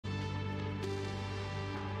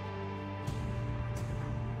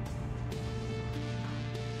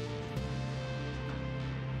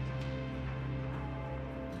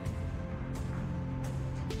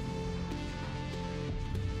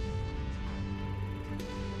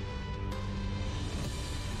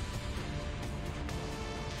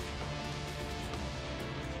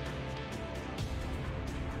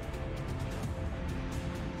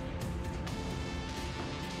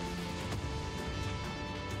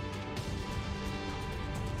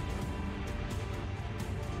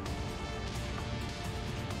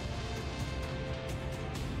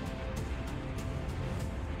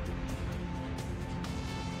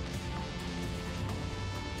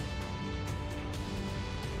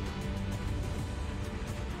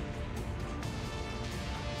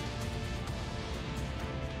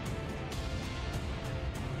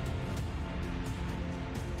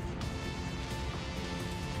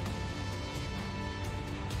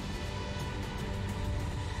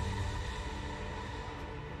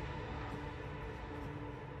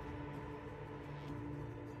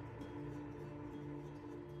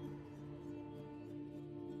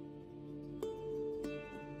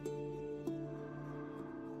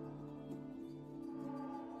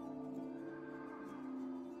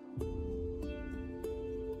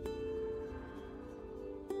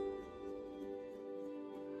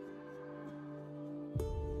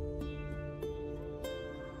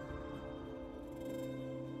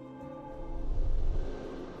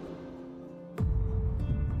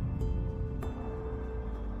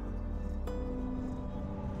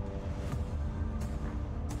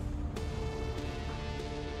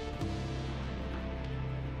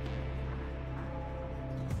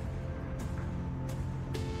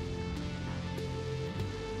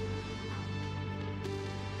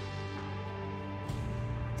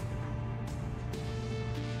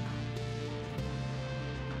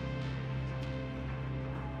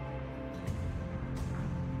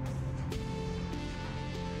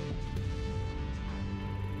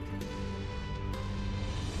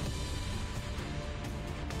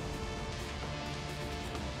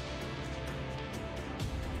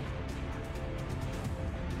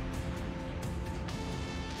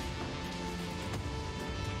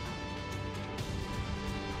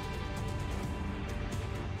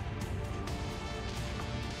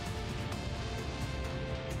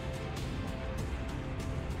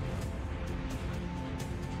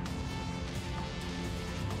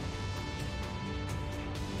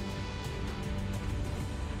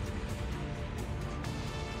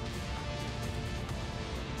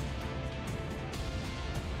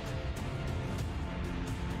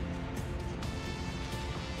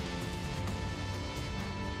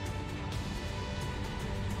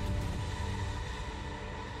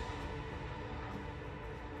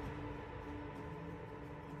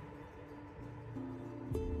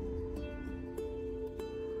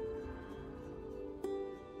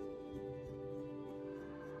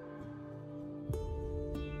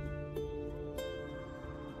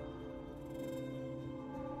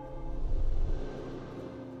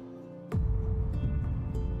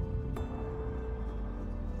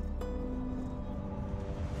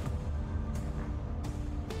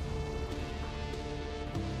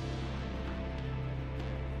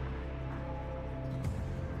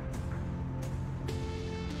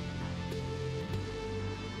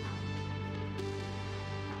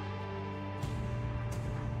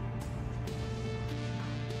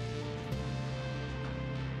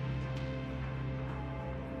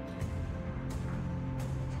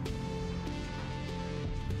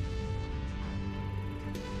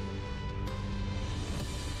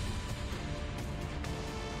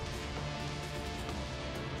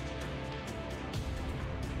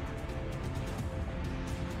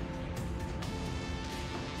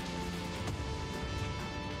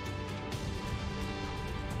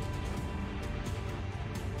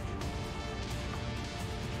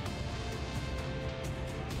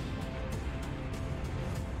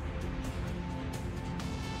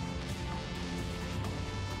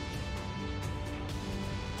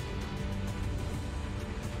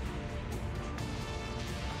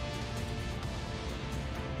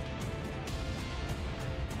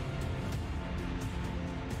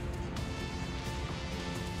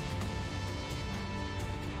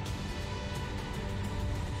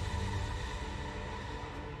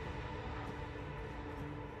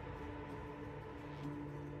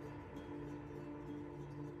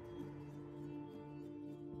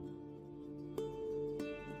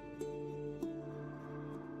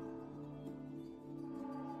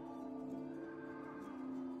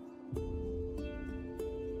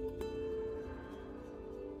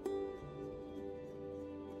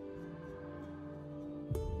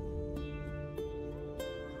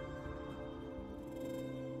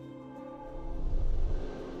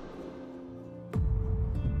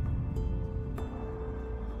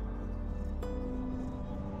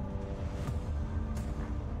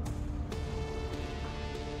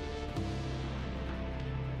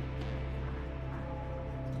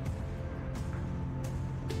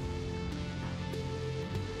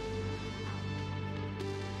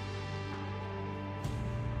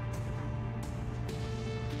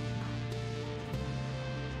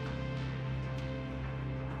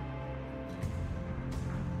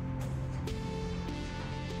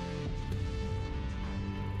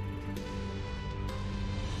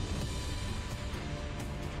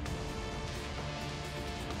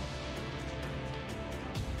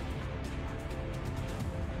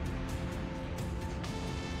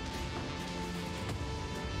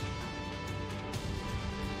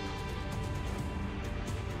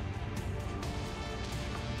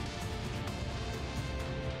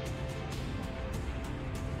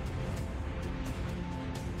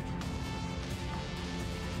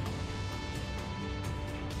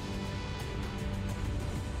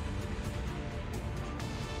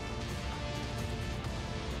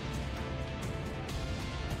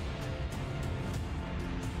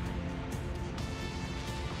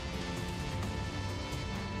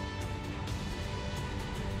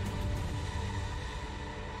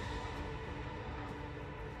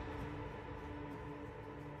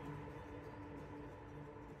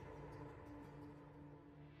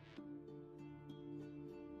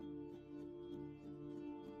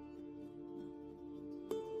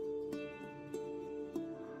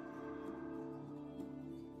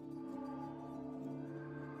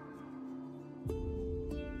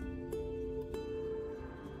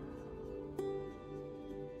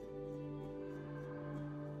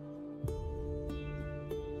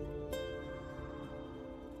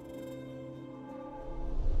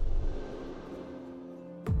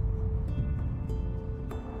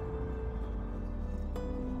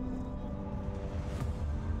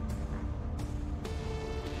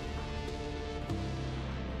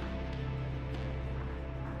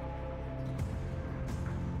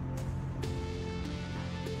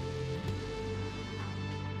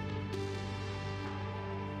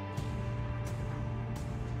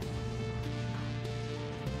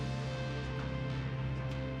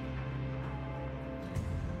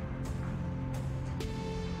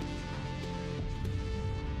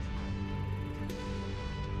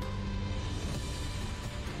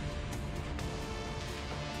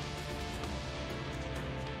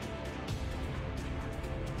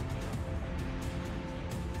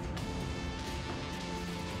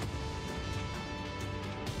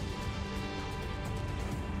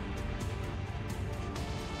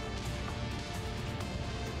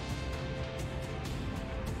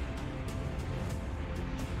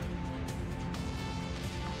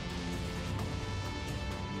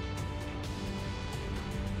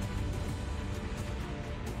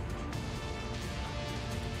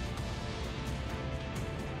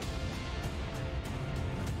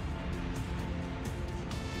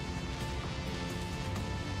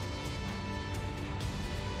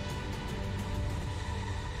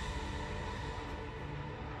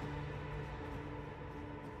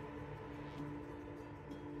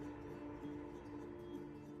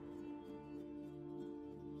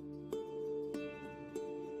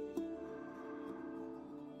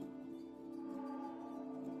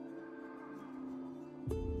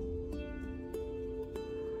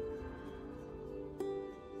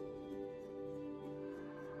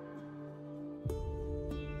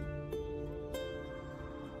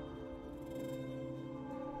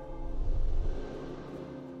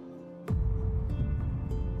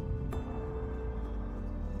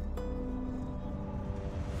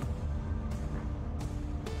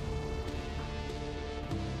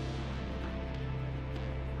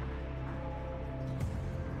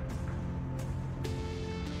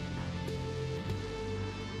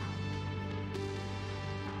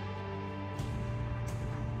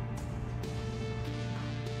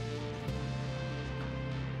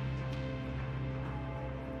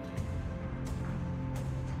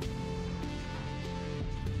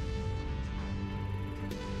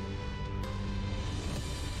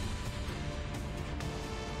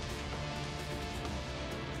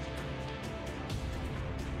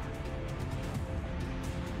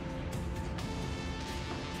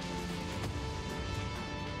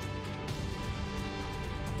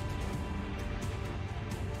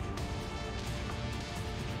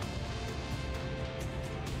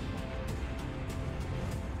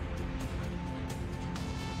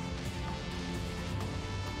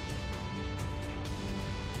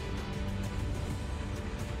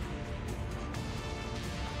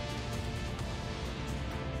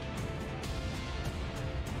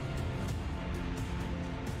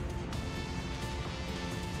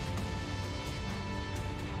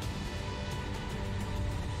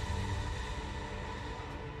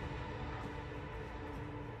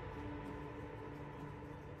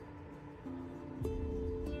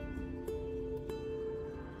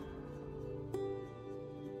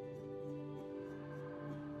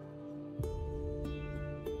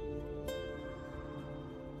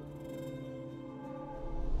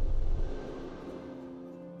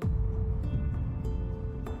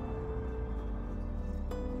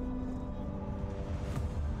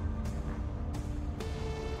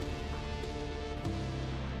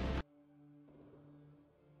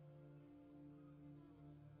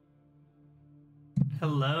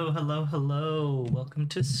Hello, hello, hello. Welcome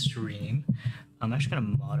to stream. I'm actually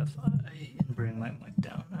gonna modify and bring my mic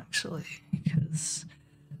down actually, because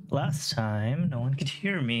last time no one could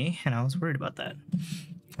hear me and I was worried about that.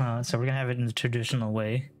 So we're gonna have it in the traditional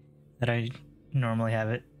way that I normally have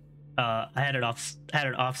it. I had it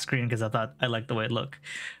off screen because I thought I liked the way it looked,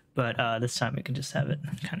 but this time we can just have it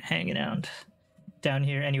kind of hanging out down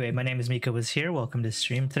here. Anyway, my name is Miko was here. Welcome to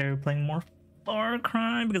stream. Today we're playing more Far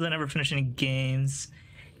Cry because I never finished any games,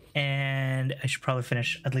 and I should probably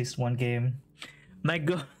finish at least one game. My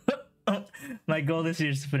goal, my goal this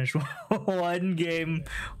year is to finish one game,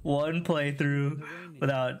 one playthrough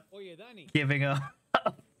without giving up.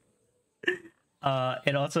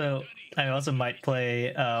 And also, I also might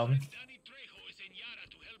play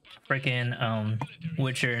freaking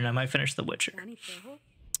Witcher, and I might finish The Witcher.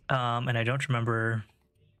 And I don't remember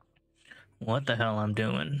what the hell I'm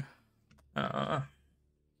doing. Let's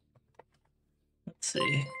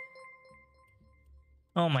see.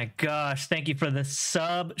 Oh my gosh, thank you for the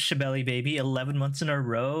sub, Shabelly baby. 11 months in a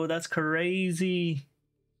row. That's crazy.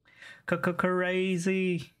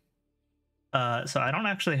 Crazy. So I don't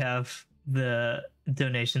actually have the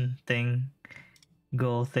donation thing,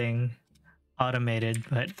 goal thing automated,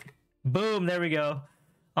 but boom, there we go.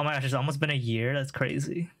 Oh my gosh, it's almost been a year. That's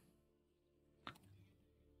crazy.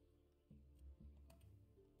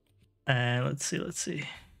 And let's see.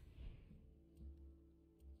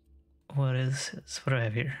 What is this? What do I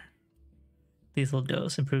have here? Lethal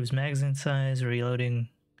dose improves magazine size, reloading.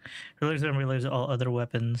 Reloads and reloads all other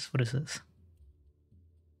weapons. What is this?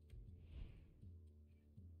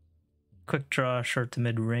 Quick draw, short to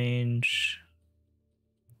mid range.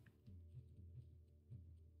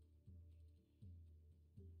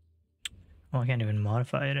 Oh, I can't even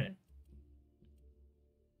modify it.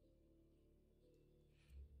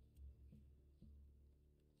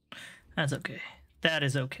 That's okay. That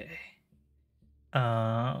is okay.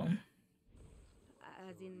 As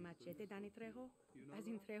in Machete, Danny Trejo? As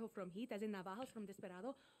in Trejo from Heat? As in Navajas from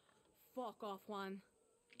Desperado? Fuck off, Juan.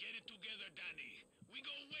 Get it together, Danny. We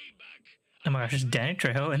go way back. Oh my gosh, it's Danny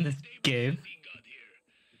Trejo in this game.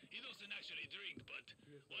 He doesn't actually drink, but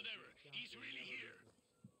whatever. He's really here.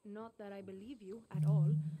 Not that I believe you at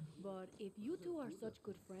all, but if you two are such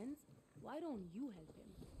good friends, why don't you help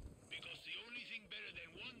him? Because the only thing better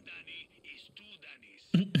than one Danny is two Dannys.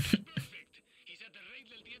 Perfect. He's at the Rey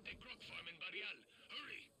del Diente Croc farm in Barrial.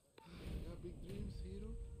 Hurry. Got big dreams,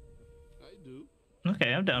 hero? I do.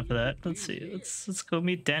 Okay, I'm down for that. Let's see. Let's go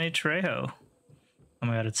meet Danny Trejo. Oh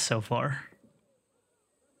my god, it's so far.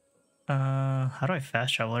 How do I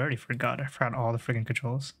fast travel? I already forgot. I forgot all the freaking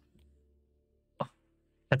controls. Oh,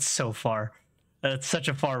 that's so far. That's such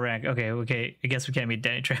a far rank. Okay. I guess we can't meet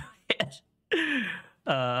Danny Trejo yet.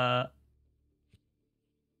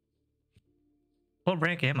 What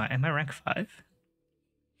rank am I? Am I rank 5? I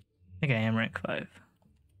think I am rank 5.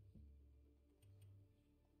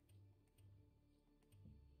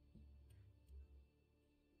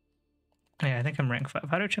 Yeah, I think I'm rank 5.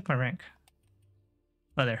 How do I check my rank?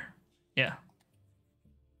 Oh, there. Yeah.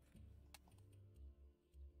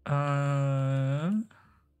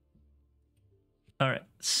 Alright,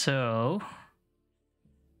 so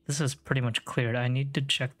this is pretty much cleared. I need to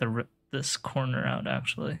check this corner out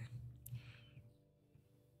actually.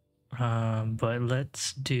 But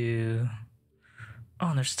let's do. Oh,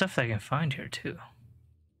 and there's stuff that I can find here too.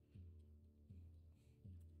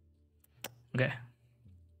 Okay.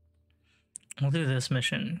 We'll do this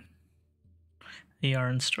mission. The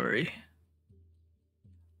yarn story.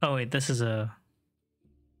 Oh wait, this is a.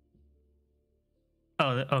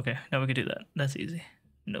 Oh, okay. Now we can do that. That's easy.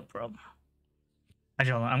 No problem.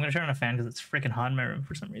 Actually, hold on. I'm gonna turn on a fan because it's freaking hot in my room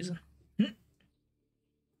for some reason.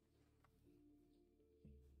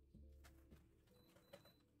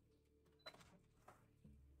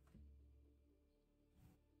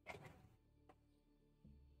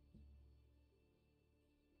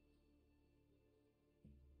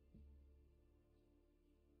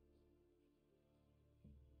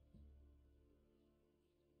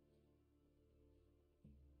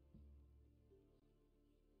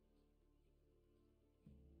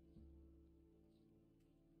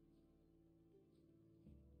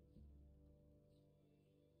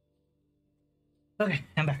 Okay,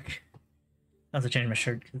 I'm back. I have to change my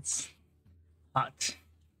shirt because it's hot.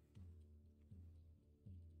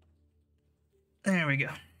 There we go.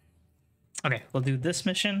 Okay, we'll do this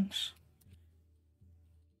mission.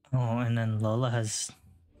 Oh, and then Lola has.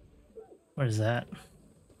 Where's that?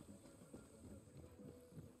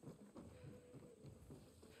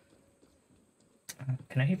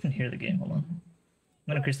 Can I even hear the game? Hold on. I'm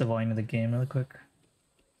gonna increase the volume of the game really quick.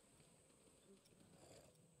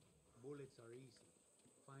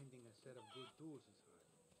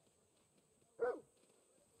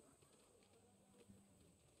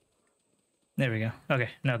 There we go. Okay,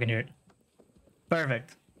 now I can hear it.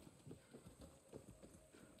 Perfect.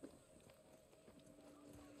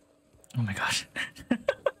 Oh my god.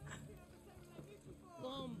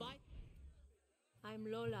 I'm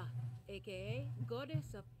Lola, aka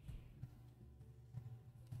Goddess of.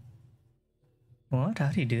 What? How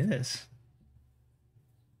do you do this?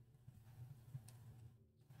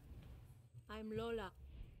 I'm Lola.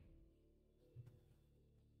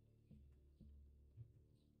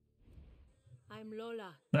 I'm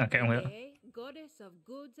Lola, Okay, well, aka Goddess of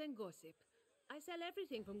Goods and Gossip. I sell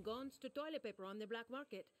everything from guns to toilet paper on the black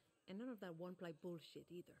market, and none of that one-ply bullshit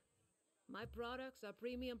either. My products are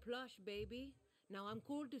premium plush, baby. Now I'm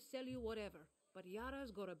cool to sell you whatever, but Yara's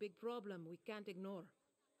got a big problem we can't ignore.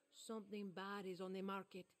 Something bad is on the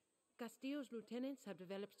market. Castillo's lieutenants have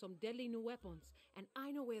developed some deadly new weapons, and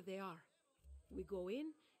I know where they are. We go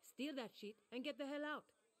in, steal that shit, and get the hell out.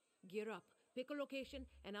 Gear up, pick a location,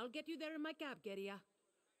 and I'll get you there in my cab, Geria.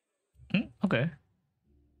 okay.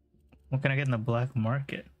 What can I get in the black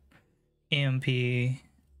market? EMP.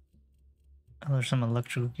 Oh, there's some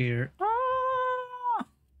electrical gear. Ah!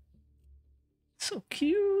 So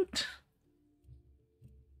cute.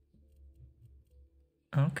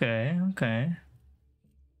 Okay, okay.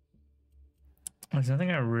 There's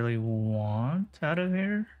nothing I really want out of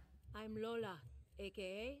here. I'm Lola,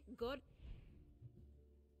 aka God.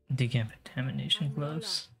 Decontamination I'm Lola,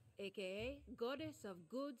 gloves. aka Goddess of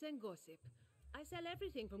Goods and Gossip. I sell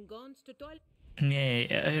everything from guns to toilet.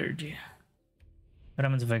 Yeah, I heard you. What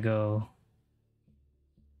happens if I go?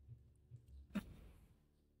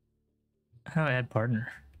 How do I add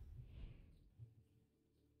partner?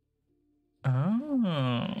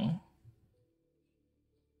 Oh.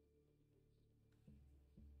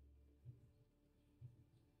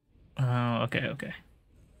 Oh, okay, okay.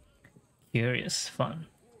 Curious, fun.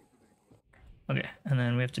 Okay, and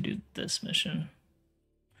then we have to do this mission.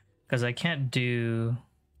 Because I can't do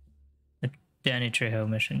the Danny Trejo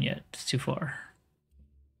mission yet. It's too far.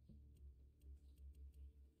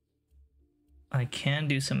 I can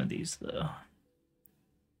do some of these, though.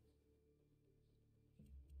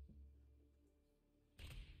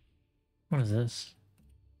 What is this?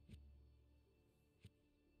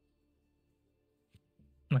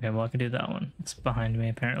 Okay, well, I can do that one. It's behind me,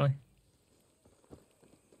 apparently.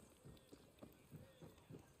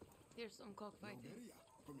 Here's some cockfighting.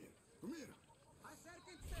 Come here. Come here.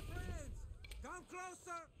 Acérquense, friends. Come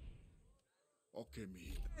closer. Okay,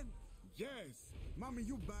 me. Yes. Mommy,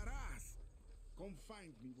 you badass. Come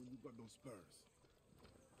find me when you got those spurs.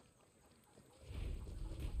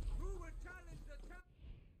 Who will challenge the champ?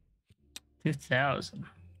 2,000.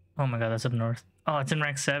 Oh my god, that's up north. Oh, it's in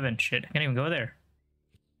rank 7. Shit, I can't even go there.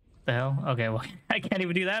 The hell? Okay, well, I can't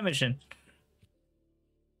even do that mission.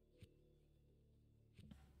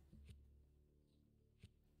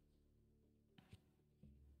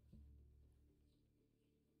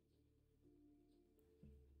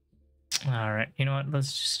 All right, you know what?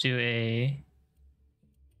 Let's just do a...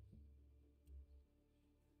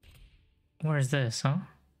 Where's this, huh?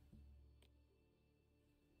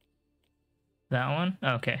 That one?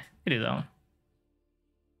 Okay, we do that one.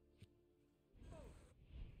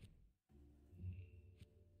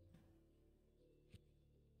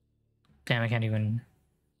 Damn, I can't even...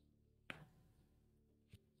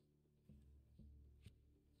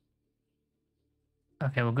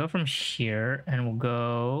 Okay, we'll go from here, and we'll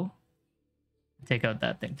go... Take out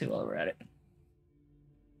that thing too while we're at it.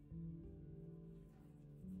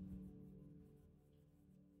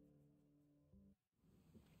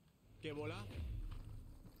 ¿Qué bola?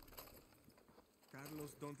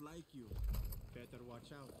 Carlos don't like you. Better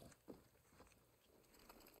watch out.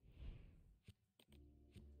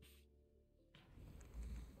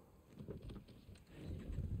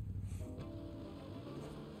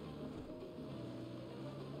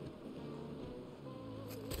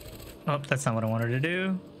 Oh, that's not what I wanted to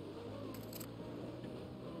do.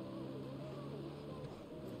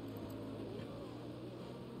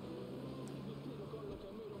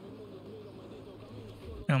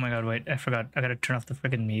 Oh my god, wait, I forgot. I gotta turn off the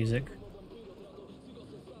freaking music.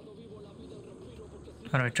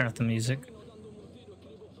 How do I turn off the music?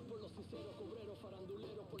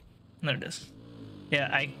 There it is.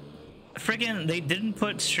 Yeah, they didn't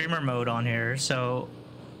put streamer mode on here, so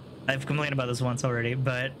I've complained about this once already,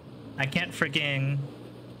 but I can't freaking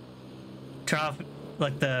turn off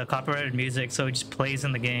like the copyrighted music so it just plays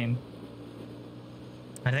in the game.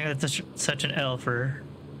 I think that's such an L for...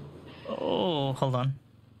 Oh, hold on.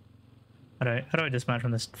 How do I dismount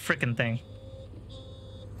from this freaking thing?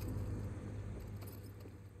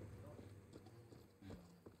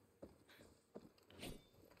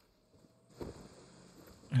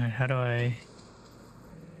 Alright, how do I...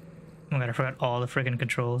 Oh my god, I forgot all the friggin'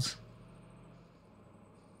 controls.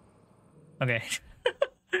 Okay.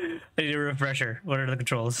 I need a refresher. What are the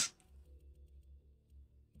controls?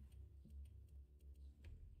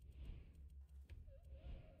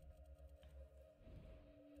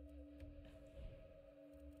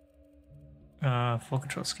 Full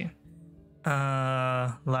control scheme.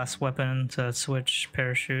 Last weapon to switch,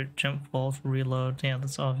 parachute, jump, vault, reload. Yeah,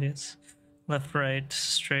 that's obvious. Left, right,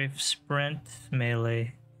 strafe, sprint,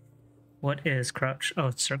 melee. What is crouch? Oh,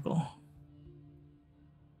 it's circle.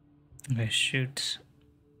 Okay, shoot.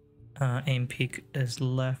 Aim peak is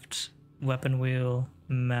left. Weapon wheel,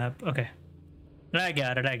 map. Okay. I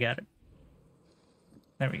got it, I got it.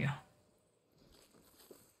 There we go.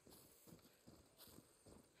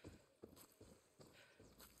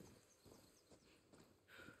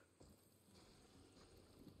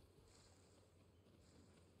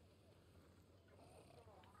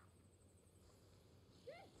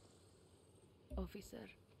 Officer,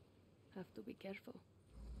 have to be careful.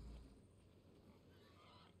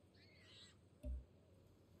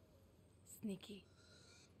 Sneaky.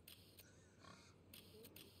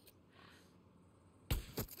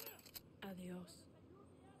 Adios.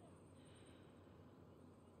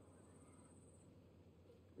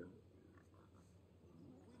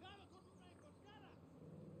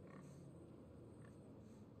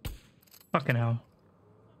 Fucking hell.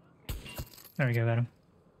 There we go, got him.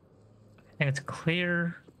 I think it's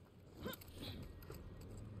clear.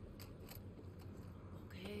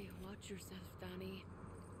 Okay, watch yourself, Danny.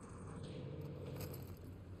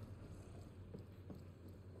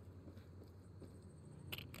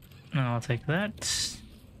 I'll take that.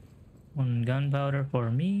 One gunpowder for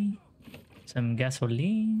me. Some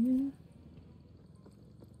gasoline.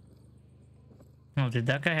 Oh, did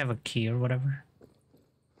that guy have a key or whatever?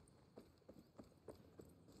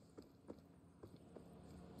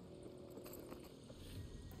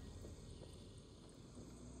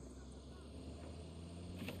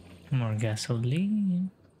 More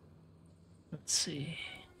gasoline. Let's see.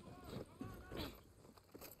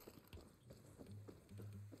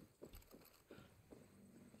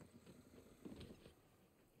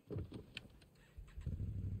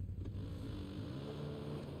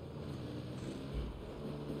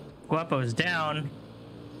 Guapo's down.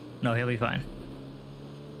 No, he'll be fine.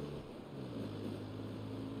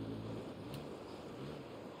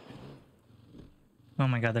 Oh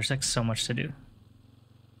my god, there's like so much to do.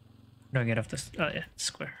 How do I get off this? Oh yeah,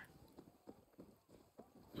 square.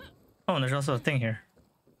 Oh, and there's also a thing here.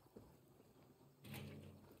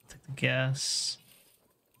 Take the gas,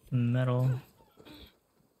 metal.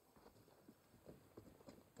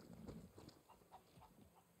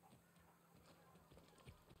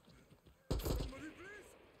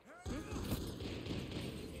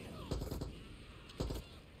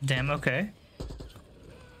 Damn, okay.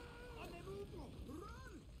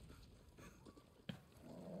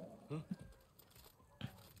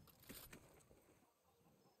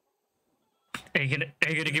 Are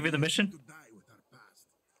you gonna give me the mission? To die with our past.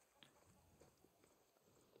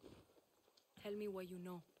 Tell me what you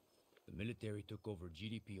know. The military took over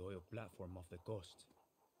GDP oil platform off the coast.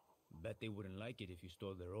 Bet they wouldn't like it if you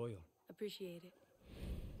stole their oil. Appreciate it.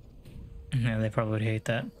 Yeah, they probably would hate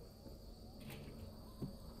that.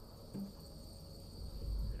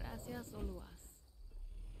 Gracias, Oluas.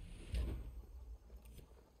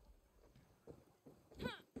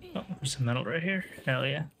 Oh, there's some metal right here. Hell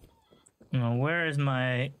yeah. Well, where is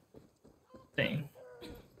my thing?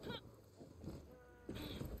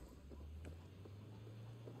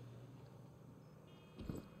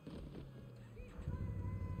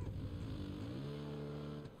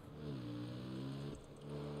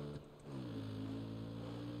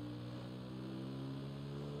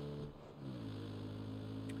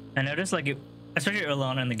 I noticed, like, especially early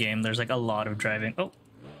on in the game, there's like a lot of driving. Oh,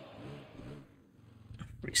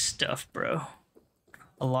 free stuff, bro.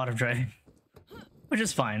 A lot of driving, which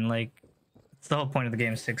is fine. Like, it's the whole point of the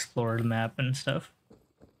game is to explore the map and stuff.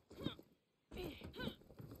 Hey,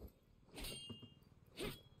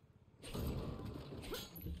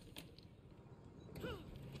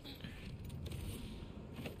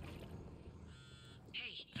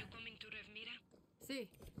 you coming to Revmira? See,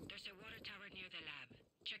 There's a water tower near the lab.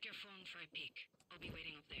 Check your phone for a peek. I'll be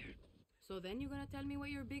waiting up there. so then you're gonna tell me what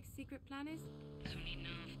your big secret plan is? Soon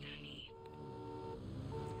enough, Danny.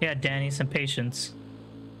 Yeah, Danny, some patience.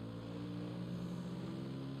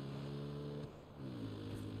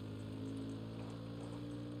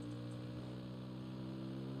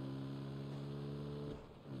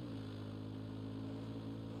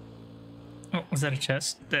 Oh, was that a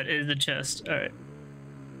chest? That is a chest. All right.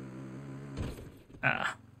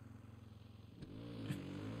 Ah.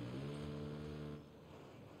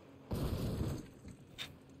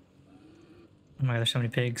 Oh my god, there's so many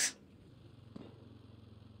pigs.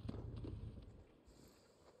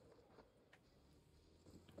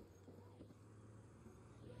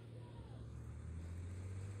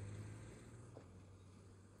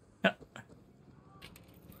 Ah.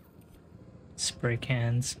 Spray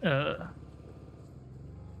cans. So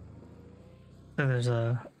there's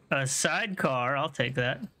a sidecar. I'll take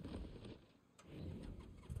that.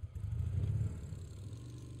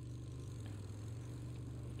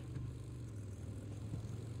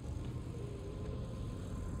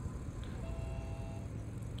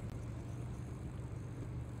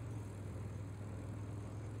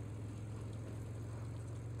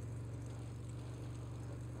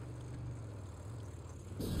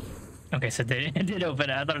 Okay, so it did open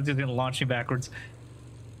it. I thought it was just gonna launch me backwards.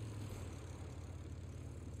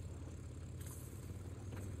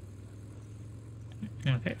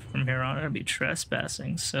 Okay, from here on it'll be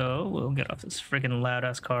trespassing, so we'll get off this freaking loud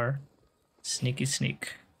ass car. Sneaky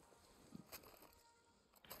sneak.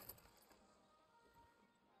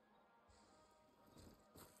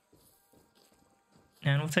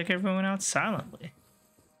 And we'll take everyone out silently.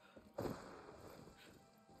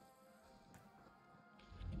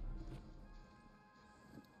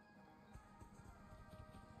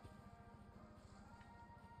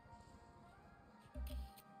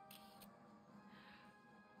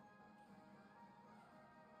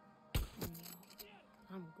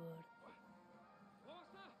 I'm good.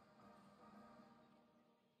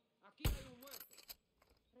 Aquí hay un muerto.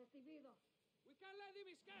 Recibido. We can't let him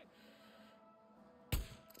escape.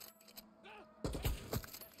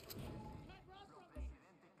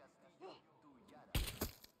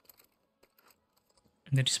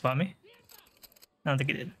 Did you spot me? I don't think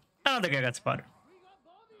he did. I don't think I got spotted.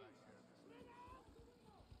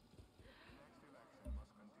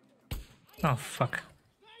 Oh, fuck.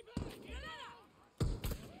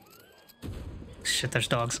 Shit, there's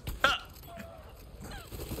dogs. Ah!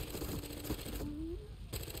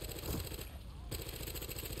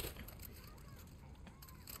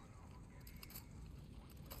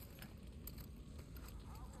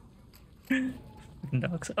 Fucking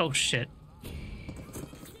dogs. Oh, shit.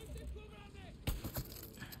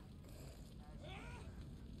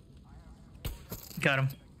 Got him.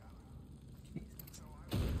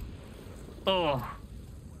 Oh.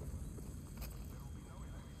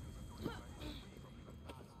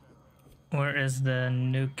 Where is the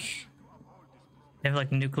nuke? They have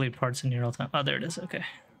like nuclear parts in here all the time. Oh, there it is. Okay.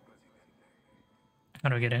 How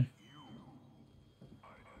do I get in?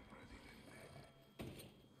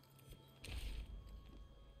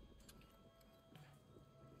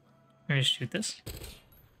 Let me just shoot this.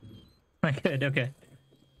 I could. Okay.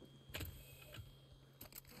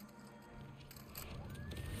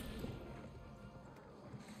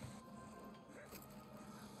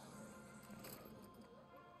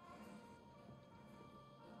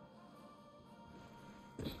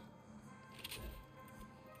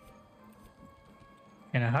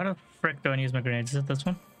 And how the frick do I use my grenades? Is it this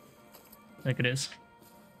one? I think it is.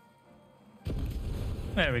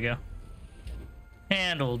 There we go.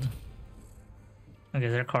 Handled. Okay,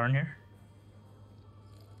 is there a car in here?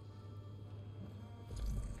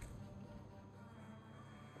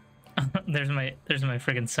 there's my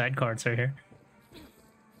friggin' side cards right here.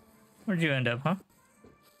 Where'd you end up, huh?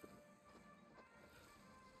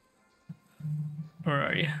 Where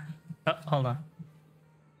are you? Oh, hold on.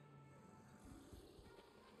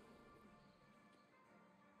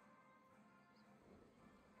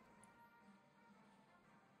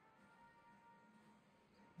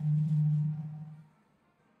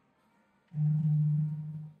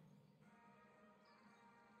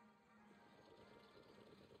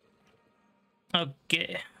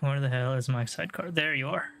 Okay, where the hell is my sidecar? There you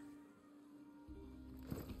are.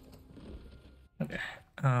 Okay,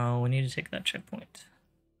 we need to take that checkpoint.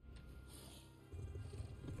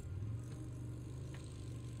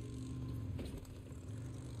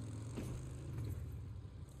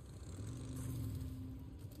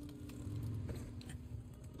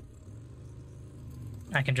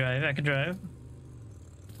 I can drive, I can drive.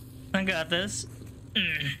 I got this.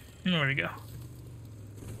 Where we go?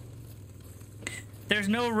 There's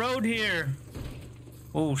no road here.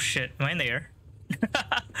 Oh shit, am I in the air?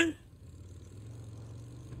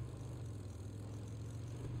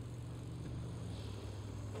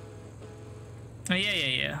 Oh,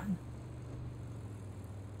 yeah.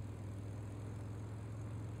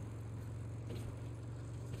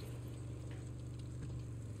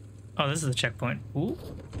 Oh, this is the checkpoint. Ooh.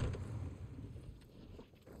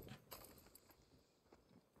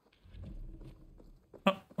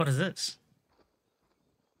 What is this?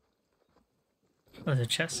 Oh, there's a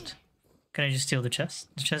chest. Can I just steal the chest?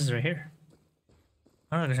 The chest is right here.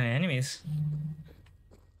 I don't think there's any enemies.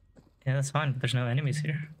 Yeah, that's fine, but there's no enemies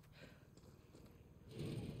here.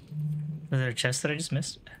 Was there a chest that I just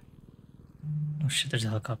missed? Oh shit, there's a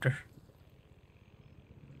helicopter.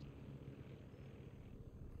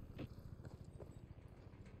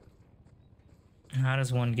 How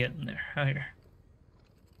does one get in there? Oh, here.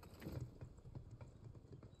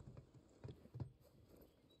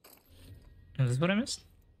 Is this what I missed?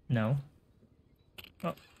 No.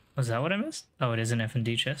 Oh, was that what I missed? Oh, it is an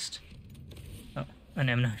F&D chest. Oh, an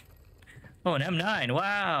M9. Oh, an M9,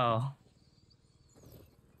 wow!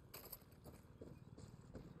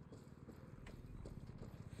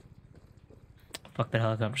 Fuck, that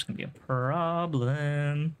helicopter's gonna be a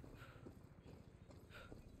problem.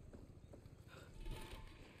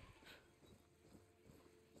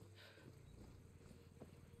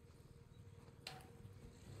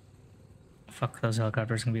 Fuck, those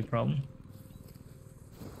helicopters gonna be a problem.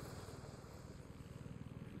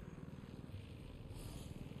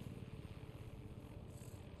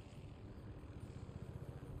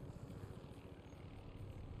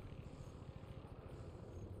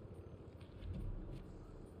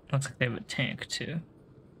 Looks like they have a tank too.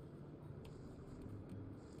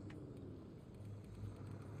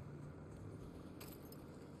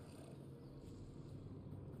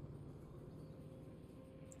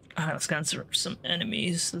 Alright, let's answer some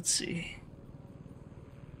enemies. Let's see.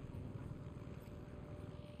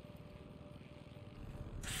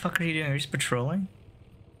 The fuck are you doing? Are you just patrolling?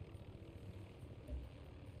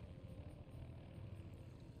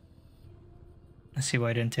 I see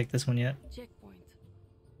why I didn't take this one yet. Checkpoint.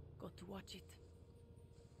 Got to watch it.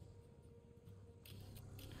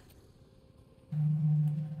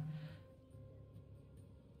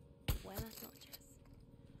 Buenas noches.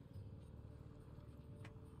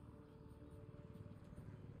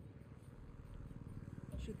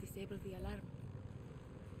 Should disable the alarm.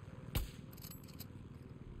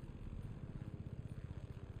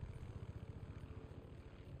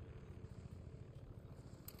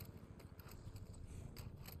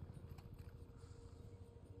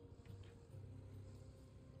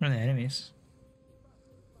 Where are the enemies?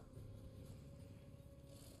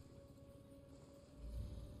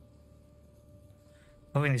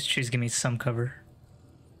 Hoping these trees give me some cover.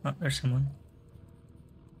 Oh, there's someone.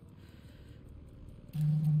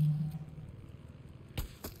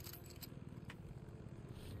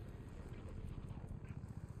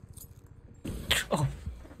 Oh,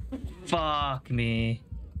 fuck me.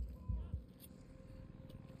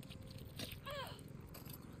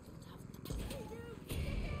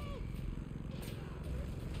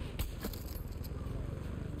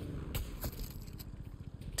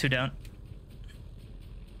 Two down.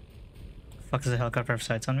 Fuck, does the helicopter have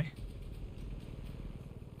sights on me?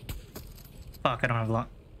 Fuck, I don't have long.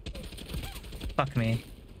 Fuck me.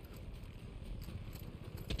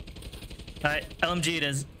 Alright, LMG it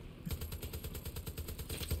is.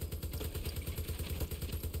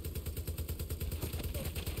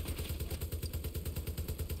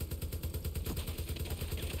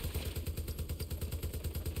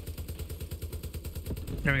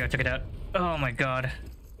 There we go, took it out. Oh my god.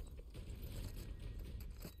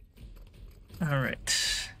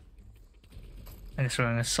 Alright. I guess we're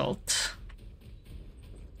going to assault.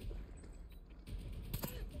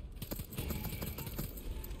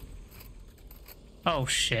 Oh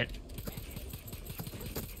shit.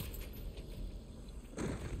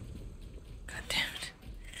 God damn it.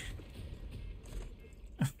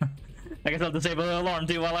 I guess I'll disable the alarm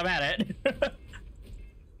too while I'm at it.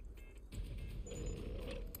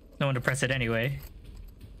 No one to press it anyway.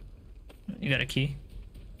 You got a key?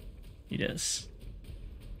 He does.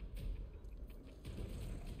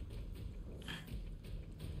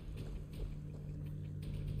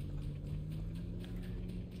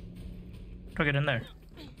 I'll get in there.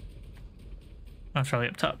 That's probably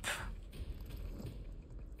up top.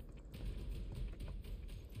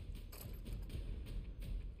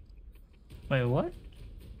 Wait, what?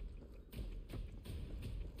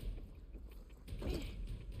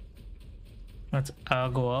 That's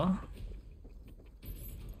agua.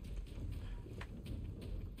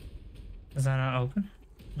 Is that not open?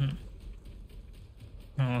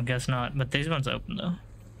 Oh, I guess not, but these ones open though.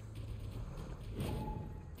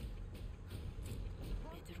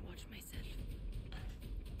 Better watch myself.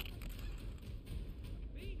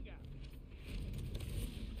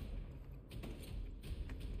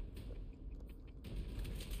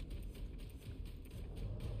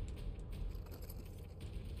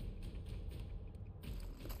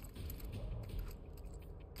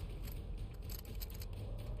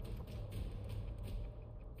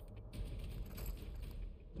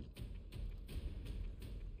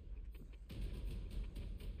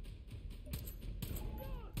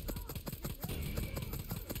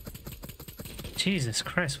 Jesus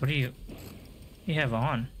Christ, what do you have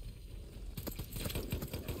on?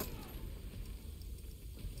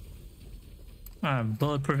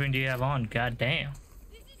 Bulletproofing do you have on? God damn.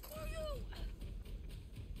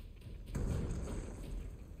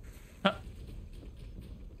 Oh.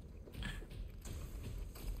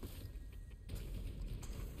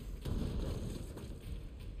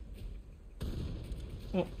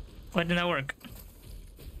 Well, why didn't that work?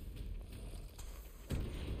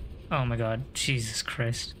 Oh my god, Jesus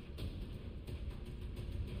Christ.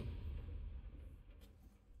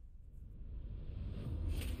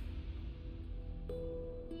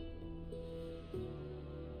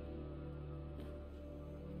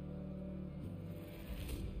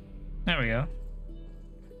 There we go.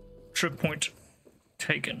 Trip point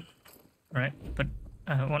taken. Right, but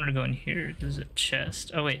I wanted to go in here. There's a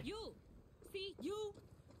chest. Oh wait. You! See, you!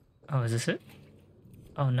 Oh, is this it?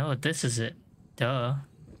 Oh no, this is it. Duh.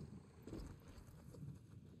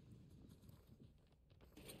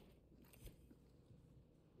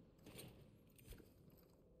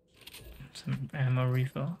 Some ammo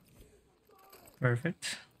refill.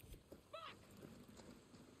 Perfect.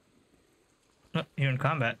 Oh, you're in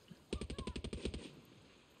combat.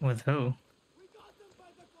 With who?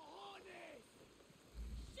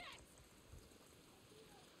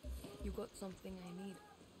 You got something I need.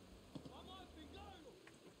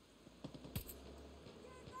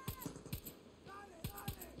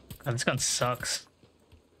 God, this gun sucks.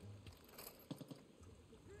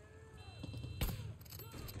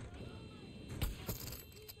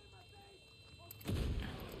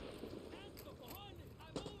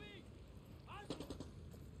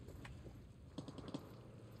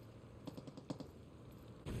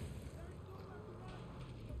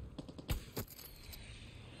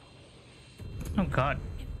 Oh god.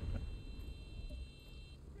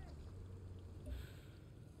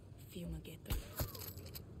 Fumigator.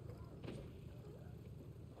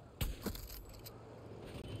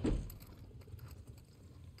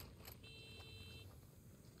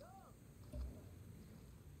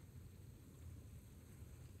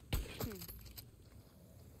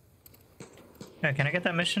 Yeah, can I get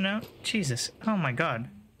that mission out? Jesus. Oh my god.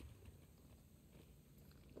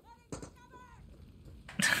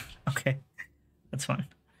 Okay. That's fine.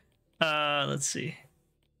 Let's see.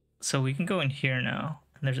 So we can go in here now.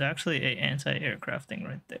 And there's actually a anti-aircraft thing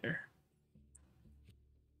right there.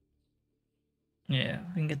 Yeah,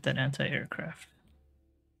 we can get that anti-aircraft.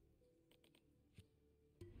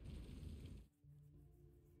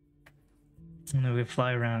 And then we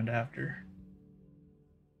fly around after.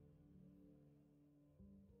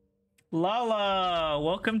 Lala,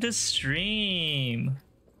 welcome to stream.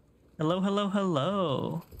 Hello, hello,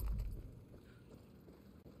 hello.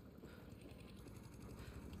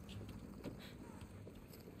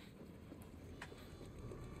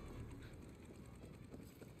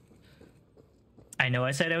 I know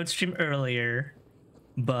I said I would stream earlier,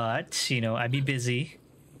 but, you know, I'd be busy.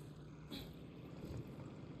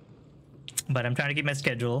 But I'm trying to keep my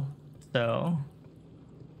schedule, so...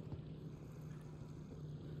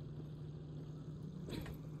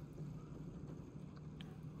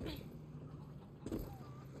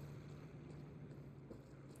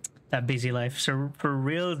 That busy life. So for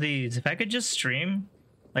real, these, if I could just stream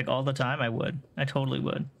like all the time, I would. I totally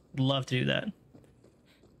would. Love to do that.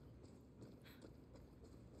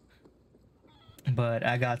 But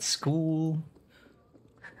I got school.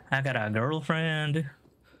 I got a girlfriend.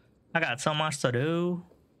 I got so much to do.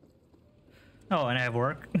 Oh, and I have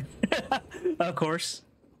work. Of course.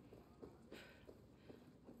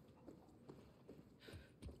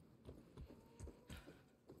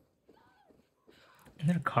 Is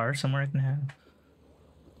there a car somewhere I can have?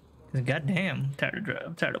 Cause goddamn, I'm tired of driving.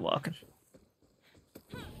 I'm tired of walking.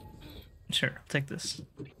 Sure, I'll take this.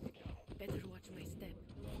 Better watch my step.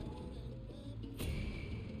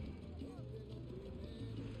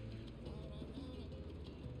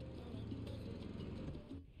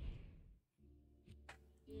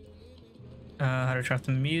 How to turn off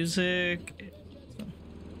the music.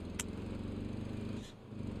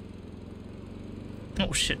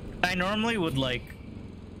 Oh shit. I normally would like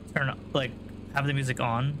turn up, like have the music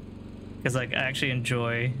on because like I actually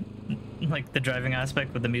enjoy like the driving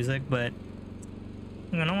aspect with the music, but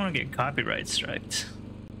I don't want to get copyright striked.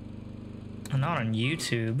 I'm not on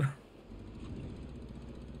YouTube.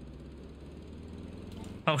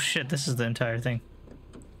 Oh shit, this is the entire thing.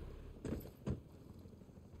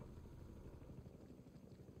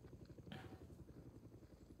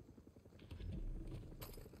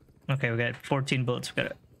 Okay, we got 14 bullets. We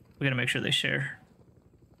gotta make sure they share.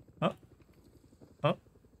 Oh,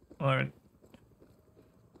 or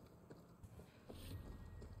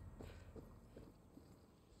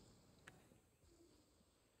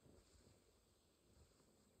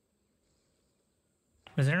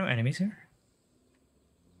Was there no enemies here?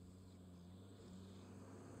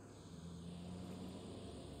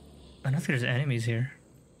 I don't think there's enemies here.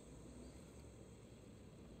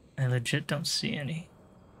 I legit don't see any.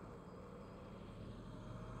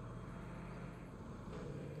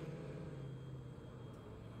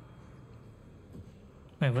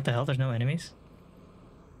 Wait, what the hell? There's no enemies?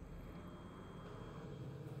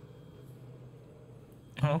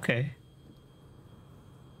 Oh, okay.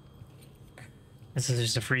 This is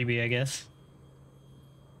just a freebie, I guess.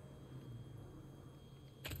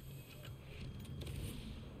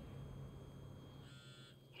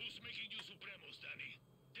 Who's making you Supremos, Danny?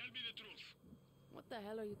 Tell me the truth. What the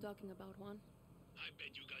hell are you talking about, Juan? I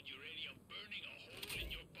bet you got uranium burning a hole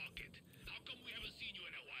in your pocket. How come we haven't seen you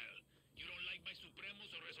in a while? You don't like my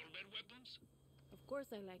Supremos or Resolver weapons? Of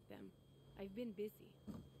course I like them. I've been busy.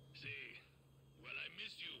 See, well, I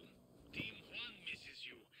miss you. Team Juan misses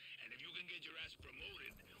you. And if you can get your ass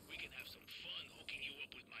promoted, we can have some fun hooking you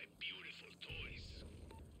up with my beautiful toys.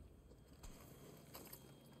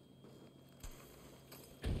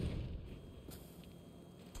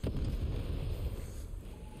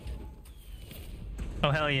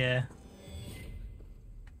 Oh, hell yeah.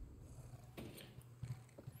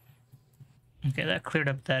 Okay, that cleared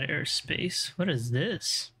up that airspace. What is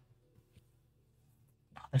this?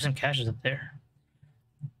 Oh, there's some caches up there.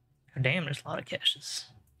 Oh, damn, there's a lot of caches.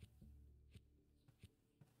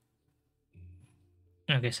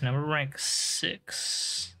 Okay, so now we're rank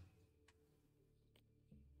 6.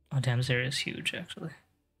 Oh, damn, this area is huge, actually.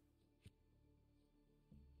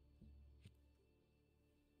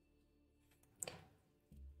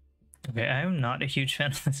 Okay, I'm not a huge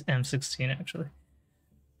fan of this M16, actually.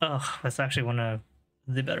 Oh, that's actually one of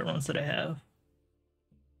the better ones that I have.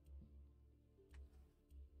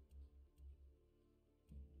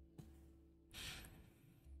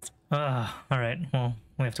 Alright, well,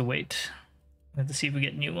 we have to wait. We have to see if we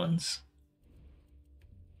get new ones.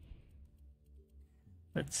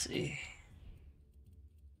 Let's see.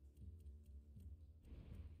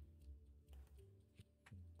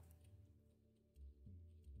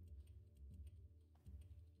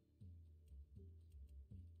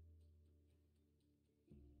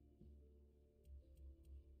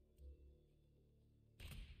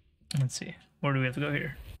 Let's see. Where do we have to go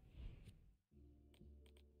here?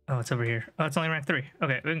 Oh, it's over here. Oh, it's only rank 3.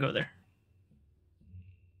 Okay, we can go there.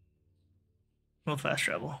 We'll fast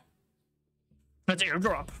travel. Let's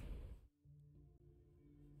airdrop.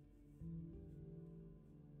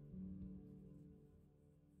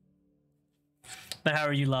 But how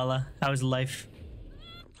are you, Lala? How's life?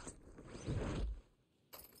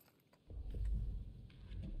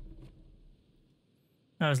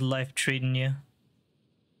 How's life treating you?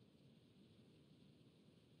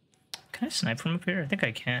 Can I snipe from up here? I think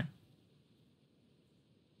I can.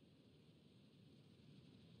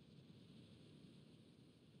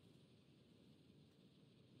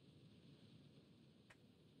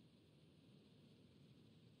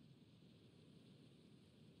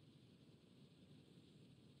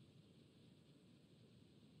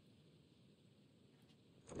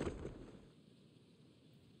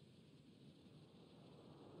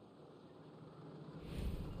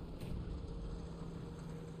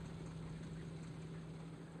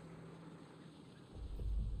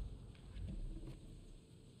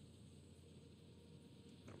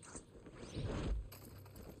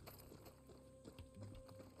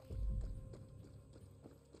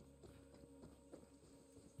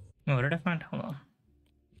 Oh, what did I find? Hold on.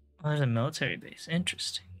 Oh, there's a military base.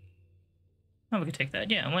 Interesting. Oh, we could take that.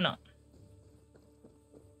 Yeah, why not?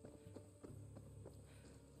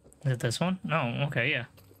 Is it this one? No, okay, yeah.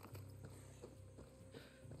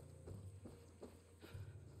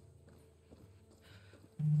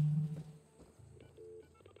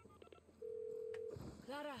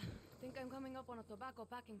 Clara, think I'm coming up on a tobacco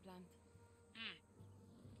packing plant.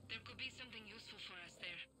 There could be something useful for us there.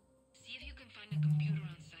 See if you can find a computer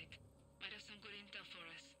on site. Might have some good intel for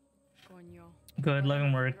us. Coño. Good,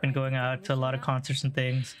 loving work. Been going out to a lot of concerts and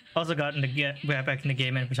things. Also gotten to get back into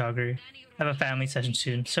game and photography. Have a family session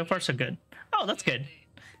soon. So far, so good. Oh, that's good.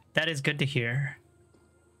 That is good to hear.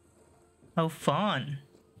 Oh, fun.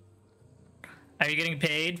 Are you getting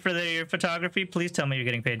paid for your photography? Please tell me you're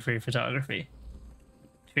getting paid for your photography.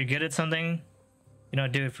 If you're good at something, you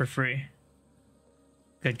don't do it for free.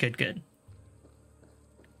 Good, good, good.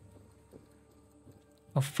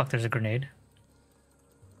 Oh, fuck, there's a grenade.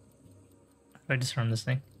 How do I disarm this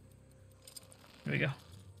thing? Here we go.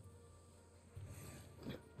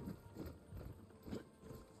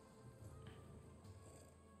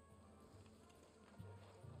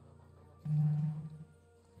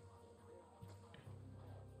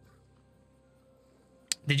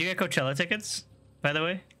 Did you get Coachella tickets, by the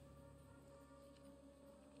way?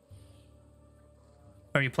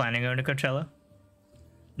 Are you planning on going to Coachella?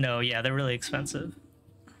 No, yeah, they're really expensive.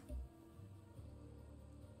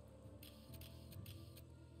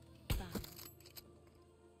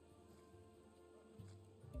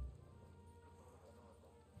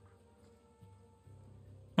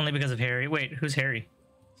 Only because of Harry. Wait, who's Harry?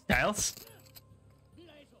 Styles?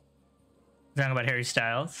 Talking about Harry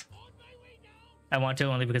Styles. I want to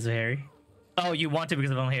only because of Harry. Oh, you want to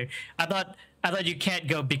because of only Harry. I thought you can't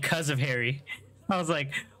go because of Harry. I was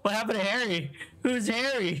like, what happened to Harry? Who's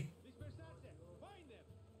Harry?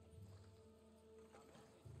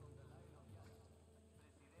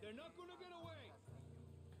 They're not gonna get away.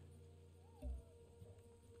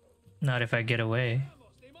 Not if I get away.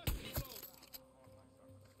 Vamos, they must be close.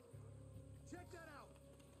 Check that out.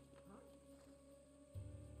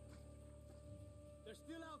 They're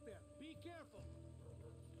still out there. Be careful.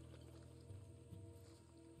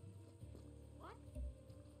 What?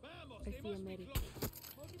 Vamos, they must be close.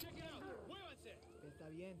 Check it out. Muévanse. Está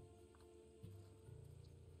bien.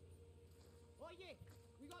 Oye,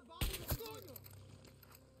 we got bodies.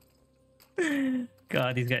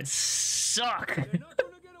 God, these guys suck. They're not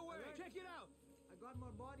gonna get away. Check it out. I got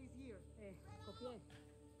more bodies here. Hey, copié.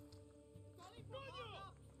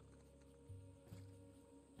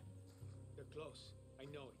 They're close. I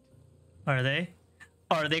know it. Are they?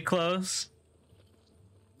 Are they close?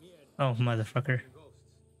 Oh, motherfucker. Ghosts.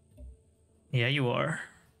 Yeah, you are.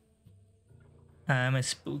 I'm a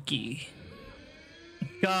spooky.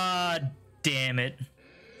 God damn it.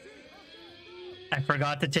 I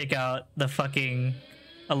forgot to take out the fucking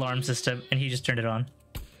alarm system and he just turned it on.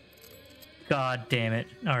 God damn it.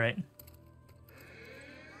 Alright.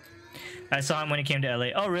 I saw him when he came to LA.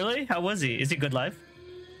 Oh, really? How was he? Is he good live?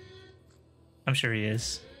 I'm sure he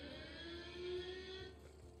is.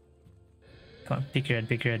 Come on, peek your head,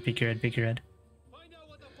 peek your head, peek your head, peek your head. Find out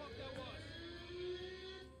what the fuck that was.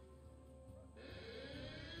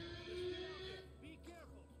 Be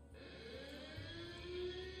careful.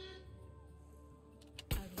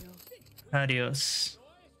 Adios. Noise,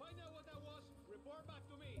 find out what that was. Report back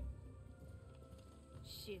to me.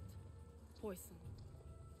 Shit. Poison.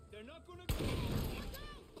 They're not gonna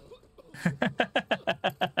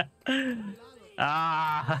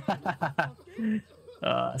Ah.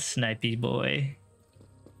 Snipey boy.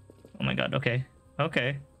 Oh my god, okay.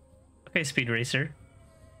 Okay. Okay, Speed Racer.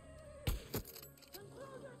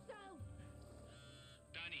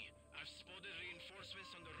 Danny, I've spotted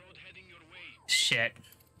reinforcements on the road heading your way. Shit.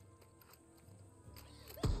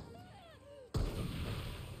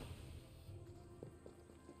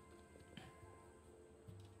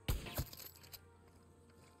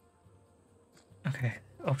 Okay.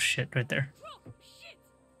 Oh shit, right there.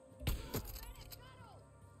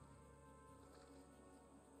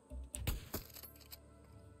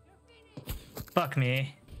 Fuck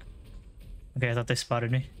me. Okay, I thought they spotted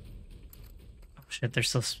me. Oh shit, they're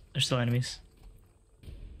still enemies.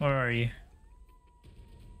 Where are you?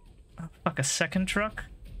 Oh, fuck, a second truck?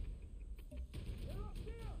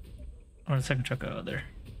 Or the second truck? Oh, there.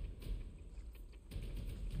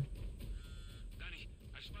 Danny,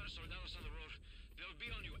 I've spotted soldados on the road. They'll be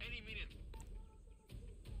on you any minute.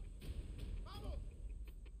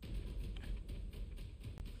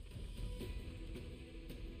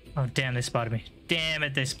 Oh, damn, they spotted me. Damn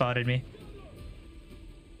it, they spotted me.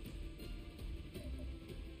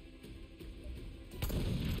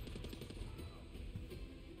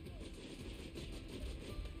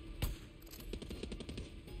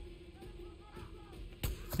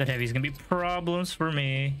 That heavy's gonna be problems for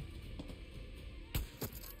me.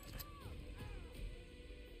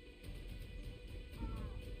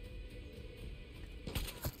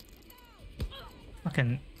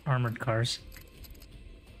 Fucking armored cars.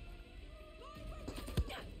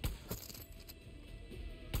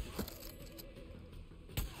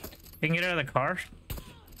 You can get out of the car.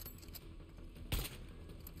 How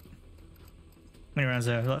many rounds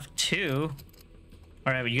do I have left? 2.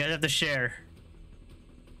 Alright, but you guys have to share.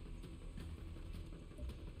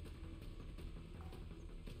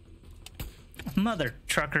 Mother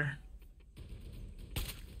trucker.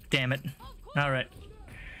 Damn it. Alright.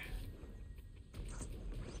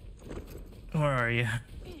 Where are you?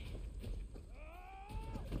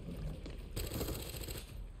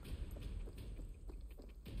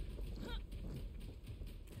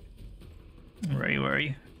 Where are you? Where are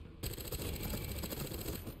you?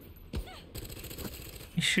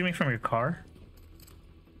 You shoot me from your car?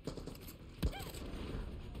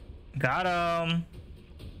 Got him.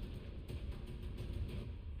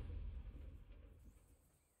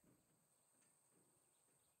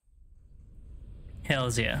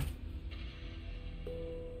 Hells yeah.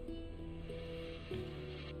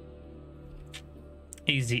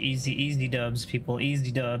 Easy, easy, easy dubs, people.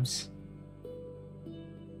 Easy dubs.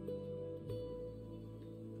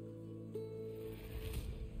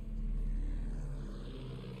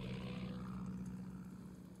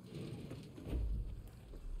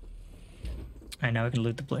 Alright, now we can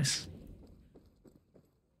loot the place.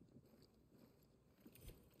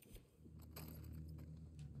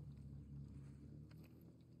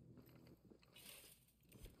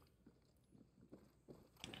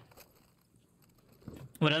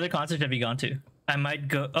 What other concerts have you gone to? I might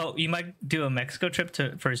go. Oh, you might do a Mexico trip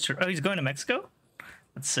for his tour. Oh, he's going to Mexico?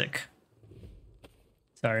 That's sick.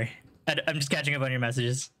 Sorry. I'm just catching up on your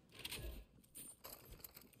messages.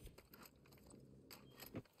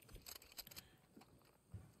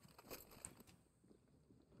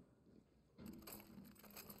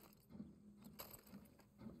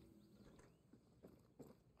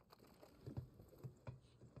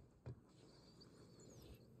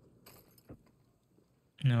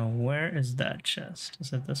 No, where is that chest?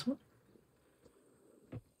 Is it this one?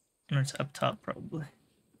 Or it's up top, probably.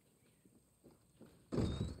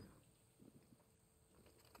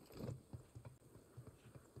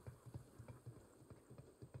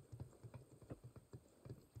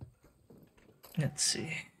 Let's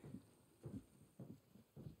see.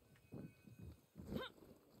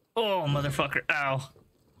 Oh, motherfucker. Ow.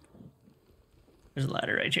 There's a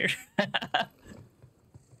ladder right here.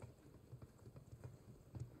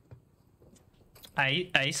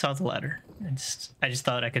 I saw the ladder. I just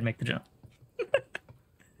thought I could make the jump.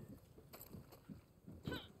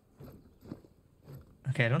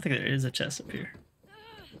 Okay, I don't think there is a chest up here.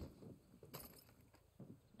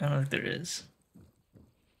 I don't think there is.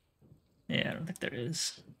 Yeah, I don't think there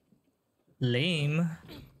is. Lame.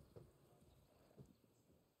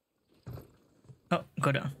 Oh,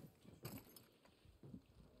 go down.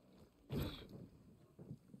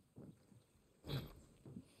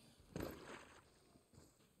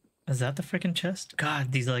 Is that the freaking chest?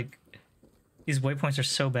 God, these waypoints are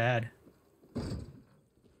so bad. I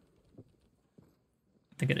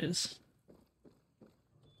think it is.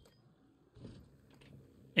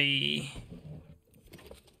 Hey.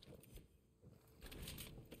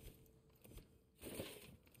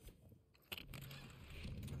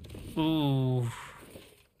 Ooh.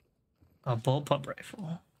 A bullpup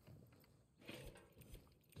rifle.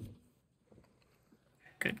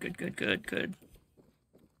 Good, good, good, good, good.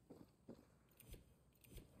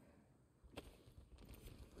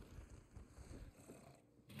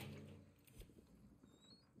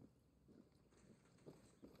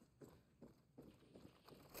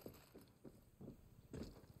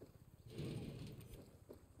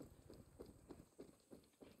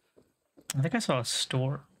 I think I saw a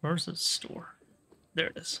store. Where's the store? There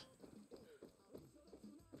it is.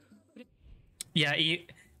 Yeah,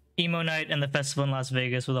 emo night and the festival in Las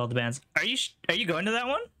Vegas with all the bands. Are you going to that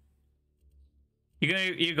one?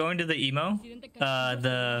 You're going to the emo?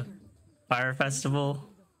 The fire festival?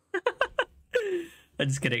 I'm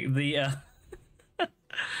just kidding. The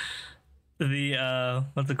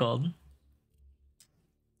what's it called?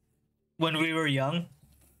 When we were young.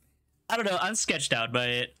 I don't know. I'm sketched out by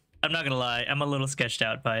it. I'm not gonna lie, I'm a little sketched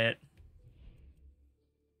out by it.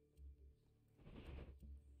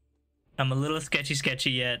 I'm a little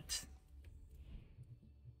sketchy yet.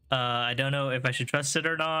 I don't know if I should trust it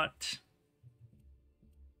or not.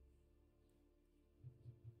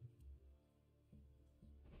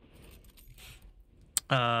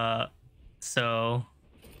 So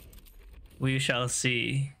we shall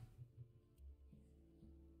see.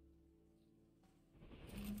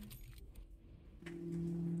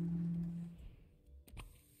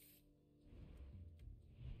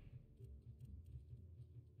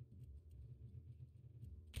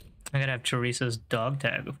 I gotta have Teresa's dog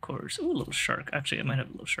tag, of course. Ooh, a little shark. Actually, I might have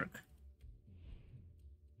a little shark.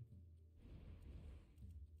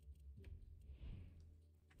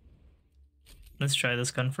 Let's try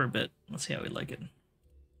this gun for a bit. Let's see how we like it.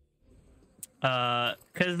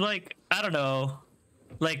 Cause like, I don't know.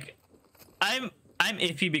 Like, I'm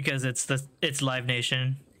iffy because it's Live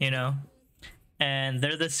Nation, you know? And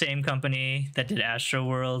they're the same company that did Astro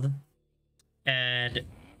World. And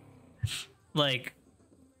like,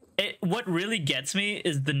 what really gets me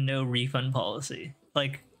is the no refund policy.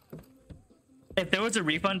 Like, if there was a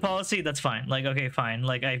refund policy, that's fine. Like, okay, fine.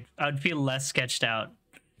 Like, I would feel less sketched out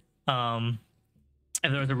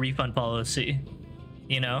if there was a refund policy,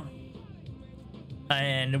 you know?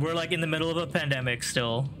 And we're like in the middle of a pandemic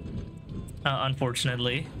still,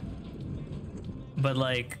 unfortunately. But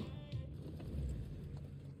like,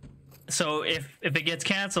 So if it gets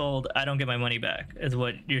canceled, I don't get my money back, is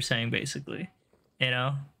what you're saying basically, you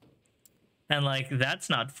know? And like that's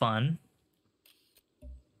not fun.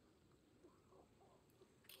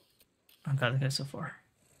 Oh god, the guy's so far.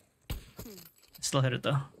 Still hit it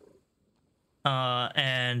though.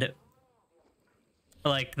 And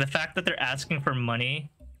like the fact that they're asking for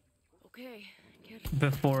money Okay,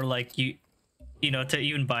 before like you know, to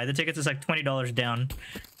even buy the tickets is like $20 down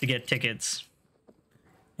to get tickets.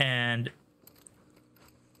 And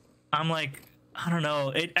I'm like, I don't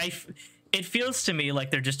know, it feels to me like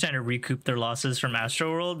they're just trying to recoup their losses from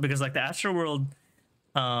Astroworld, because like the Astroworld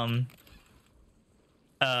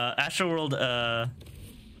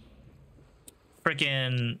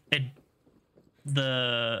freaking it,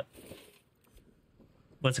 the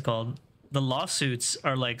what's it called, the lawsuits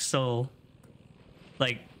are like so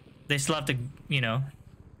like they still have to, you know,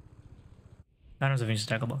 I don't know if you just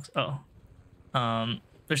tackle box.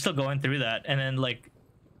 They're still going through that, and then like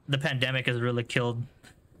the pandemic has really killed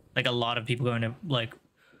like a lot of people going to like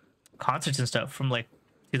concerts and stuff from like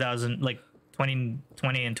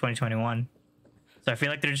 2020 and 2021. So I feel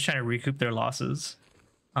like they're just trying to recoup their losses.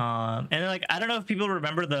 And then, like, I don't know if people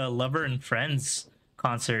remember the Lover and Friends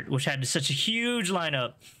concert, which had such a huge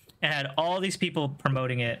lineup and had all these people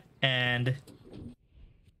promoting it, and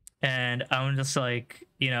I'm just like,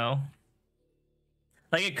 you know,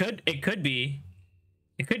 like it could be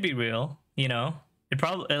real, you know, it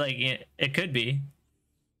probably like it could be.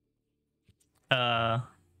 At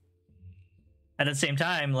the same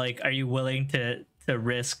time, like, are you willing to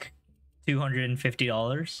risk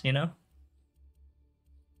 $250, you know?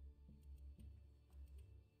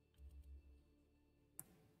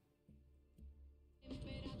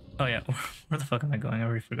 Oh yeah, where the fuck am I going? I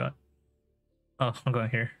already forgot. Oh, I'm going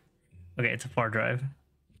here. Okay, it's a far drive.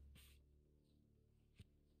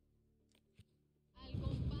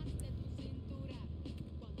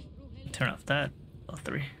 Turn off that.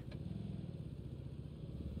 L3.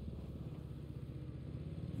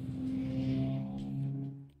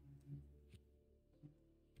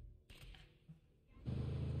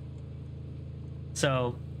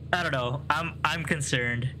 So I don't know. I'm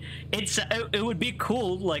concerned. It would be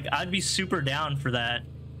cool. Like I'd be super down for that,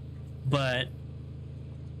 but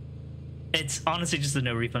it's honestly just a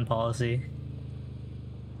no refund policy.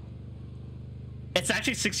 It's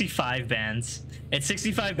actually 65 bands. It's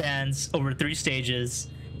 65 bands over 3 stages,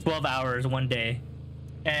 12 hours, 1 day.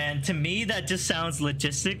 And to me, that just sounds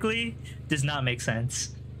logistically does not make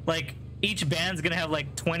sense. Like each band's gonna have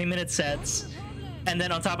like 20-minute sets, and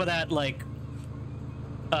then on top of that, like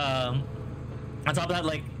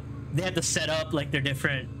they have to set up like their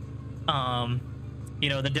different you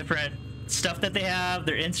know, the different stuff that they have,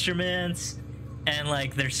 their instruments, and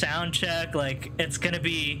like their sound check. Like it's gonna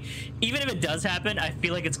be, even if it does happen, I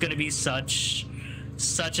feel like it's gonna be such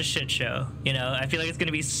a shit show, you know. I feel like it's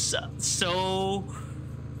gonna be so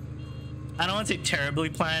I don't want to say terribly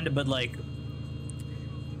planned, but like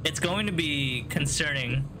it's going to be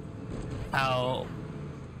concerning how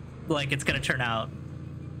like it's gonna turn out,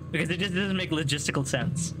 because it just doesn't make logistical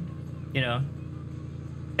sense, you know.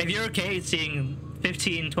 If you're okay seeing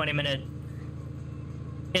 15-20 minute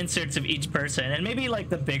inserts of each person, and maybe like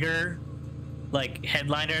the bigger like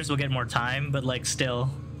headliners will get more time, but like still,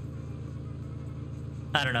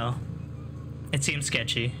 I don't know, it seems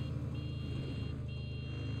sketchy.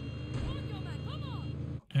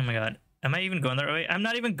 Oh my god, am I even going the right way? I'm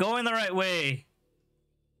not even going the right way.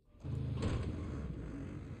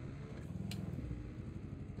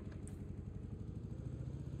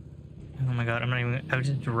 Oh my god, I was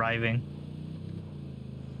just driving.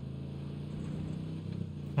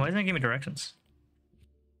 Why isn't it giving me directions?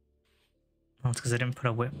 Oh, it's because I didn't put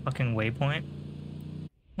a fucking waypoint.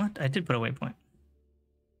 What? I did put a waypoint.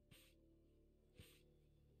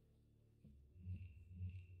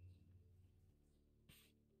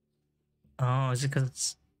 Oh, is it because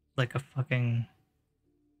it's like a fucking...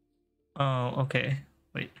 Oh, okay.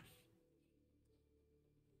 Wait.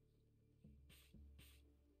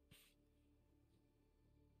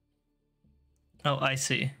 Oh, I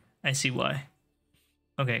see. I see why.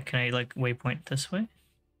 Okay, can I like waypoint this way?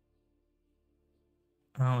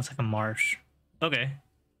 Oh, it's like a marsh. Okay.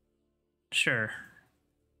 Sure.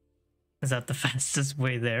 Is that the fastest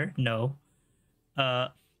way there? No.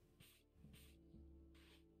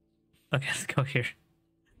 Okay, let's go here.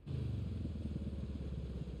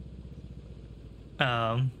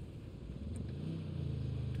 No,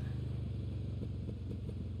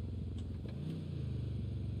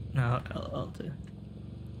 I'll do.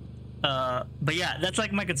 But yeah, that's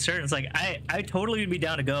like my concern. It's like I totally would be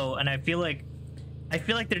down to go, and I feel like I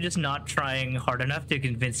feel like they're just not trying hard enough to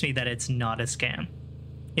convince me that it's not a scam.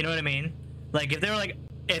 You know what I mean? Like if they were like,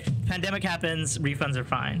 if pandemic happens, refunds are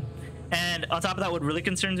fine. And on top of that, what really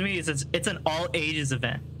concerns me is it's an all ages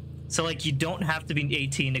event. So like you don't have to be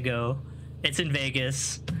 18 to go. It's in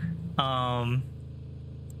Vegas. And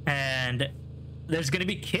there's gonna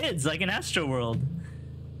be kids like in Astroworld.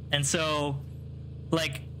 And so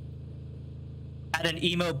like at an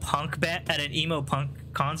emo punk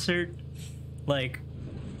concert, like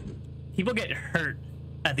people get hurt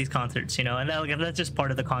at these concerts, you know, and that, like, that's just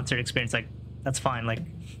part of the concert experience. Like that's fine, like,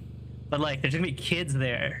 but like there's gonna be kids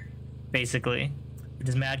there basically, which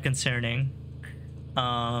is mad concerning.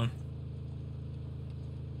 But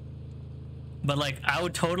like I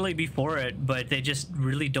would totally be for it, but they just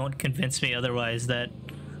really don't convince me otherwise that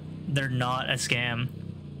they're not a scam.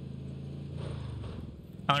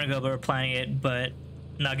 I want to go, but we're planning it, but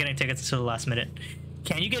not getting tickets to the last minute.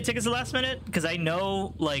 Can you get tickets to the last minute? Because I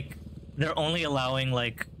know like they're only allowing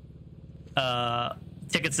like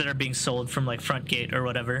tickets that are being sold from like Front Gate or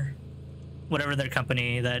whatever their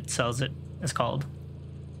company that sells it is called.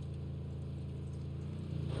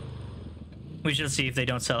 We should see if they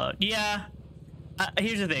don't sell out. Yeah.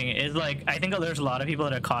 Here's the thing: is like I think there's a lot of people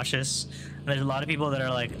that are cautious, and there's a lot of people that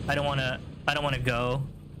are like, I don't want to go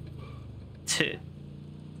to.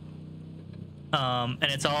 And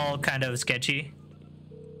it's all kind of sketchy.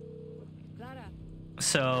 Clara,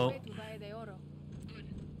 So. way to buy the oro. Good.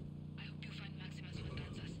 I hope you find Maximus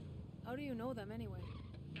Matanzas. How do you know them anyway?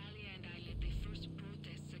 Talia and I led the first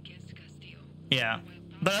protests against Castillo. Yeah,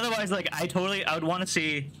 but otherwise, like I would want to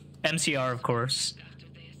see MCR, of course, After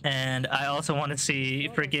this, and I also want to see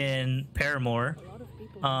freaking Paramore. A lot of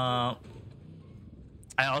people.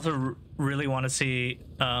 I also really want to see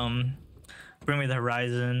Bring Me the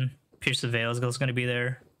Horizon. Pierce the Veil is going to be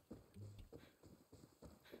there,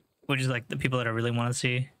 which is like the people that I really want to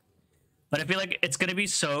see. But I feel like it's going to be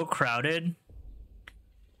so crowded,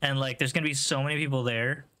 and like there's going to be so many people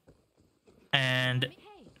there, and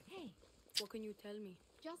Hey, hey, What can you tell me?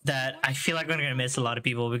 just that I feel like I'm going to miss a lot of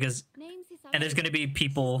people because, names is and there's going to be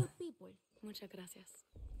people. good people. Muchas gracias.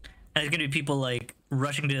 And there's gonna be people like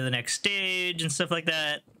rushing to the next stage and stuff like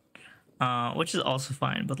that, which is also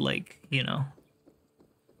fine. But like, you know,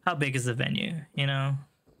 how big is the venue? You know,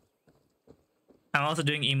 I'm also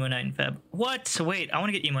doing emo night in Feb. What? Wait, I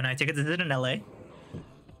want to get emo night tickets. Is it in LA?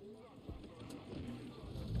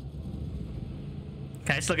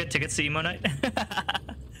 Can I still get tickets to emo night?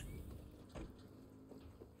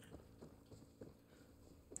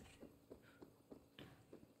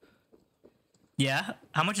 Yeah.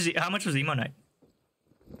 How much was emo night?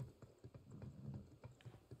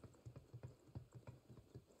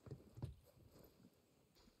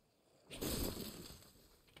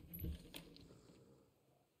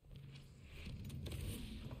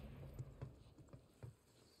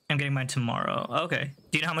 I'm getting mine tomorrow. Okay.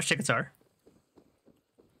 Do you know how much tickets are?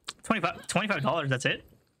 $25, that's it?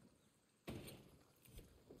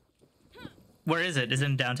 Where is it? Is it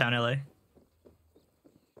in downtown LA?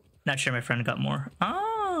 Not sure, my friend got more.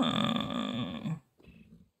 Oh.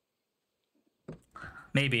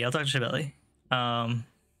 Maybe. I'll talk to Shabelli.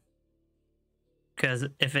 Because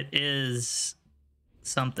if it is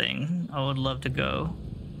something, I would love to go.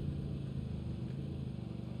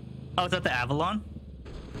 Oh, it's at the Avalon?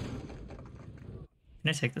 Can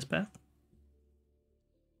I take this path?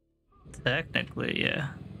 Technically, yeah.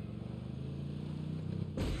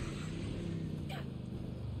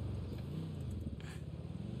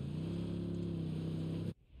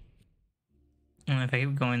 And if I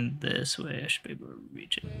keep going this way, I should be able to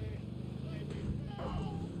reach it.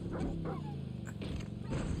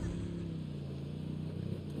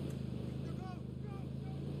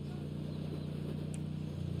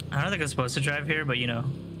 I don't think I'm supposed to drive here, but you know,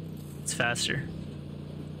 it's faster.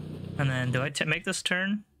 And then, do I make this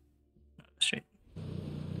turn? No, straight.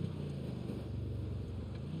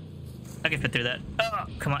 I can fit through that. Oh,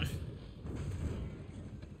 come on.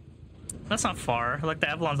 That's not far. Like, the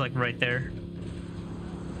Avalon's like right there.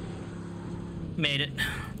 Made it.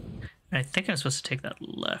 I think I'm supposed to take that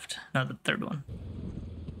left, not the third one.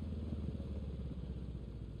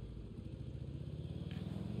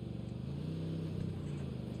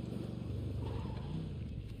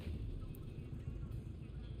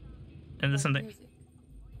 And there's something. Music.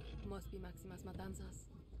 Must be Maximus Matanzas.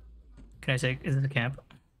 Can I say, is it a camp?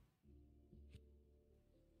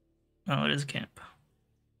 Oh, it is a camp.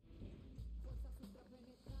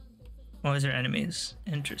 Oh, is there enemies?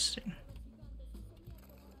 Interesting.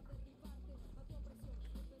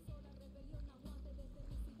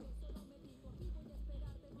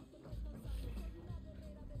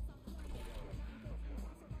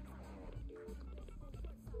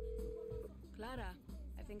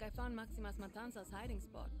 think I found Maximas Matanza's hiding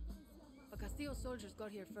spot. But Castillo's soldiers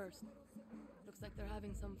got here first. Looks like they're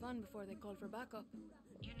having some fun before they call for backup.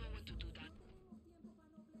 You know what to do, that.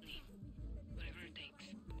 Whatever it takes.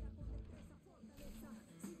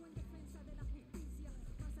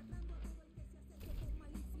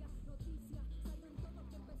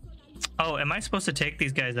 Oh, am I supposed to take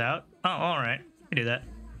these guys out? Oh, alright. I do that.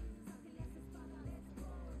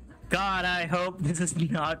 God, I hope this is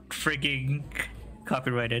not freaking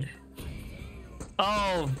copyrighted.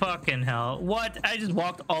 Oh, fucking hell. What? I just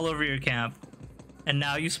walked all over your camp. And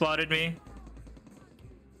now you spotted me?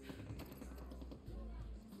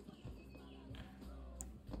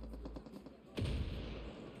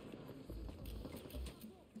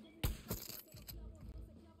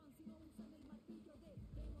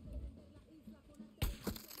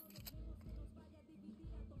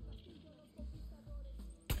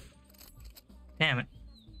 Damn it.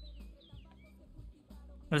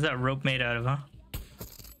 What is that rope made out of, huh?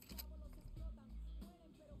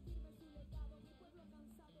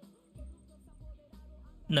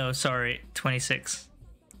 No, sorry, 26.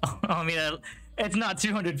 Oh, I mean, it's not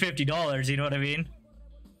 $250, you know what I mean?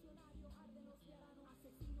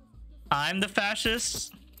 I'm the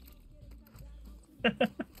fascist? I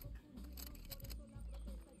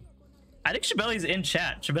think Shabelli's in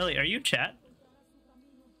chat. Shabelli, are you chat?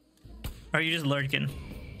 Or are you just lurking?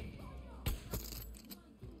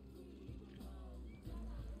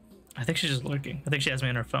 I think she's just lurking. I think she has me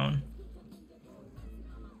on her phone.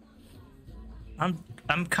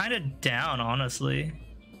 I'm kind of down, honestly.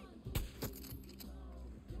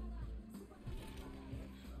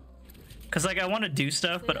 Cause like I want to do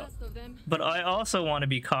stuff, but I also want to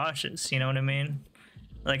be cautious. You know what I mean?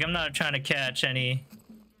 Like I'm not trying to catch any.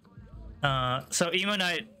 So emo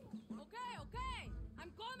night. Okay,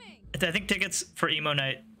 I'm coming. I think tickets for emo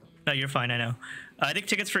night. No, you're fine. I know. I think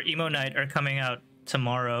tickets for emo night are coming out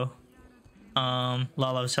tomorrow.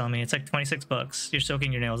 Lala was telling me it's like 26 bucks. You're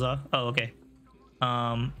soaking your nails off. Oh, okay.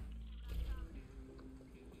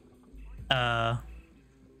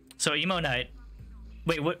 So emo night.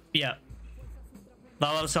 Wait, what? Yeah.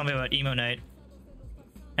 Lala was telling me about emo night,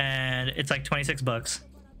 and it's like 26 bucks.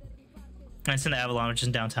 And it's in the Avalon, which is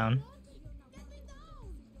in downtown.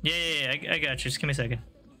 Yeah. I got you. Just give me a second.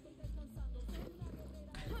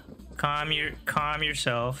 Calm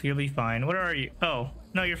yourself. You'll be fine. What are you? Oh,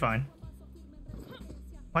 no, you're fine.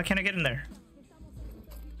 Why can't I get in there?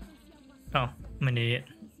 Oh, I'm an idiot.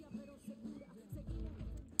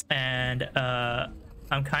 And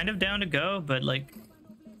I'm kind of down to go, but like,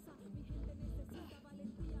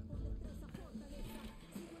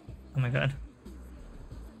 oh my god.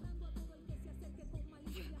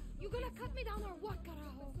 You gonna cut me down or what,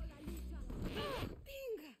 carajo?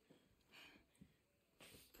 Ding!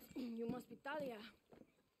 You must be Talia.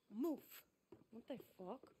 Move. What the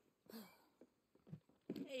fuck?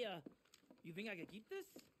 Hey, you think I can keep this?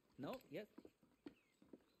 No? Yes?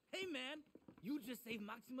 Hey, man! You just saved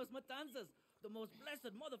Maximas Matanzas, the most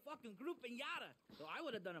blessed motherfucking group in Yara. So I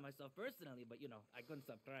would have done it myself personally, but you know, I couldn't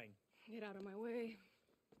stop trying. Get out of my way.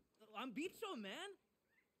 I'm Bicho, man.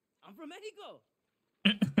 I'm from Mexico.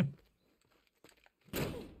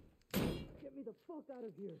 Get me the fuck out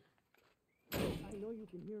of here. I know you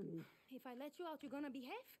can hear me. If I let you out, you're gonna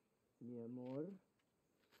behave? Mi amor.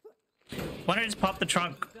 Why don't I just pop the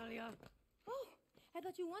trunk? Oh, I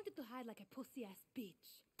thought you wanted to hide like a pussy-ass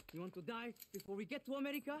bitch. You want to die before we get to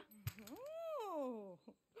America? Oh,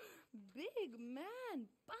 big man,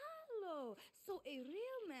 Palo. So a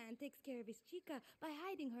real man takes care of his chica by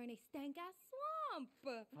hiding her in a stank-ass swamp.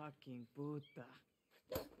 Fucking puta.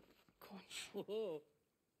 Whoa,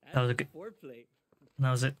 That was a good foreplay.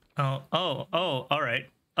 That was it. Oh, all right.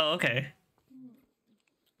 Oh, okay.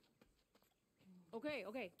 Okay.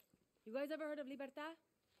 You guys ever heard of Libertad?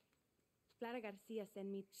 Clara Garcia sent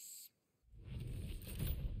me.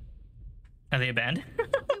 Are they a band?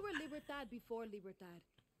 We were Libertad before Libertad.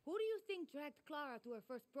 Who do you think dragged Clara to her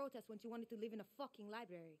first protest when she wanted to live in a fucking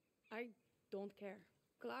library? I don't care.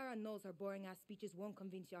 Clara knows her boring-ass speeches won't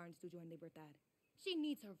convince Yarns to join Libertad. She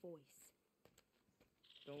needs her voice.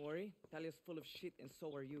 Don't worry, Talia's full of shit and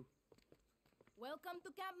so are you. Welcome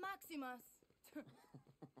to Camp Maximus.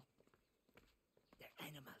 They're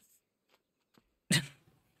animals.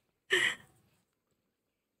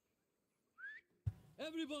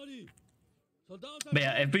 Everybody! But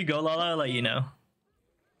yeah, if we go, Lala, I'll let you know.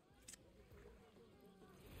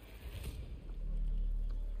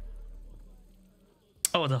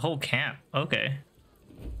 Oh, the whole camp. Okay.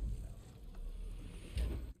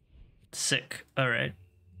 Sick. Alright.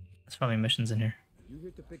 There's probably missions in here. You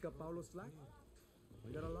here to pick up Paulo's slack?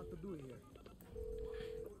 We got a lot to do here.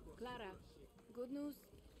 Clara, good news.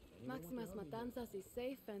 Maximus Matanzas is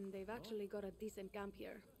safe and they've actually got a decent camp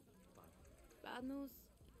here. Bad news?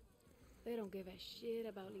 They don't give a shit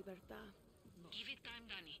about Libertad. Give it time,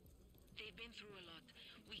 Danny. They've been through a lot.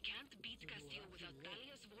 We can't beat Castillo without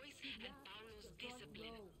Talia's voice and Paulo's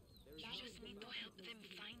discipline. You just need to help them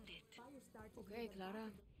find it. Okay,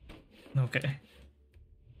 Clara. Okay.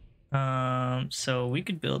 So we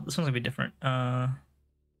could build. This one's gonna be different.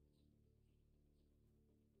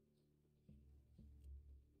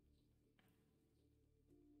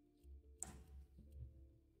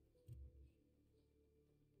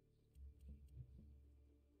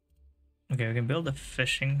 Okay, we can build a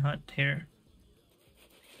fishing hut here.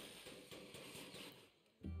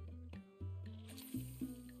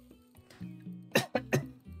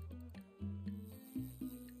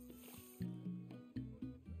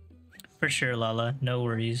 For sure, Lala. No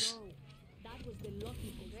worries. That was the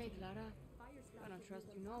lucky okay, Clara. I don't trust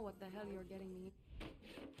you know what the hell you're getting me.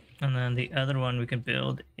 And then the other one, we can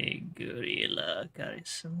build a gorilla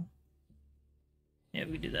garrison. Yeah,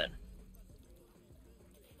 we can do that.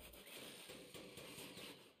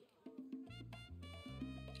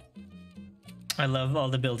 I love all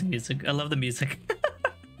the building music. I love the music.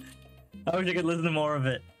 I wish I could listen to more of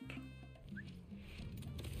it.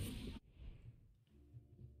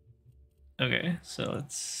 Okay, so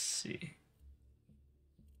let's see.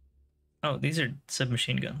 Oh, these are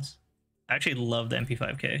submachine guns. I actually love the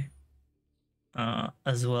MP5K.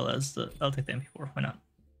 As well as the... I'll take the MP4, why not?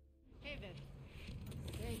 Hey there.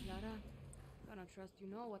 Hey, Clara. I don't trust you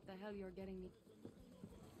know what the hell you're getting me.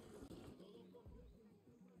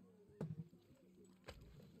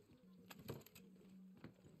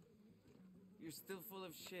 You're still full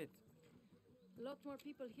of shit. A lot more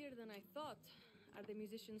people here than I thought. Are they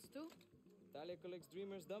musicians too? Talia collects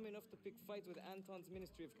dreamers dumb enough to pick fights with Anton's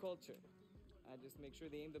Ministry of Culture. I just make sure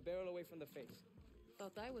they aim the barrel away from the face.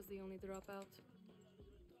 Thought I was the only dropout.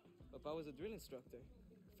 Papa was a drill instructor.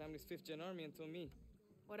 Family's 5th Gen Army until me.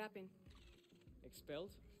 What happened?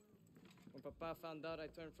 Expelled? When Papa found out I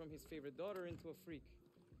turned from his favorite daughter into a freak.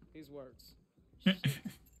 His words. Shit.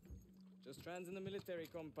 Just trans in the military,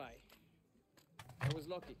 compai. I was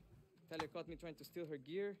lucky. Talia caught me trying to steal her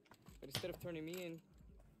gear, but instead of turning me in,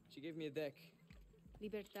 she gave me a deck.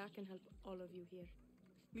 Libertad can help all of you here.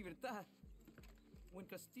 Libertad. When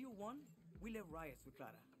Castillo won, we led riots with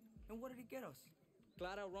Clara. And what did it get us?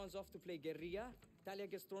 Clara runs off to play guerrilla, Talia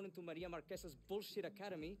gets thrown into Maria Marquesa's bullshit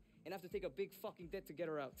academy, and have to take a big fucking debt to get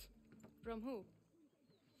her out. From who?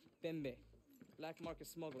 Pembe, black market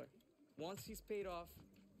smuggler. Once he's paid off,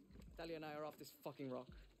 Talia and I are off this fucking rock.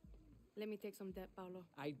 Let me take some debt, Paolo.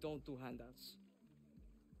 I don't do handouts.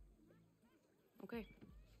 Okay.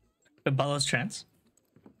 But Paolo's trans?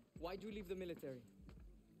 Why'd you leave the military?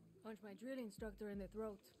 Punch my drill instructor in the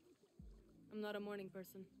throat. I'm not a morning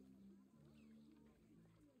person.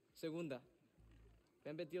 Segunda.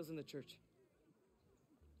 Pembe deals in the church.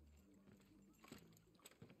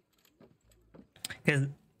 Because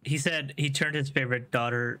he said he turned his favorite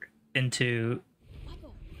daughter into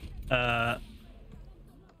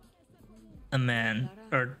a man,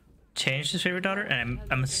 or changed his favorite daughter, and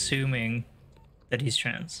I'm assuming that he's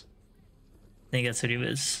trans. I think that's what he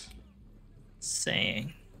was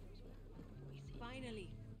saying. Finally.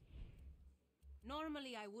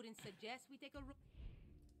 Normally, I wouldn't suggest we take a...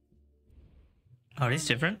 Oh, are these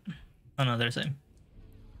different? Oh no, they're the same.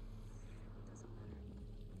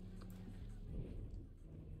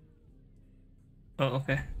 Oh,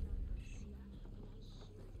 okay.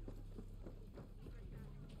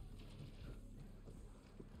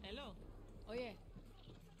 Hello. Oh yeah.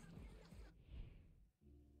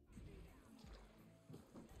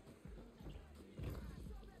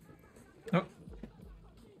 Oh.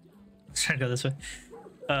 Let's try to go this way.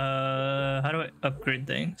 How do I upgrade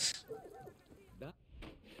things?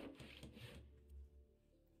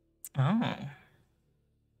 Oh.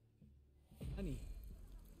 Honey,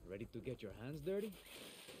 ready to get your hands dirty?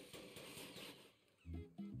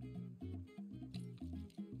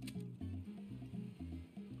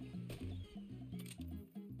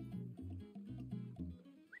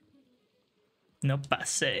 No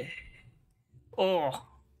pase. Oh.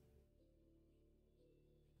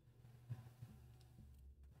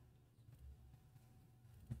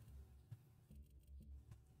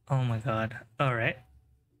 Oh my god. All right.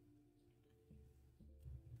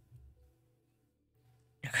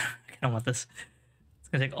 I don't want this. It's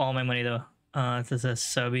gonna take all my money though. This is a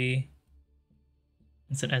subby.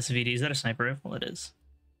 It's an SVD. Is that a sniper rifle? It is.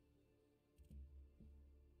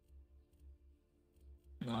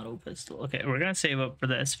 Auto pistol. Okay, we're gonna save up for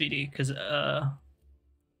the SVD because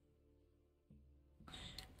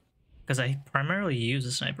because I primarily use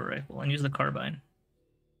a sniper rifle and use the carbine.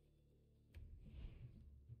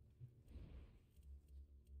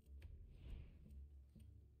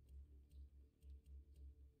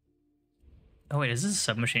 Oh wait, is this a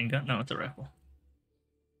submachine gun? No, it's a rifle.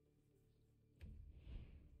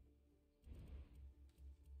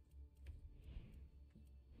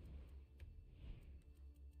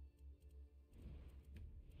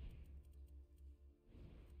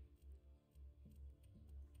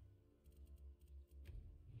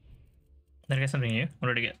 Did I get something new? What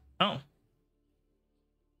did I get? Oh.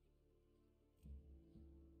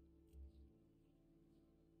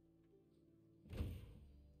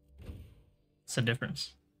 What's the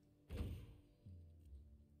difference?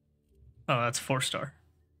 Oh, that's 4-star.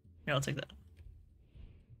 Yeah, I'll take that.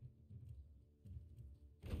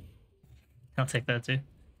 I'll take that too.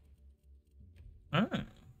 Ah.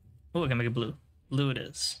 Oh, I can make it blue. Blue it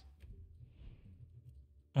is.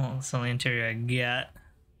 Well, that's the only interior I got.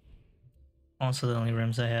 Also the only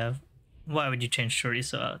rims I have. Why would you change shorty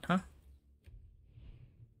so out, huh?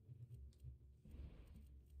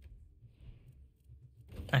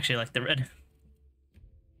 Actually, I like the red.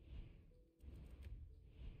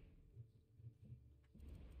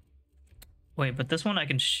 Wait, but this one I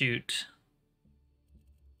can shoot.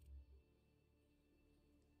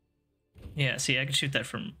 Yeah, see, I can shoot that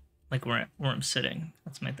from like where I'm sitting.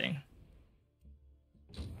 That's my thing.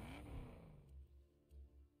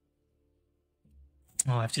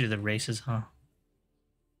 Oh, I have to do the races, huh?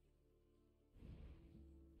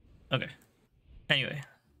 Okay. Anyway.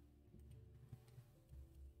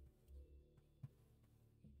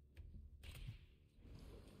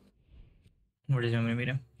 Where did you want me to meet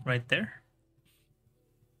him? Right there?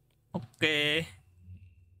 Okay.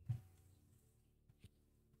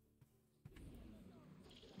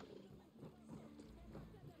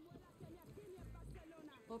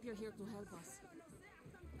 Hope you're here to help us.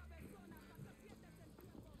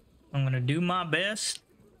 I'm gonna do my best.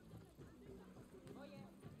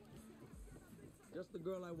 Just the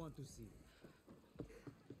girl I want to see.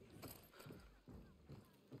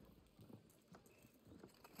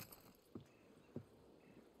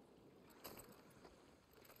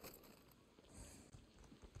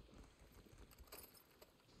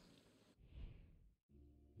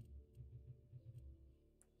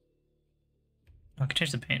 I can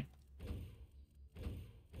change the paint.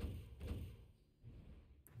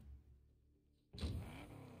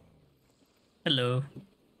 Hello.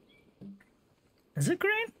 Is it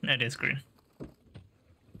green? It is green.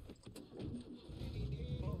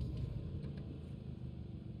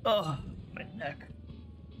 Oh, my neck.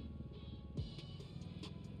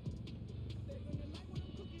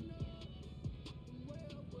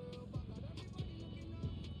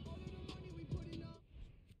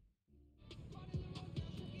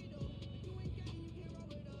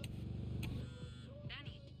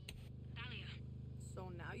 Danny, Talia.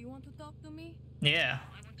 So now you want to talk to me? Yeah.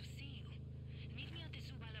 I want to see you. Meet me at the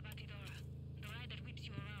Subala Batidora, the ride that whips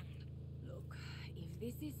you around. Look, if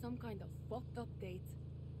this is some kind of fucked up date,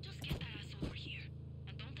 Just get that ass over here.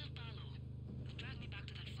 And don't tell Paolo. You'll drag me back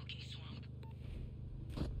to that fucking swamp.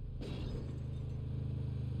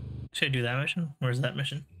 Should I do that mission? Where's that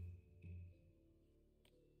mission?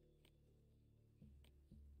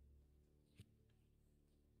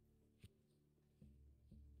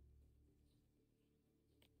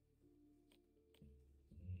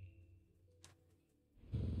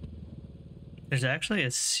 There's actually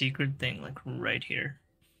a secret thing like right here.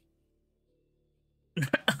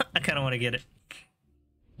 I kind of want to get it.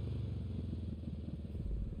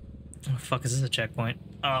 Oh, fuck, is this a checkpoint?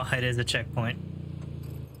 Oh, it is a checkpoint.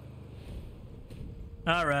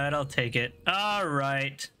 Alright, I'll take it.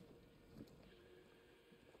 Alright.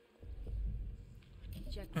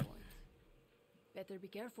 checkpoint. Better be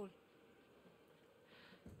careful.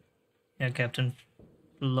 Yeah, Captain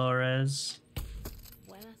Flores.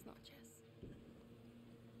 Buenas noches.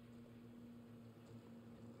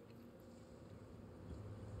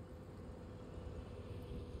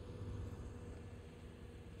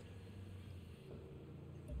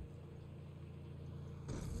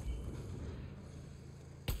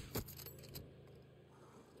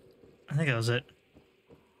 I think that was it.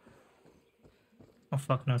 Oh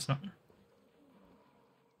fuck, no it's not.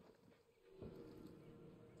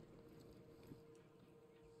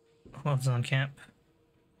 Who's on camp?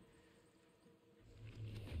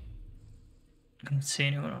 I don't see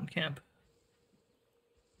anyone on camp.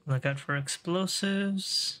 Look out for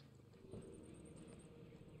explosives.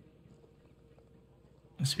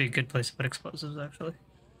 This would be a good place to put explosives, actually.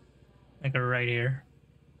 Like right here.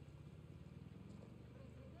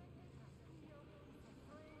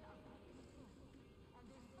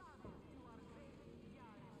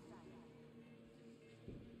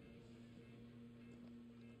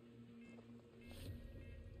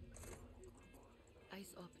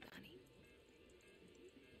 Wise up, Danny.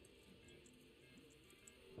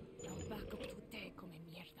 Now back up to te, come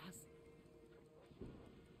mierdas.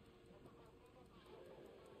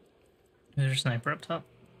 There's a sniper up top.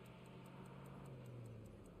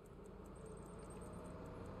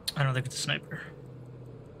 I don't think it's a sniper.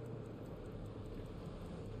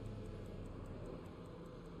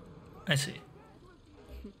 I see.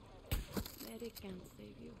 Medic can't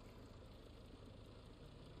save you.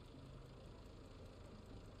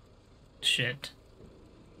 Shit.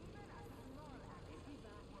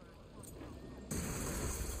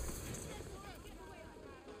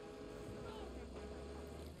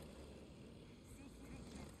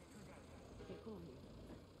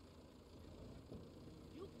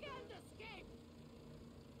 You can't escape!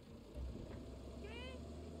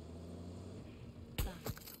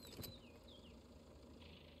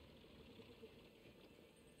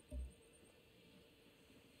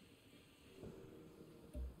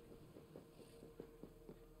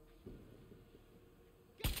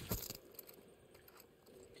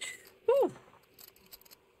 Woo!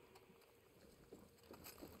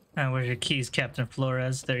 Where's your keys, Captain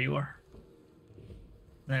Flores? There you are.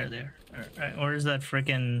 There. Alright, where's that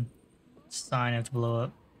freaking sign I have to blow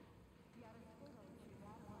up?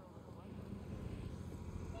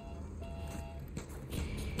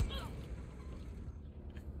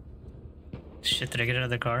 Shit, did I get out of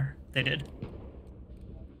the car? They did.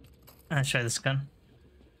 Let's try this gun.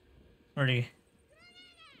 Where'd he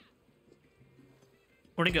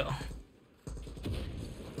go?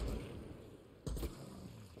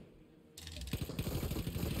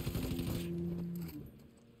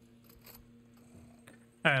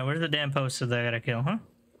 Alright, where's the damn poster that I gotta kill, huh?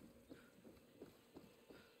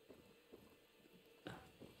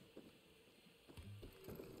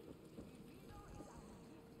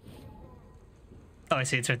 Oh, I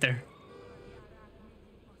see, it's right there.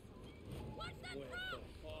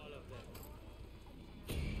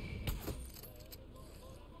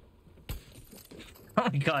 Oh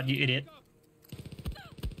my god, you idiot.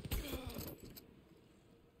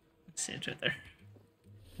 Let's see, it's right there.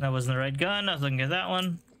 That wasn't the right gun. I was looking at that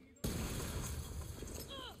one.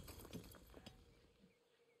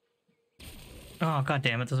 Oh, god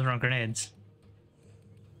damn it, those are wrong grenades.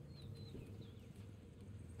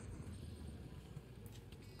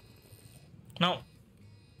 No.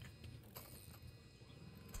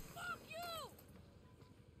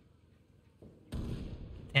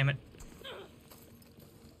 Damn it.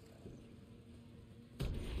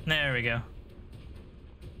 There we go.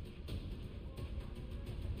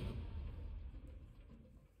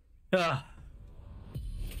 Ah.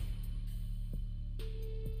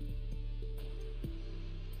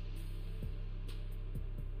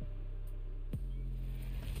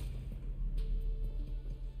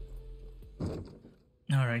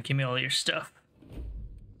 All right, give me all your stuff.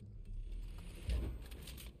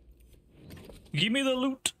 Give me the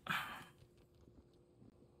loot.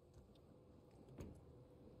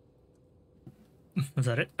 Was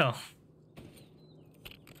that it? Oh.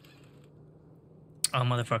 Oh,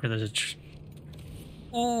 motherfucker, there's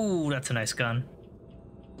a... Ooh, that's a nice gun.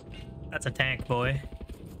 That's a tank, boy.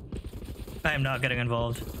 I am not getting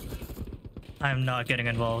involved. I am not getting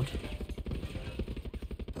involved.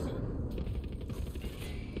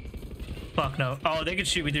 Fuck no. Oh, they could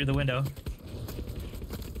shoot me through the window.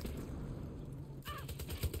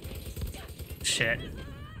 Shit.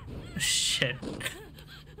 Shit.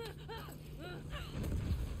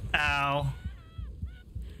 Ow.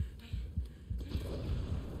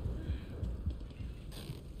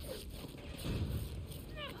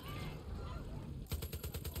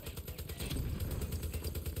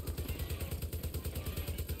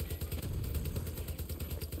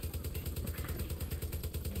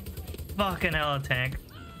 Fucking hell, a tank.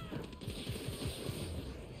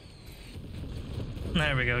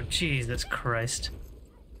 There we go. Jesus Christ.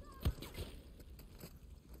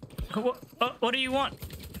 What do you want?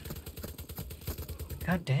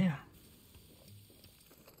 God damn.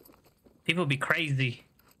 People be crazy.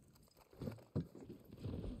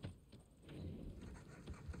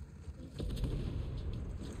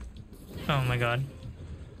 Oh my god.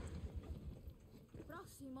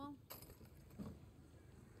 Próximo.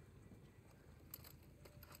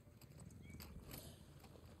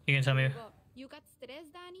 You can tell me. You got stress,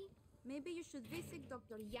 Danny? Maybe you should visit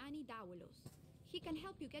Dr. Yanni Dawalos. He can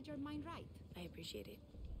help you get your mind right. I appreciate it.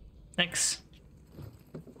 Thanks.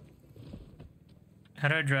 How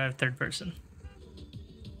do I drive third person?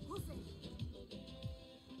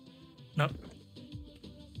 Nope.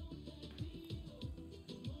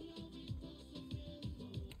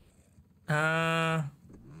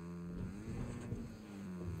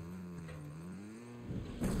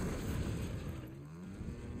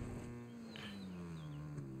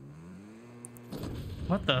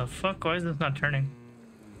 What the fuck? Why is this not turning?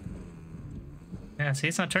 Yeah, see,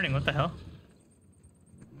 it's not turning. What the hell?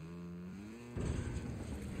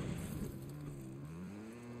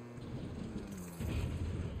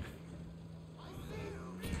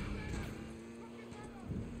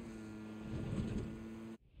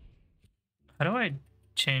 How do I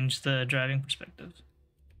change the driving perspective?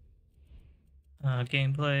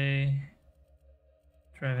 Gameplay.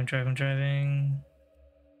 Driving.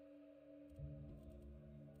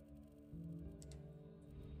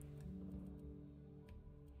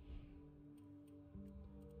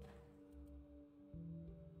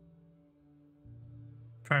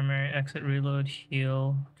 Primary exit, reload,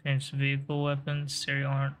 heal, change to vehicle weapons, serial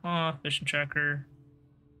alarm off, mission tracker.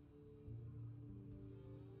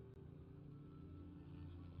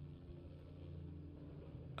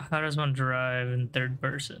 How does one drive in third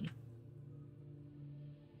person?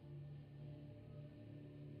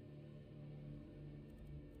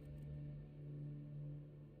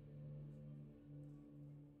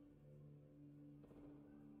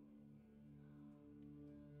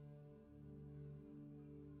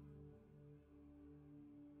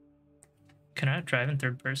 Can I drive in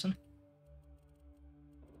third person?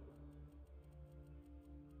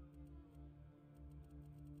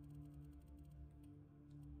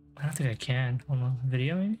 I don't think I can. Hold on,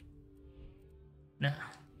 video maybe? No.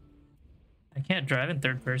 I can't drive in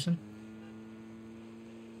third person.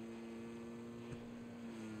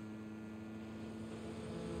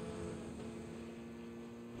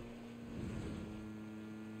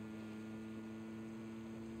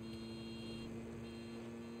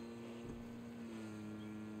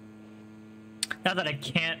 Not that I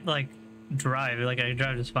can't, like, drive. Like, I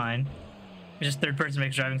drive just fine. It's just third person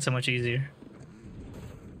makes driving so much easier.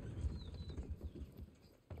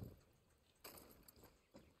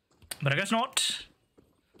 But I guess not.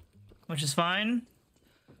 Which is fine.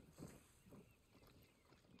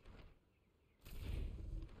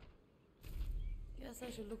 Guess I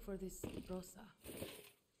should look for this Rosa.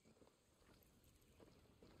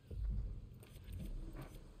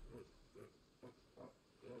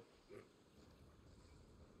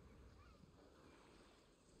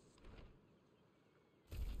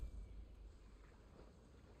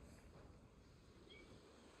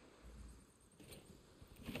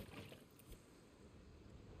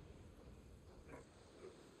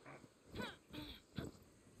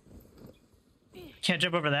 Can't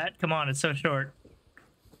jump over that? Come on, it's so short.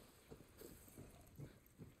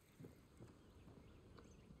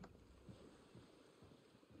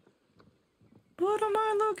 What am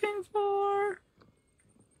I looking for?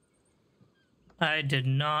 I did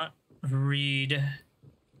not read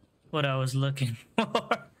what I was looking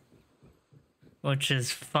for. Which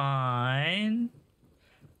is fine.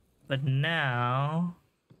 But now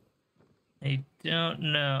I don't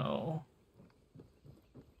know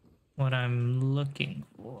what I'm looking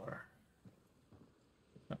for.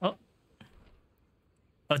 Oh,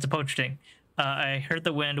 it's a poaching. I heard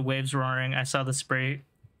the wind, waves roaring. I saw the spray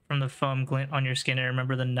from the foam glint on your skin. I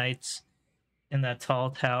remember the nights in that tall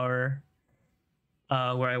tower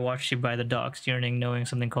where I watched you by the docks, yearning, knowing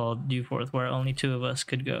something called Dewforth, where only two of us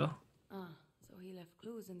could go. Ah, so he left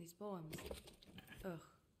clues in these poems. Ugh.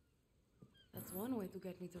 That's one way to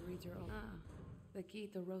get me to read your own. Ah, the key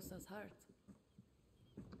to Rosa's heart.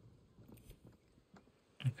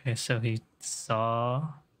 Okay, so he saw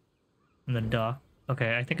in the dock.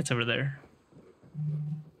 Okay, I think it's over there.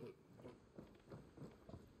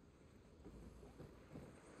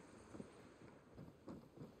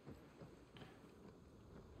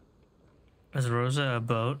 Is Rosa a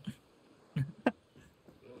boat?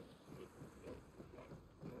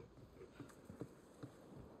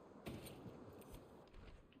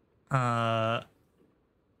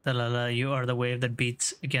 Dalala, you are the wave that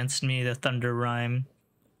beats against me, the thunder rhyme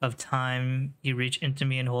of time. You reach into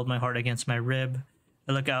me and hold my heart against my rib.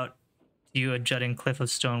 I look out to you, a jutting cliff of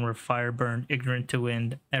stone where fire burned, ignorant to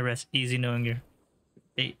wind. I rest easy knowing your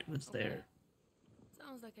fate was there.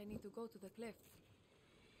 Sounds like I need to go to the cliff.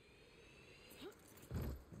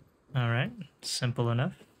 Alright, simple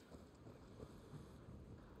enough.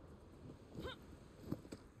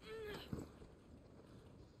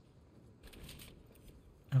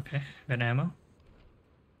 Okay, got ammo.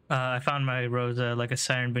 I found my Rosa like a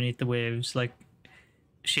siren beneath the waves. Like,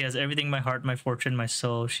 she has everything, my heart, my fortune, my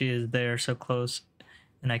soul. She is there, so close,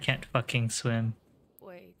 and I can't fucking swim.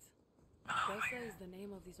 Wait. Oh Rosa is the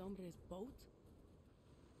name of this hombre's boat?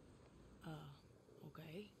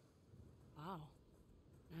 Okay. Wow.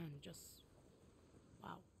 Man, just...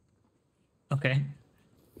 wow. Okay.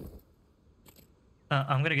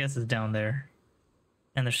 I'm gonna guess it's down there.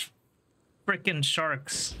 And there's freaking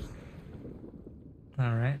sharks.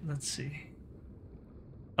 All right, let's see.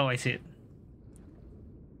 Oh, I see it.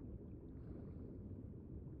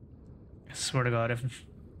 I swear to God, if a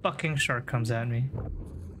fucking shark comes at me.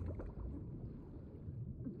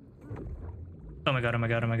 Oh my God, oh my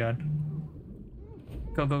God, oh my God.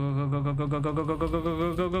 Go, go, go, go, go, go, go, go, go, go, go, go,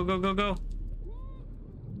 go, go, go, go, go, go.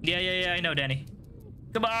 Yeah, I know, Danny.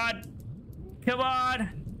 Come on! Come on!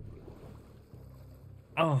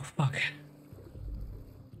 Oh, fuck.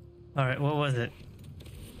 Alright, what was it?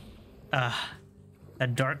 A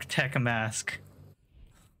dark tech mask.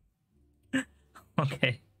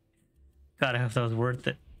 Okay. God, I hope that was worth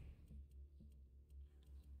it.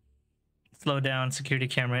 Slow down, security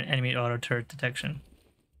camera, and enemy auto turret detection.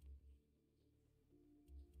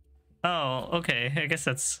 Oh, okay. I guess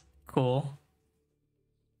that's cool.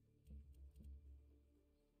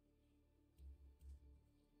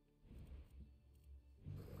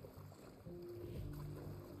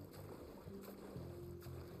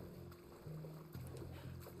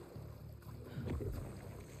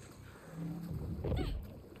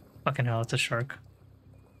 Fucking hell, it's a shark.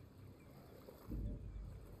 Do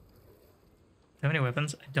I have any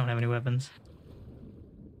weapons? I don't have any weapons.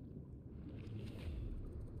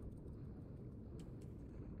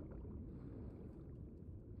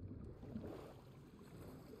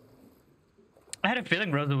 I had a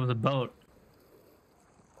feeling Rosa was a boat.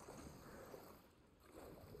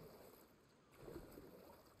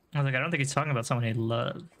 I was like, I don't think he's talking about someone he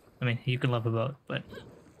loves. I mean, you can love a boat, but...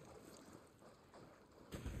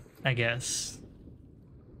 I guess.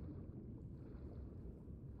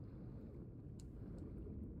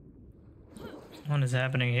 What is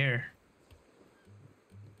happening here?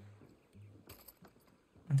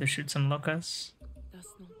 Want to shoot some locust? That's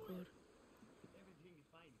not good.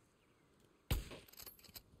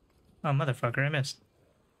 Oh, motherfucker, I missed.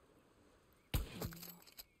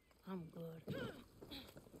 I'm good.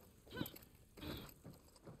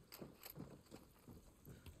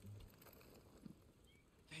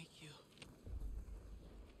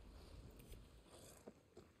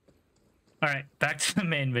 Alright, back to the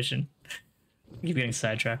main mission. I keep getting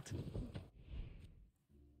sidetracked.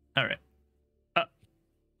 Alright.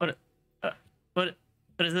 What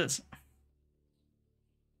is this?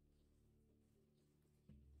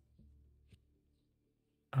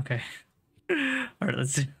 Okay. Alright,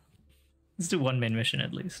 let's do one main mission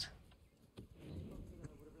at least.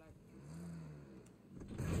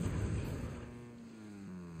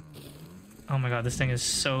 Oh my God, this thing is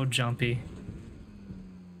so jumpy.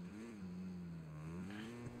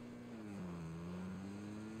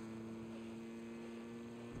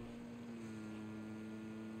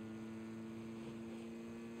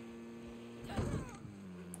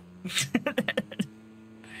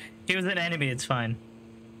 He was an enemy, it's fine.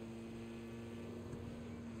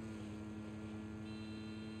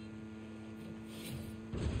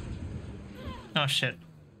 Oh shit.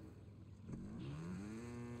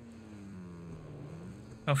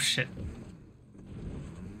 Oh shit.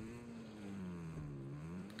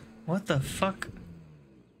 What the fuck?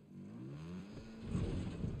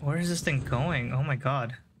 Where is this thing going? Oh my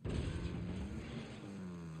God.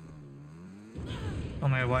 Oh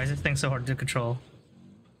my, why is this thing so hard to control?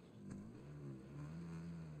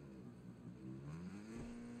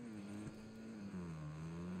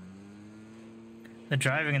 The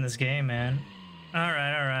driving in this game, man.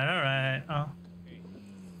 Alright. Oh.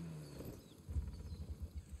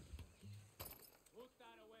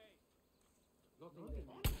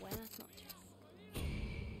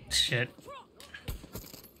 Shit.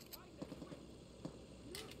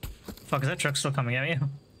 Fuck, is that truck still coming at me?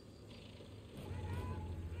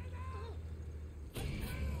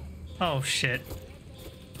 Oh shit.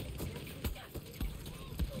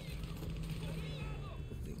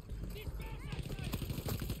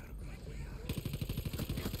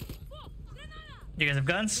 You guys have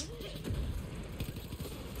guns?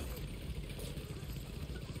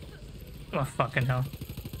 Oh fucking hell.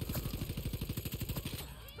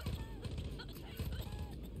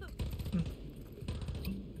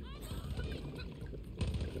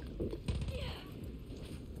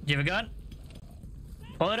 You have a gun?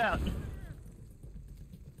 Pull it out.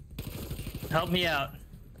 Help me out.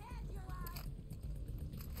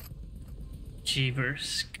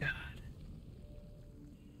 Jeebers, God.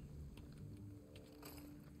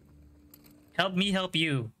 Help me help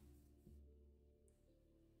you.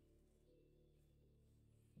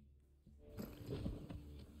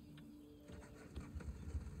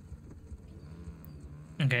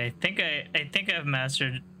 Okay, I think I've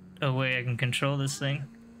mastered a way I can control this thing.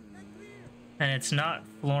 And it's not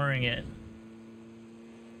flooring it.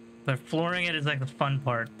 But flooring it is like the fun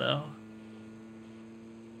part, though.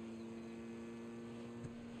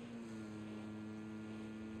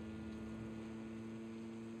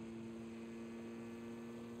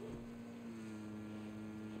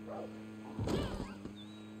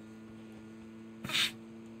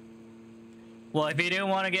 Well, if he didn't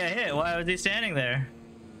want to get hit, why was he standing there?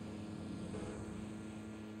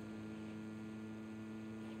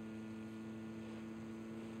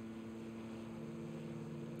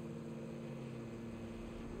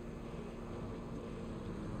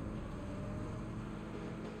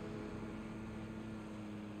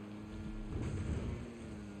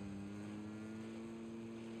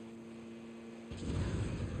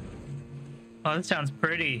 Oh, this sounds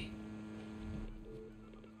pretty.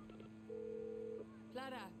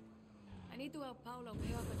 Clara, I need to help Paolo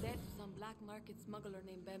pay off a debt to some black market smuggler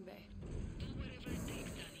named Bembe. Do whatever it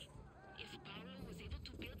takes, Danny. If Paolo was able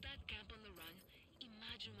to build that camp on the run,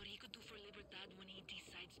 imagine what he could do for Libertad when he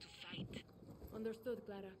decides to fight. Understood,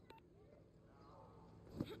 Clara.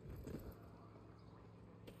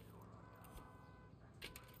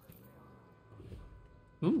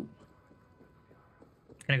 Ooh.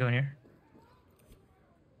 Can I go in here?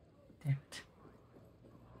 Damn it.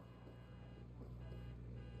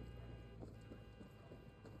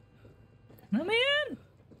 Let me in!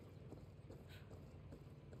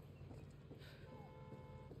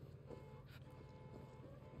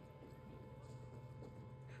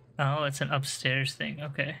 Oh, it's an upstairs thing.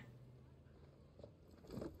 Okay.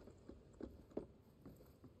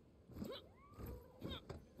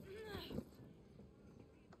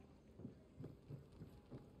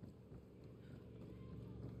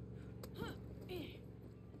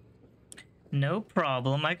 No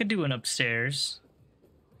problem. I could do an upstairs.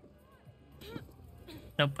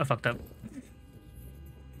 Nope, I fucked up.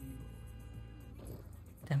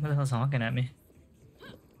 Damn, who the hell's honking at me?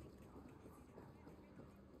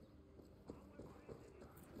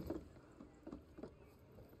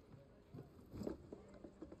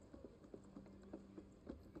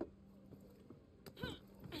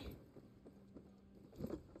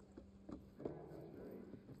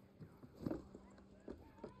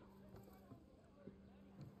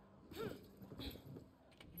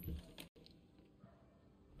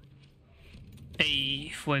 Hey,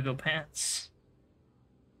 Fuego Pants.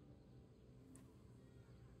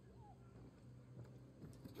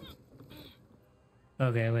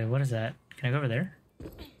 Okay, wait, what is that? Can I go over there? Can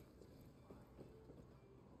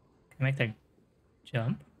I make that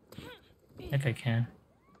jump? I think I can.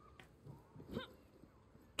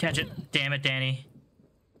 Catch it. Damn it, Danny.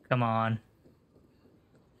 Come on.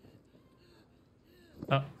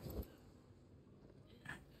 Oh.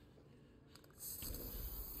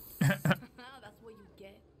 That's what you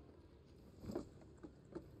get.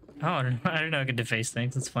 Oh, I didn't know I could deface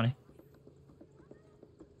things. That's funny.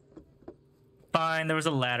 Fine, there was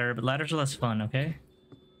a ladder, but ladders are less fun, okay?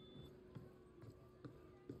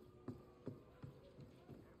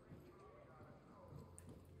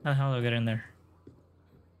 How the hell do I get in there?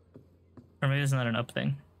 Or maybe it's not an up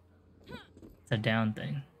thing. It's a down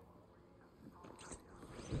thing.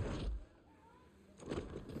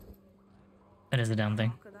 It is a down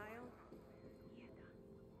thing.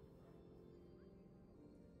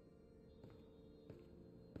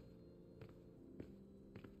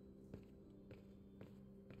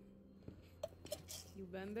 You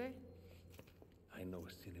Bembe? I know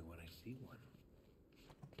a sinner when I see one.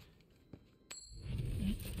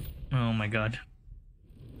 Oh my god.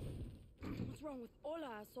 What's wrong with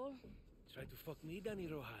Ola, asshole? Try to fuck me, Danny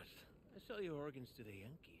Rojas. I sell your organs to the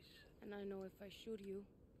Yankees. And I know if I shoot you,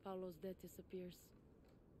 Paulo's debt disappears.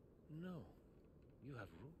 No, you have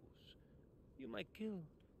rules. You might kill,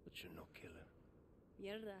 but you're no killer.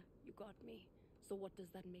 Mierda, you got me. So what does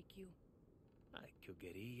that make you? I kill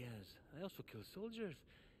guerrillas. I also kill soldiers.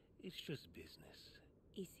 It's just business.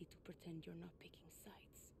 Easy to pretend you're not picking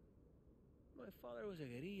sides. My father was a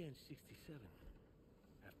guerrilla in '67.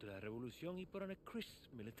 After la revolution, he put on a crisp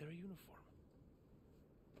military uniform.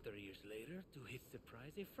 30 years later, to his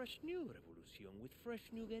surprise, a fresh new revolution with fresh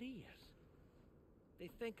new guerrillas. They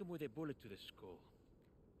thank him with a bullet to the skull,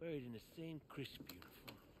 buried in the same crisp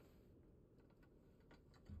uniform.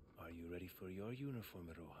 Are you ready for your uniform,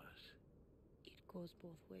 Rojas? It goes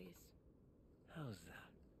both ways. How's that?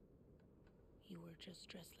 You were just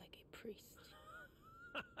dressed like a priest.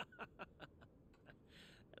 I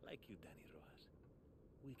like you, Danny Rojas.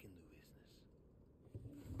 We can do business.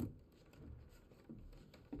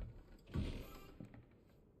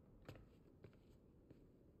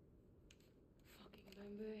 Fucking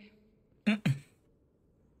Bembe.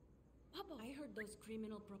 Papa, I heard those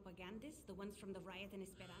criminal propagandists, the ones from the riot in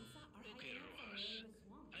Esperanza, are Okay, Rojas.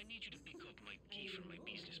 I need you to pick up my key from my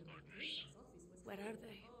business partners. Where are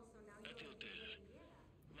they? At the hotel.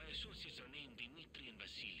 My associates are named Dmitri and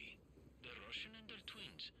Vasily. They're Russian and they're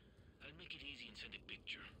twins. I'll make it easy and send a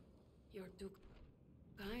picture. You're too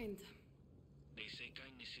kind. They say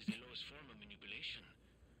kindness is the lowest form of manipulation.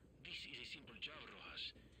 This is a simple job,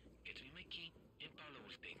 Rojas. Get me my key, and Paolo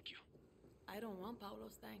will thank you. I don't want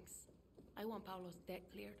Paulo's thanks. I want Paulo's debt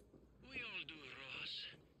cleared. We all do, Rojas.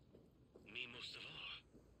 Me most of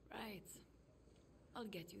all. Right. I'll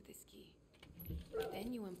get you this key.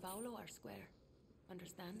 Then you and Paulo are square.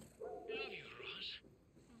 Understand? Love you, Rojas.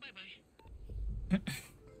 Bye-bye.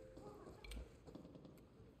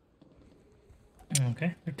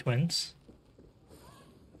 Okay, they're twins.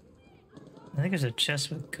 I think there's a chest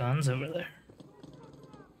with guns over there.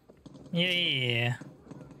 Yeah.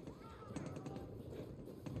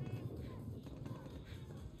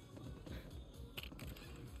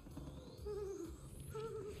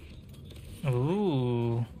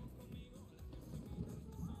 Ooh.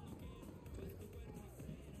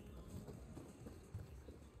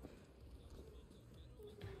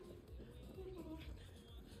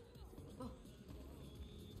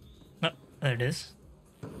 Oh, there it is.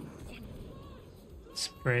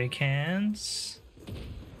 Spray cans.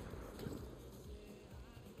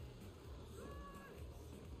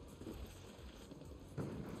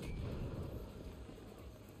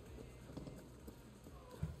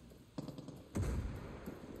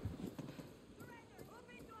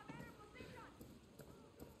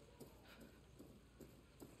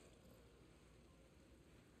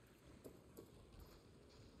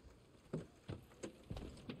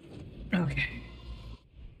 Okay.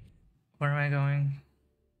 Where am I going?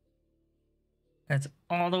 That's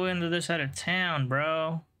all the way into this side of town,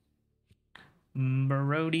 bro.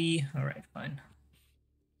 Brody. Alright, fine.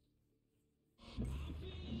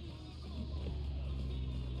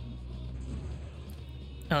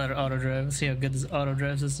 Another auto drive. Let's see how good this auto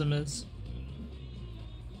drive system is.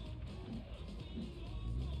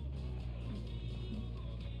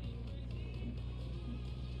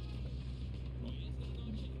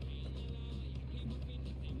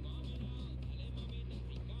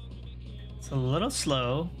 It's a little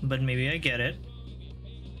slow, but maybe I get it.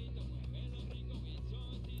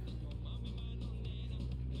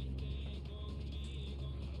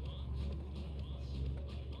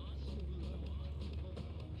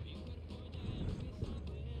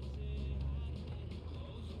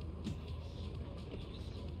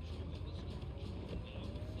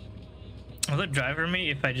 Will it driver me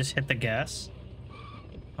if I just hit the gas?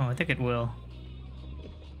 Oh, I think it will.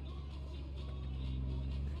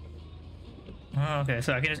 Oh, okay,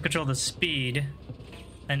 so I can just control the speed,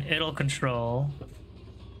 and it'll control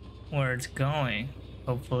where it's going,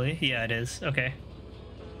 hopefully. Yeah, it is. Okay.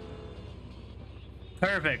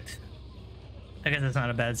 Perfect. I guess that's not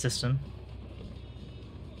a bad system.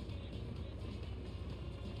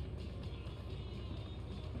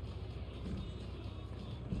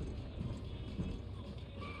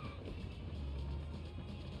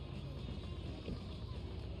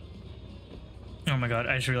 Oh my god,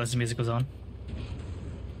 I just realized the music was on.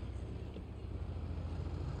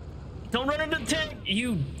 Don't run into the tank,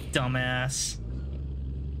 you dumbass.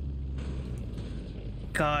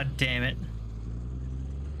 God damn it.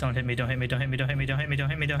 Don't hit me, don't hit me, don't hit me, don't hit me, don't hit me, don't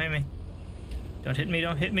hit me, don't hit me. Don't hit me,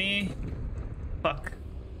 don't hit me. Fuck.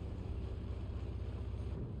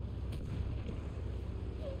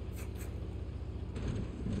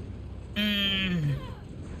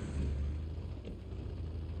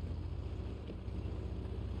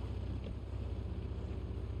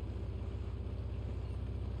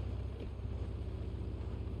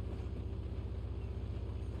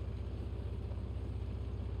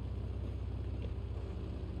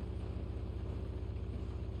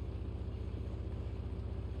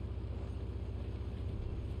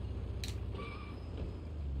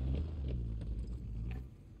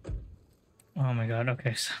 Oh my god,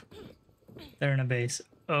 okay, so they're in a base.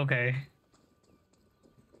 Okay.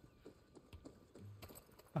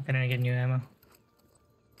 Fuck, I didn't get new ammo.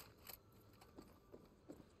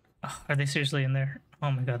 Oh, are they seriously in there?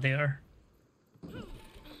 Oh my god, they are.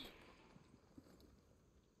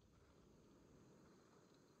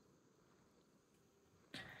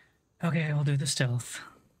 Okay, I'll do the stealth.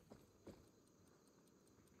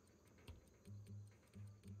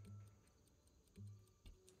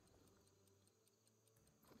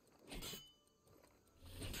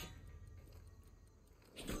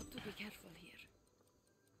 To be careful here.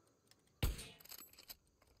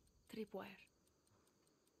 Tripwire.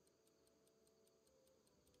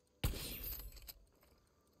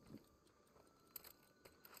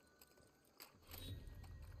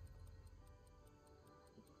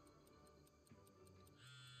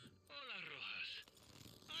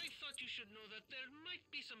 should know that there might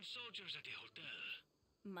be some soldiers at the hotel.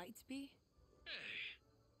 Might be? Hey,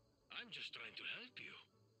 I'm just trying to help you.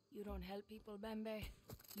 You don't help people, Bembe.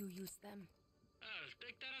 You use them. I'll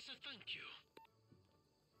take that as a thank you.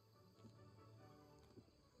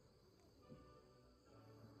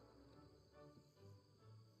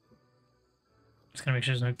 Just gotta make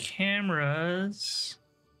sure there's no cameras.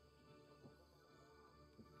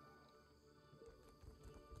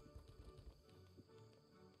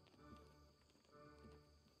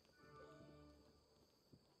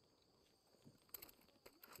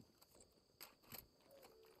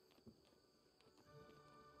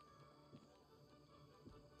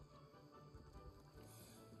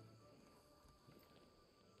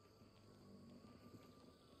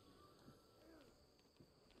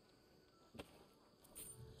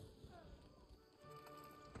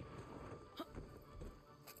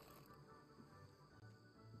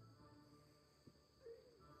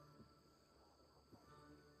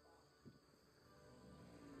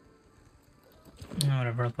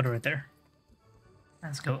 Whatever, I'll put it right there.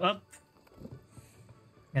 Let's go up.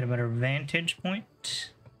 Get a better vantage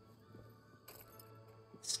point.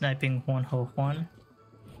 Sniping Juan Ho Juan.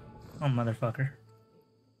 Oh, motherfucker.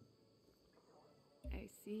 I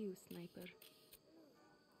see you, sniper.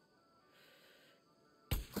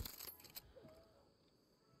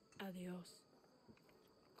 Adios.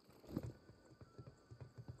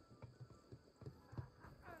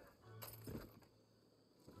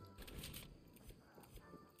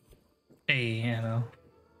 Hey, ammo.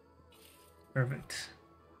 Perfect.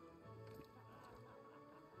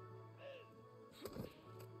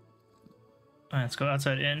 Alright, let's go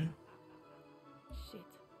outside in. Shit,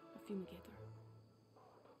 a fumigator.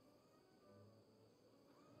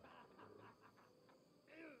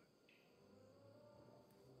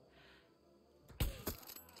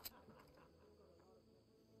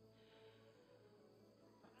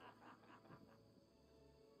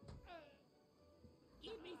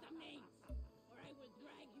 Give me some names, or I will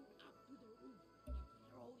drag you up to the roof and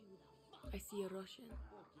throw you the fuck. I see a Russian.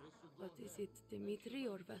 But is it Dmitri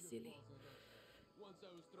or Vasily? Once I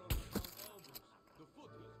was thrown on Mount Elbrus. The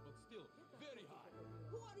foothills, but still very high.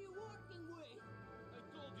 Who are you working with? I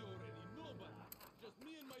told you already, nobody. Just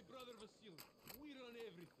me and my brother Vasily. We run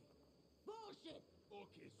everything. Bullshit!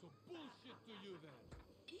 Okay, so bullshit to you then.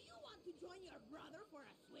 Do you want to join your brother for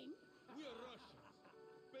a swim? We are Russians.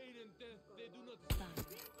 Pain and death, they do not stop.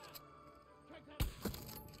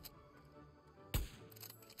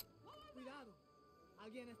 Cuidado.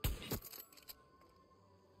 Alguien está...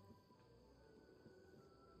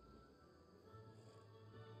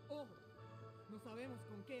 Ojo. No sabemos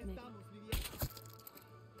con qué estamos lidiando.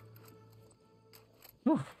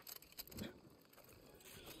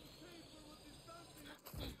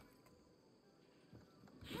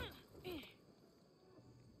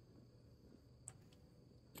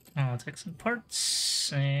 I'll take some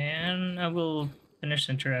parts and I will finish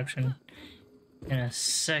the interaction in a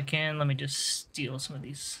second. Let me just steal some of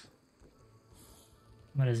these.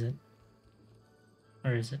 What is it?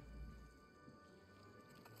 Where is it?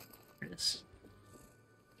 There it is.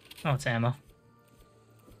 Oh, it's ammo.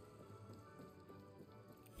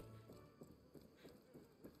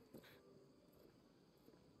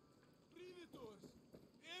 Predators!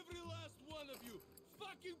 Every last one of you!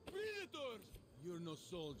 Fucking predators! You're no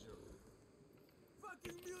soldier.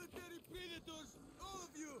 Fucking military predators! All of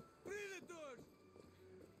you! Predators!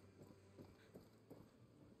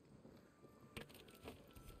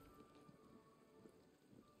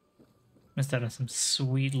 Missed out on some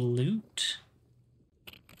sweet loot.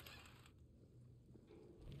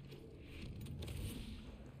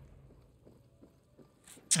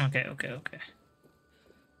 Okay. Oh,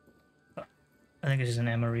 I think it's just an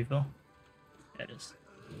ammo refill. Yeah, it is.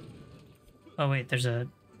 Oh wait, there's a...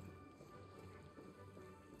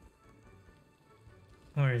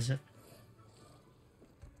 Where is it?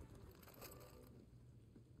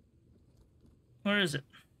 Where is it?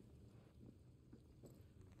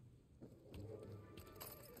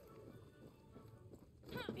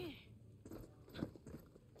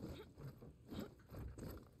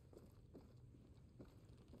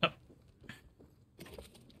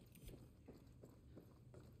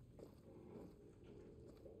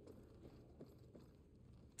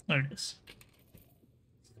 There it is.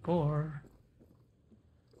 Score.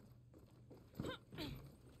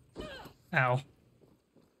 Ow.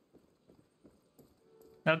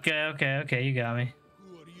 Okay, you got me.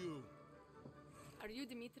 Who are you? Are you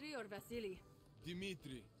Dmitri or Vasily?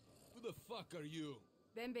 Dmitri. Who the fuck are you?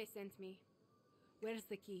 Bembe sent me. Where's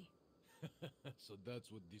the key? So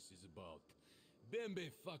that's what this is about.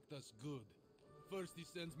 Bembe fucked us good. First he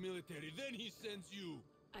sends military, then he sends you.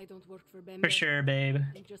 I don't work for Bembe. For sure, babe.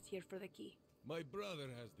 I'm just here for the key. My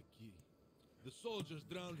brother has the key. The soldiers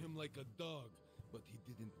drowned him like a dog, but he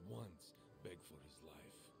didn't once beg for his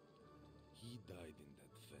life. He died in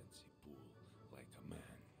that fancy pool like a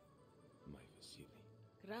man. My Vasily.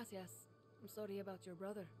 Gracias. I'm sorry about your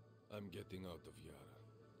brother. I'm getting out of Yara.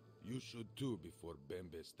 You should too before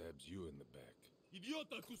Bembe stabs you in the back.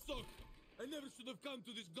 Idiota Kusok! I never should have come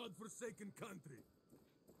to this godforsaken country.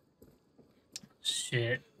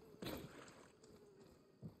 Shit.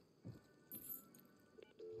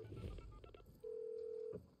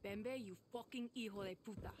 Bembe, you fucking hijo de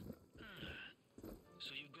puta.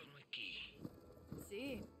 So you got my key.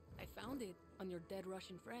 See, I found it on your dead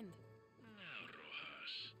Russian friend. Now,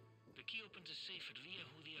 Rojas. The key opens a safe at Villa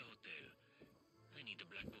Judia Hotel. I need the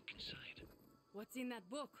black book inside. What's in that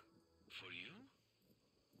book? For you?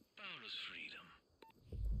 Paolo's freedom.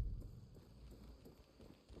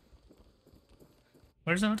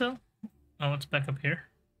 Where's the hotel? Oh, it's back up here.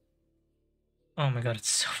 Oh my god, it's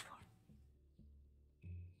so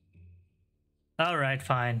far. Alright,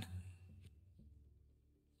 fine.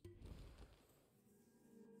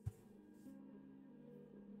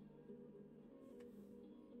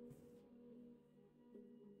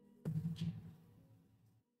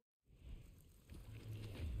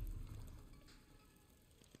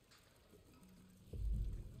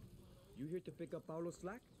 You here to pick up Paulo's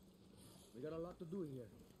slack? We got a lot to do here.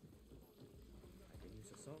 I can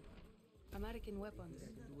use assault. American weapons.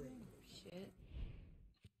 Shit.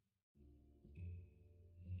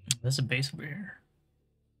 There's a base over here.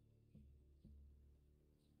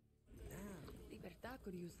 Libertad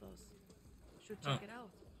could use those. Should check it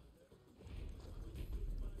out.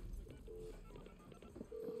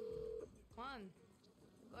 Juan,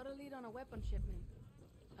 got a lead on a weapon shipment.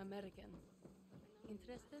 American.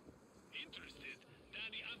 Interested? Interested?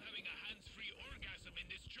 Danny, I'm having a hands-free orgasm in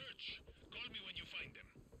this church. Call me when you find them.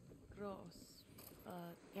 Gross.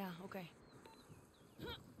 Yeah, okay.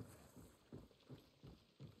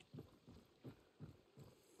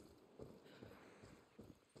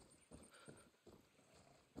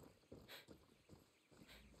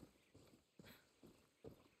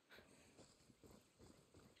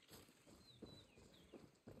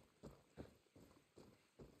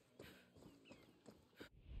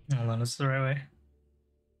 Hold on, this is the right way.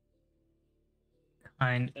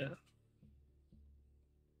 Kind of.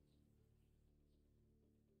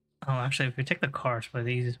 Oh, actually, if we take the car, it's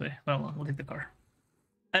probably the easiest way. Well, we'll take the car.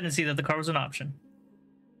 I didn't see that the car was an option.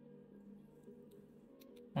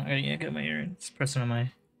 I gotta get my ear. It's pressing on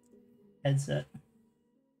my headset.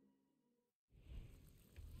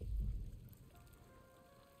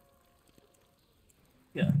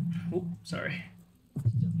 Yeah. Oop, sorry.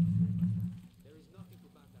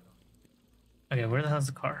 Okay, where the hell's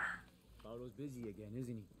the car? Paulo's busy again,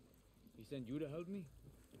 isn't he? He sent you to help me?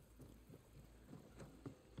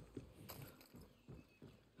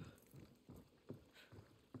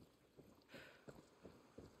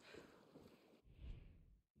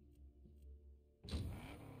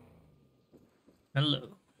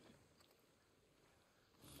 Hello.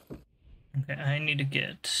 Okay, I need to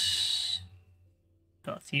get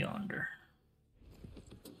Doth Yonder.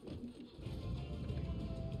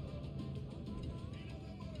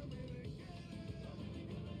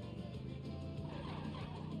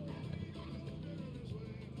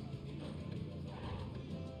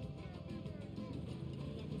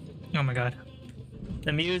 Oh my god.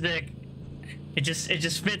 The music. It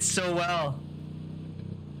just fits so well.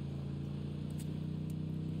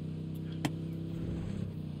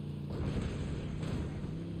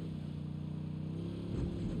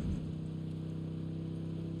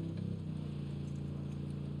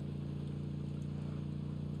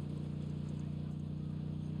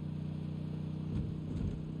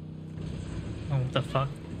 Oh, what the fuck?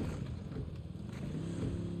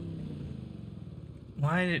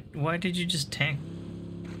 Why did you just tank?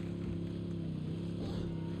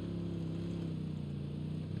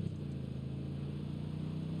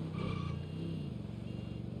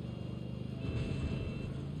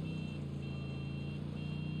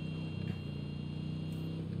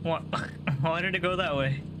 What? Why did it go that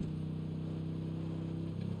way?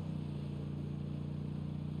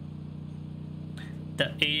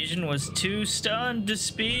 The Asian was too stunned to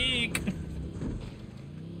speak.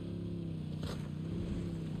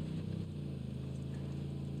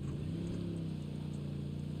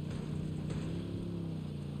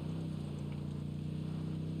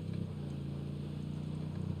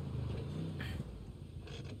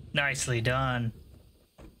 Nicely done.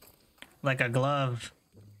 Like a glove.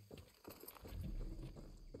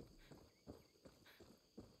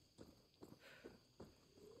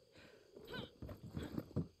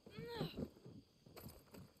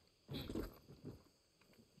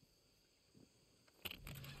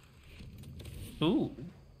 Ooh,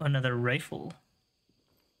 another rifle.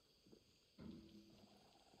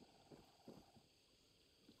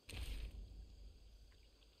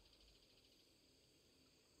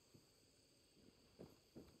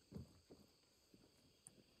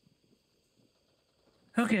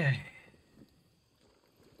 Okay.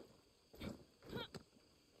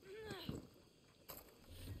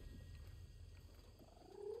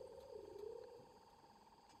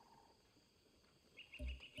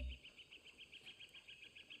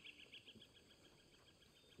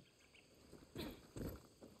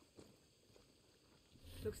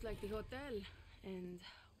 Looks like the hotel. And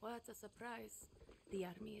what a surprise. The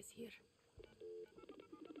army is here.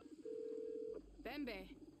 Bembe,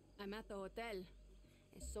 I'm at the hotel.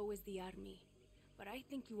 And so is the army. But I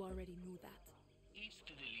think you already knew that. It's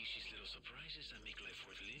the delicious little surprises that make life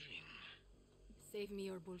worth living. Save me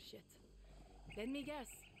your bullshit. Let me guess.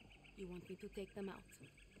 You want me to take them out.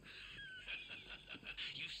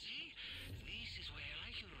 You see? This is why I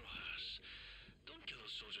like you, Rojas. Don't kill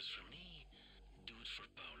those soldiers for me. Do it for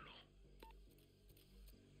Paulo.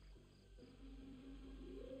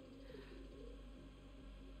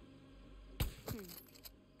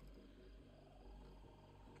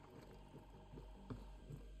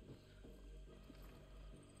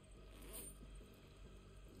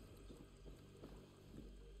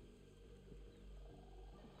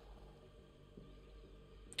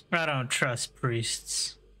 I don't trust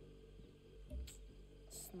priests.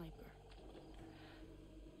 Sniper.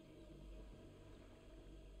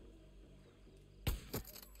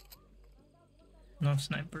 No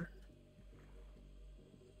sniper.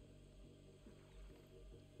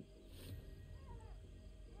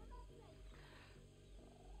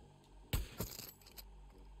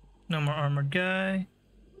 No more armored guy.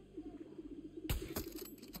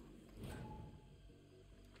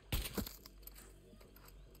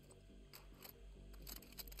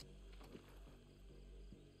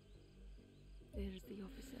 There's the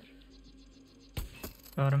officer.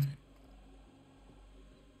 Got him.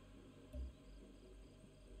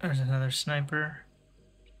 There's another sniper.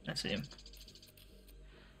 I see him.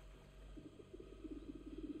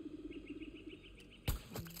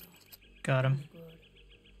 Got him.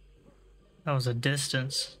 That was a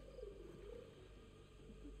distance.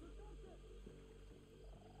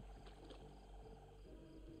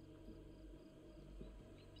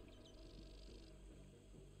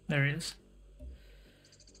 There he is.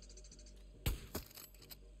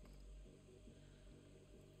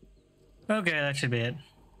 Okay, that should be it.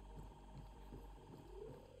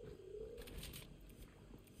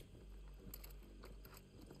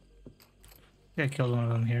 I killed one of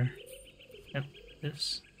them here. Yep,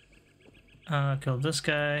 this. Killed this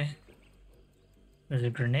guy. There's a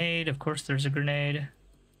grenade. Of course there's a grenade.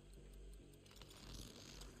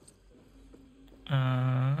 What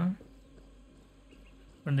are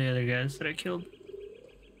the other guys that I killed?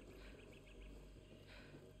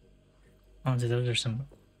 Honestly, those are some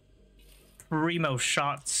primo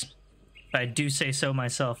shots. If I do say so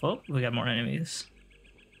myself. Oh, we got more enemies.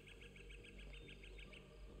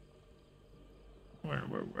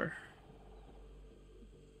 Where?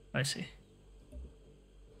 I see.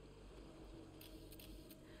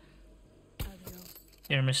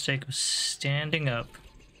 Your mistake was standing up.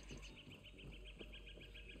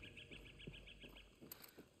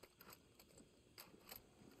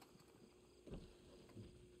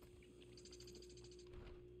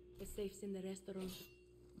 The safe's in the restaurant.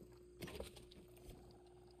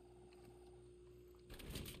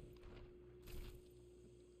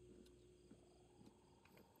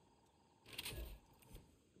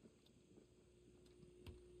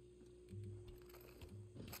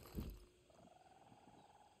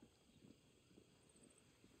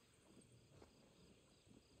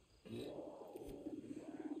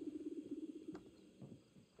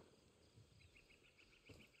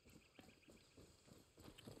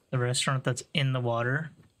 The restaurant that's in the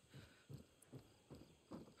water.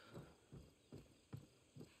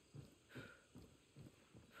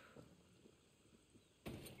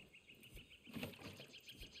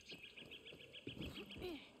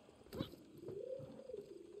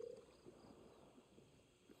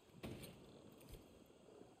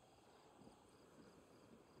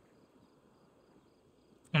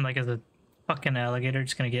 I'm like, is a fucking alligator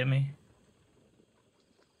just gonna get me?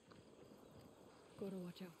 Gotta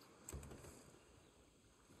watch out.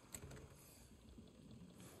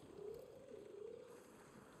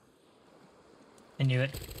 I knew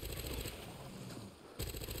it.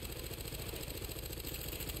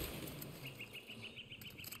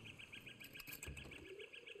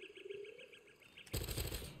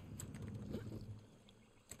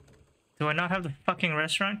 Do I not have the fucking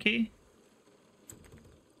restaurant key?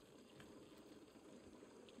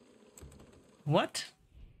 What?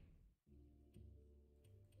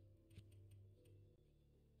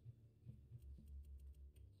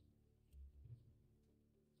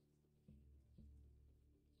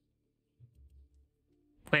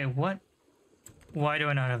 Wait, what? Why do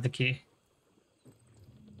I not have the key?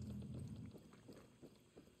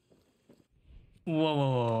 Whoa, whoa,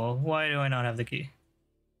 whoa. Why do I not have the key?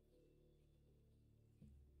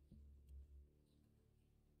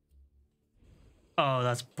 Oh,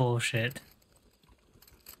 that's bullshit.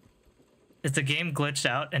 Is the game glitched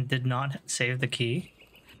out and did not save the key?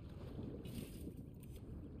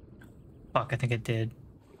 Fuck, I think it did.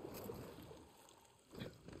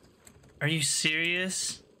 Are you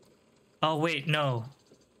serious? Oh, wait, no.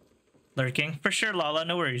 Lurking? For sure, Lala,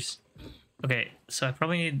 no worries. Okay, so I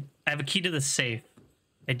probably need... I have a key to the safe.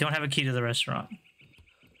 I don't have a key to the restaurant.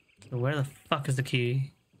 So where the fuck is the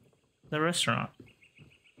key to the restaurant?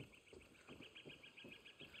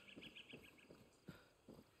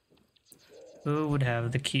 Who would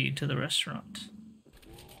have the key to the restaurant?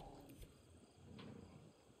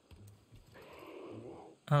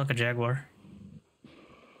 Oh, look, a jaguar.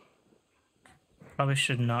 Probably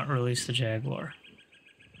should not release the jaguar.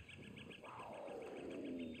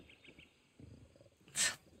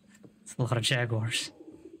 It's a lot of jaguars.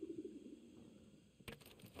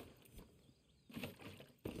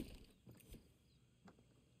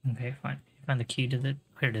 Okay, fine. Find the key to the...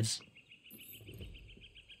 Here it is.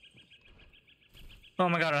 Oh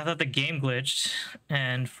my god, I thought the game glitched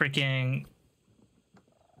and freaking...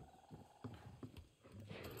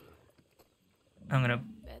 I'm gonna...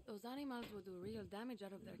 Bet those animals will do real damage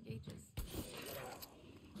out of their cages.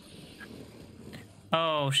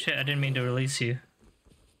 Oh shit, I didn't mean to release you.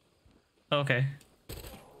 Okay.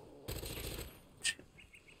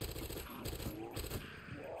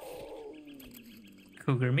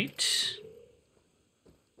 Cougar meat.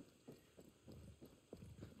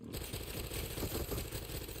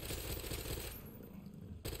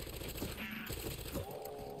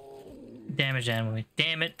 Damage animal.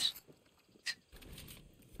 Damn it.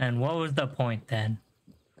 And what was the point then?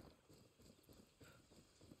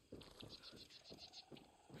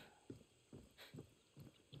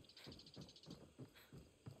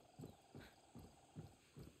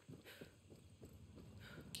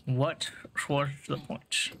 What was the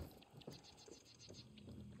point?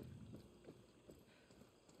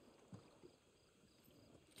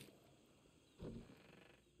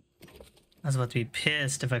 I was about to be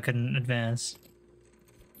pissed if I couldn't advance.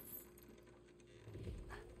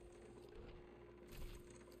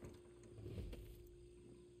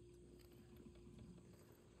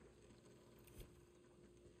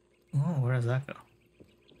 Oh, where does that go?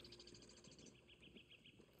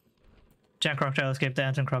 Giant crocodile escaped the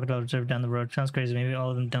ants and crocodile observed down the road. Sounds crazy. Maybe all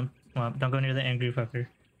of them dump. Well, don't go near the angry fucker.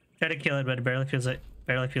 Try to kill it, but it barely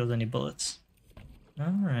feels any bullets. All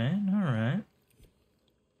right, all right.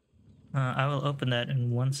 I will open that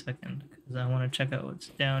in 1 second because I want to check out what's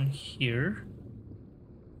down here.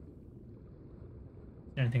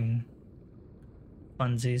 Anything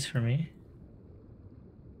funsies for me?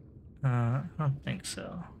 I don't think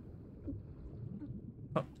so.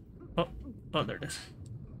 Oh, there it is.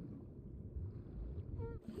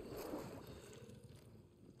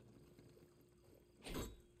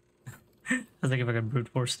 I was thinking if I could brute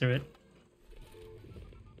force through it.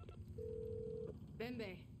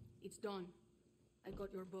 Bembe, it's done. I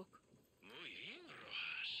got your book. Muy bien,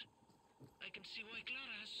 Rojas. I can see why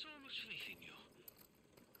Clara has so much faith in you.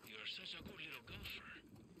 You're such a good little golfer.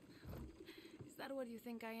 Is that what you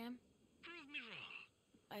think I am? Prove me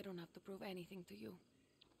wrong. I don't have to prove anything to you.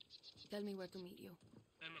 Tell me where to meet you.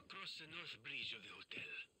 I'm across the north bridge of the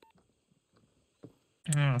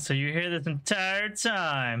hotel. Oh, so you're here this entire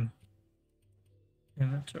time.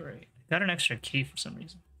 Inventory. Got an extra key for some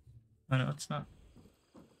reason. Oh no, it's not.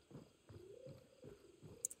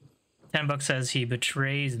 $10 says he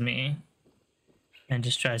betrays me and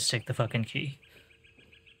just tries to take the fucking key.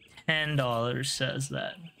 $10 says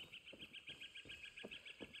that.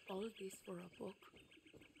 All this for a book.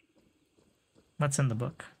 What's in the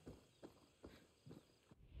book?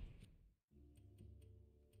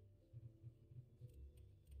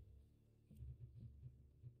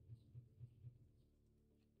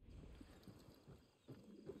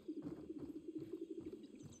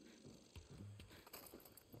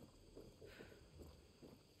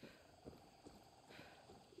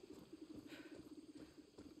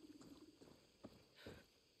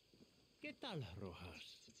 ¿Qué tal,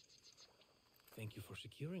 Rojas? Thank you for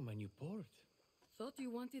securing my new port. Thought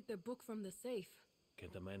you wanted the book from the safe.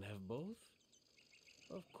 Can't a man have both?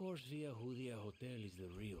 Of course, Via Judia Hotel is the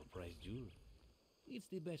real prize jewel. It's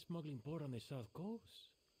the best smuggling port on the south coast.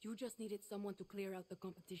 You just needed someone to clear out the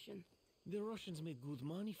competition. The Russians made good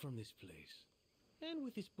money from this place. And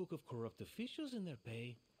with this book of corrupt officials in their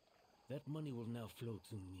pay, that money will now flow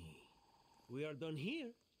to me. We are done here,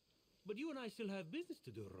 but you and I still have business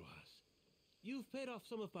to do, Rojas. You've paid off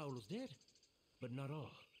some of Paolo's debt, but not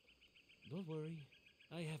all. Don't worry,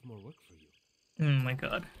 I have more work for you. Oh my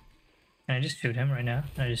god. Can I just shoot him right now?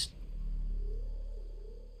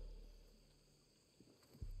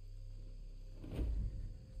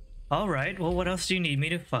 Alright, well what else do you need me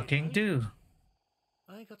to fucking do?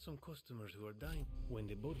 I got some customers who are dying. When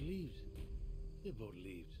the boat leaves, the boat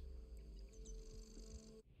leaves.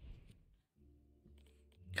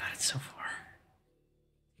 God, it's so far.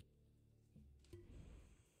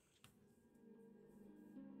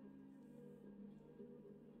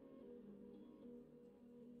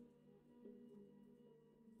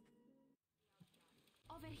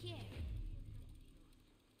 Over here.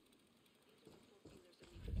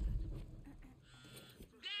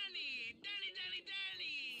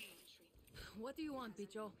 What do you want,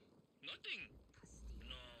 Bicho? Nothing.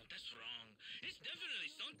 No, that's wrong. It's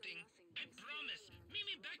definitely something. I promise. Meet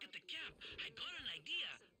me back at the camp. I got an idea.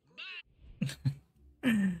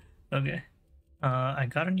 Bye. Okay. I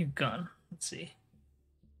got a new gun. Let's see.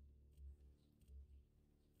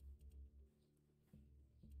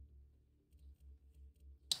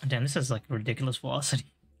 Damn, this has like ridiculous velocity.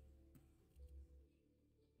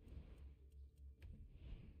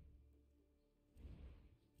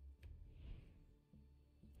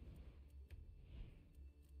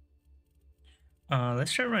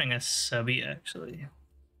 Let's try running a subby actually.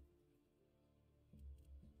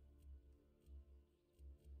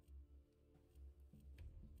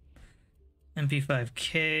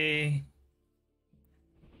 MP5K.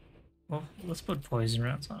 Well, let's put poison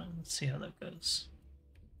rounds on it. Let's see how that goes.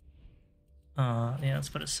 Yeah, let's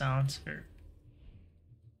put a silencer.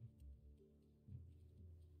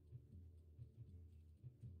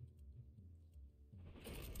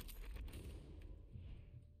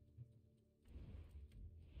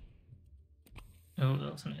 Oh,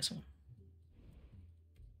 that was a nice one.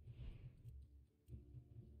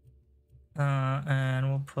 And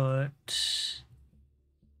we'll put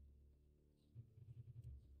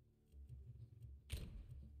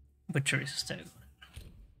butchery tag on it.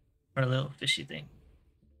 Or a little fishy thing.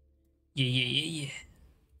 Yeah.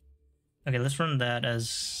 Okay, let's run that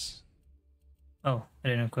as... Oh, I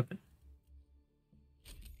didn't equip it.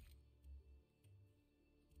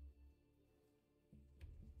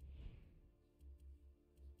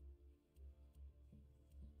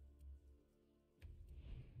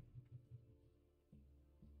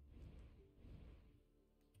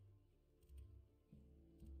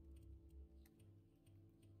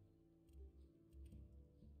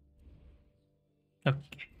 Okay.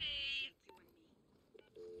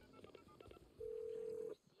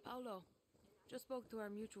 Paolo, just spoke to our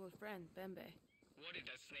mutual friend, Bembe. What did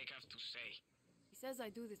that snake have to say? He says I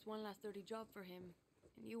do this one last dirty job for him,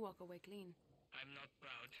 and you walk away clean. I'm not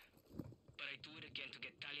proud, but I do it again to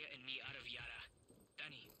get Talia and me out of Yara.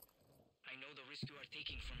 Danny, I know the risk you are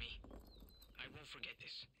taking for me. I won't forget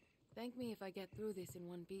this. Thank me if I get through this in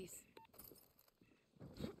one piece.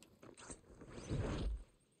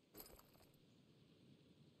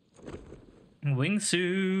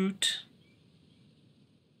 Wingsuit.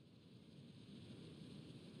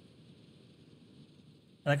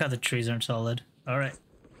 I like how the trees aren't solid. Alright.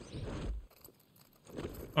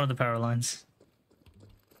 Or the power lines.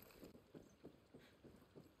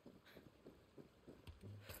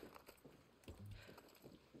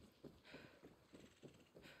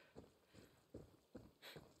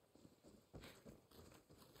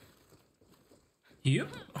 Yep.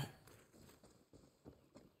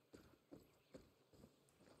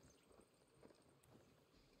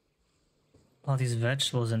 All these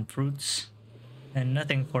vegetables and fruits, and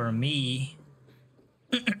nothing for me.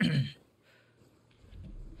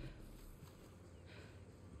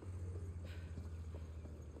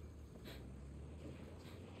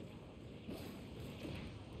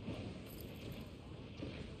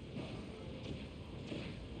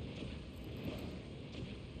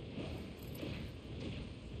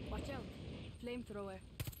 Watch out, flamethrower.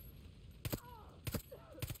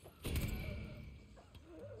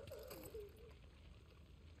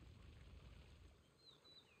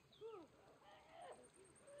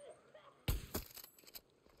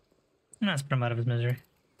 Let's put him out of his misery.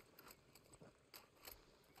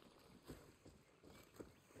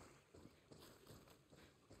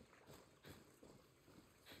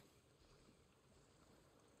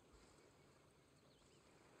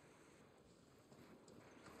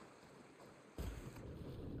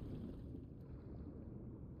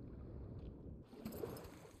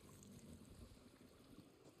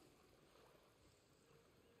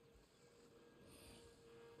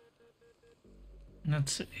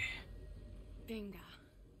 Let's see. Venga.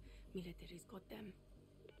 Military's got them.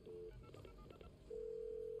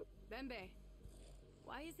 Bembe,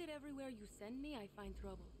 why is it everywhere you send me I find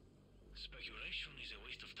trouble? Speculation is a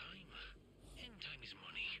waste of time. And time is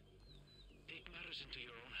money. Take matters into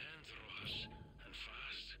your own hands, Rojas. And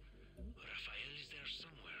fast. Rafael is there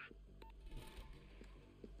somewhere.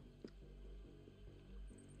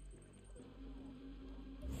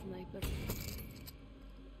 Sniper.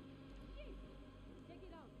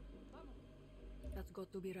 That's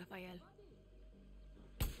got to be Rafael.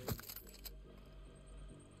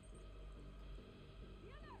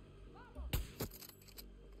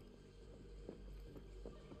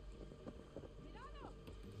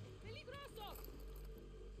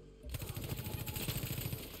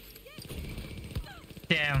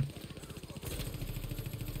 Damn.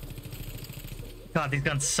 God, these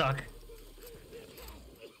guns suck.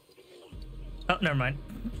 Oh, never mind.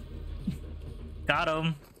 Got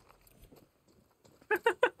him.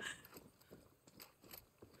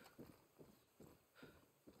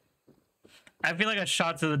 I feel like a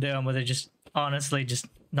shot to the dome would have just honestly just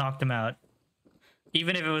knocked him out.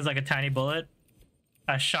 Even if it was like a tiny bullet,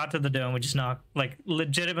 a shot to the dome would just knock, like,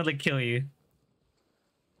 legitimately kill you.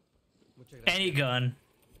 Any gun.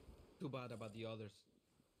 Too bad about the others.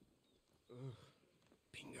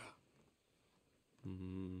 Pinga.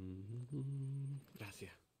 Gracias.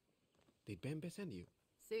 Did Bembe send you?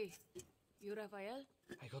 See, you Rafael?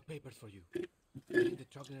 I got papers for you. You're in the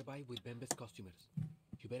truck nearby with Bembe's customers.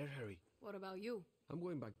 You better hurry. What about you? I'm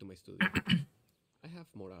going back to my studio. I have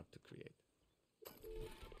more art to create.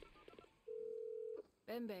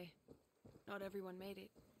 Bembe, not everyone made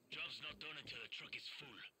it. Job's not done until the truck is full.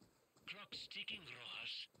 Clock's ticking,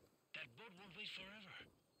 Rojas. That boat won't wait forever.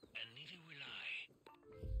 And neither will I.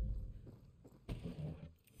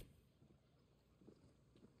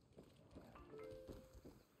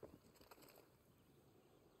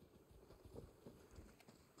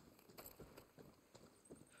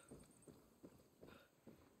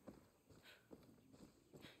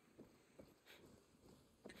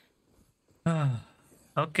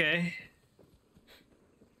 Okay.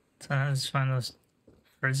 So now let's find those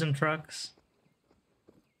prison trucks.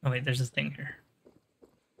 Oh wait, there's this thing here.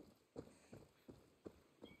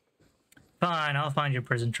 Fine, I'll find your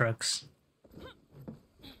prison trucks.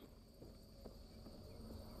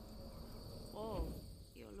 Oh,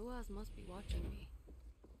 Ioluas must be watching me.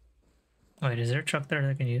 Wait, is there a truck there that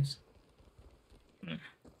I can use?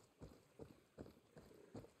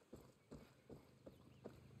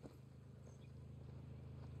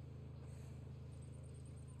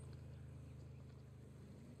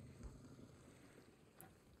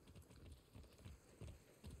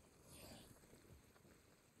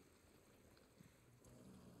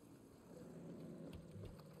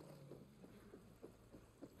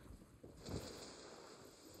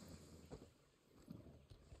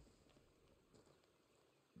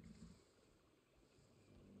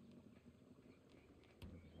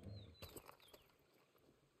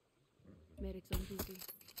 Medic's on duty.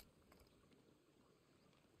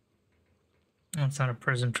 That's not a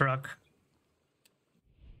prison truck.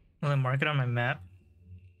 Will I mark it on my map?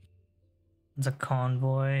 It's a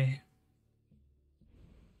convoy.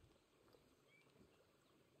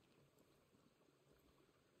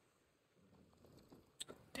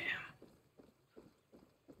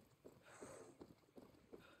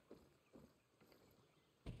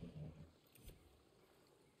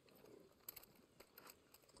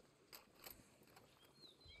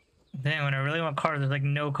 Damn, when I really want cars, there's like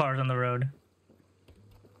no cars on the road.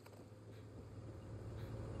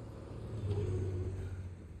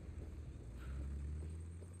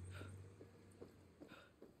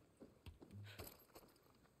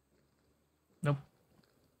 Nope.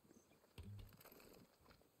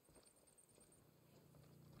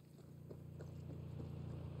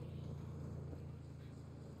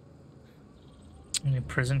 Any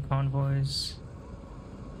prison convoys?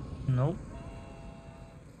 Nope.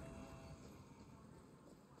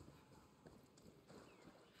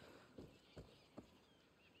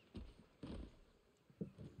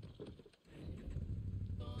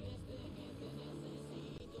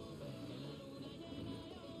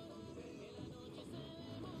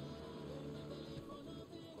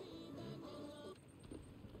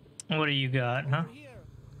 What do you got, huh?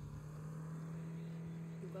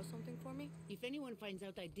 You got something for me? If anyone finds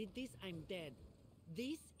out I did this, I'm dead.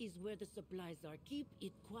 This is where the supplies are. Keep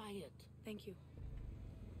it quiet. Thank you.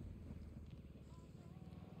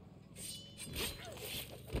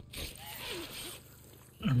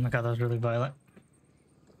 Oh my god, that was really violent.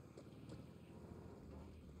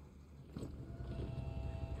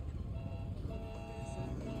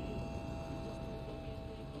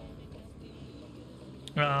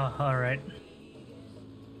 Oh, alright.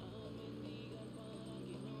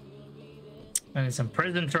 I need some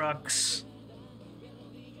prison trucks.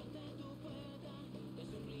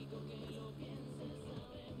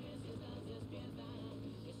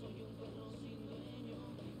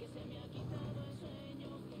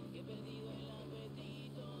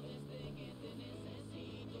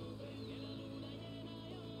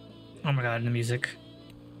 Oh my god, the music.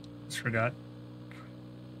 Just forgot.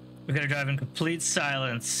 We gotta drive in complete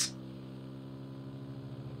silence.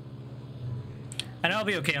 I know I'll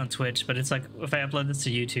be okay on Twitch, but it's like if I upload this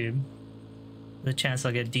to YouTube, the chance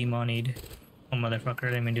I'll get demonied. Oh motherfucker, I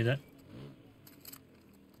didn't even do that.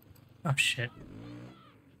 Oh shit.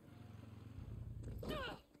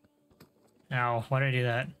 Ow, why did I do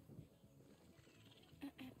that?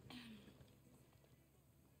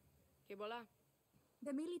 Que bola?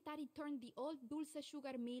 The military turned the old Dulce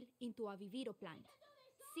sugar mill into a Viviro plant.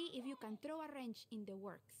 See if you can throw a wrench in the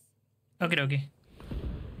works. Okie dokie.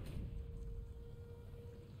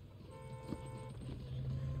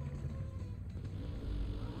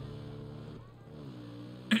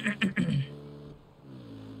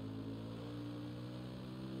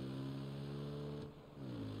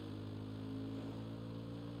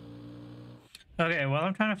 Okay, well,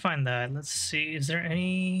 I'm trying to find that. Let's see. Is there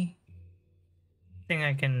anything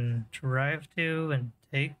I can drive to and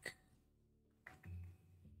take?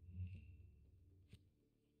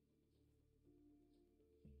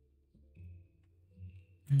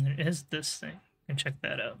 And there is this thing. I can check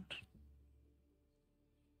that out.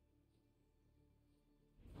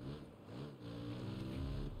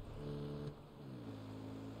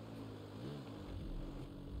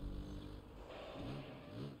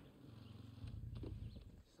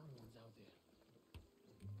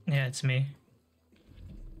 Yeah, it's me.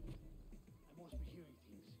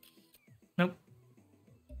 Nope.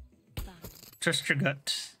 Trust your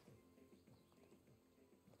gut.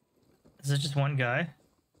 Is it just one guy?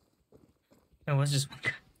 It was just one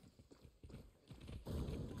guy.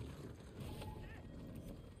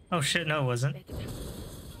 Oh shit, no it wasn't.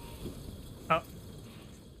 Oh.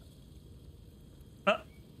 Oh.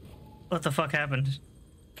 What the fuck happened?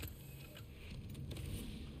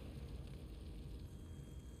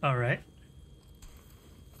 Alright.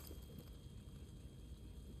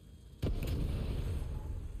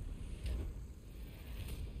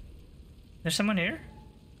 There's someone here?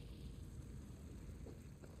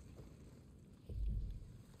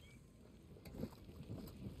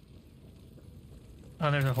 Oh,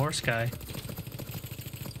 there's a horse guy.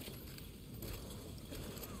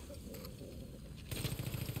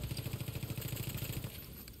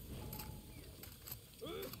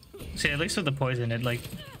 See, at least with the poison, it, like,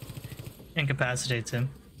 incapacitates him.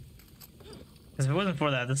 Because if it wasn't for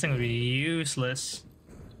that, this thing would be useless.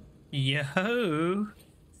 Yo!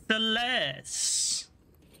 Celeste!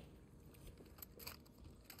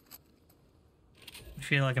 I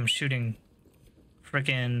feel like I'm shooting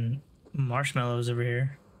frickin' marshmallows over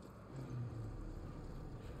here.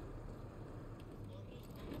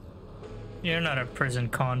 You're not a prison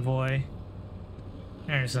convoy.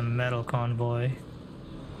 There's a metal convoy.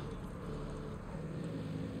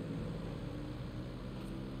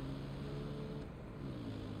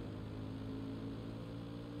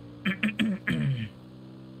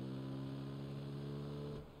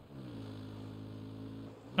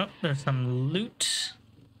 Oh, there's some loot.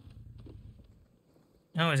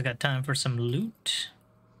 I always got time for some loot.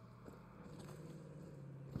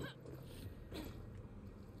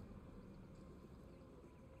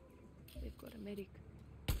 They've got a medic.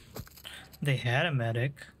 They had a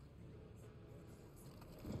medic.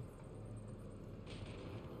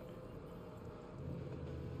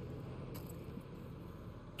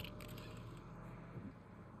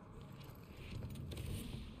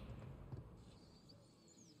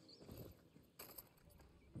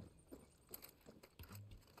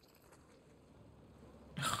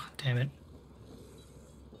 Oh, damn it.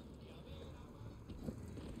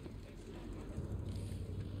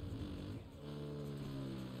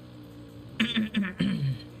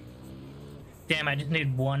 Damn, I just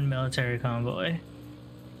need one military convoy.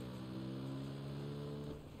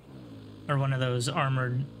 Or one of those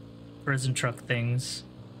armored prison truck things.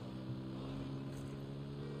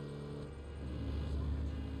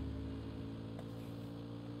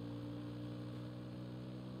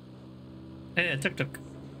 Hey, a tuk-tuk.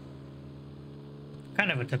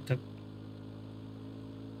 Kind of a tuk-tuk.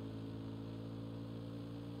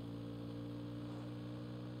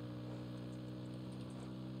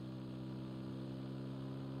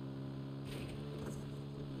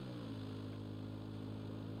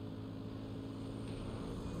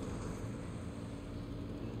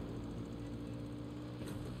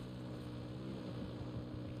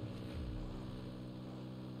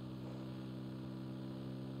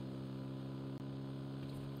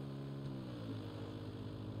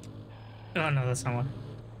 Oh no, that's not one.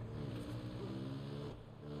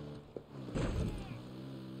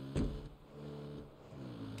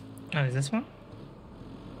 Oh, is this one?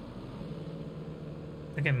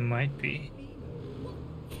 I think it might be.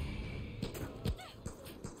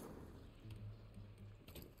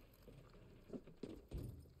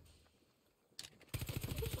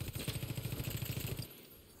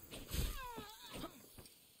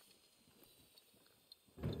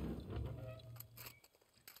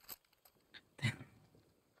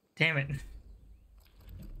 Damn it.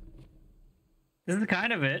 This is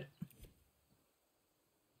kind of it.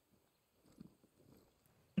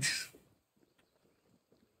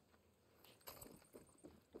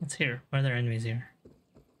 What's here? Why are there enemies here?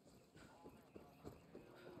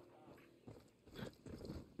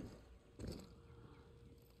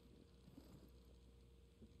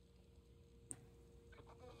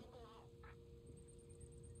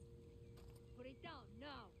 Put it down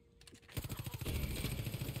now.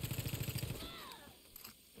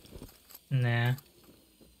 Nah.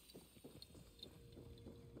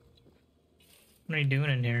 What are you doing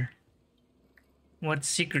in here? What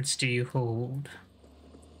secrets do you hold?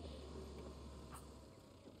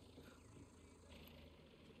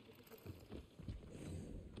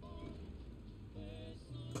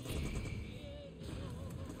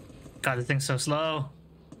 God, this thing's so slow.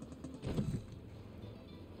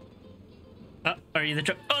 Oh, are you the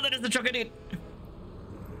truck? Oh, that is the truck I need.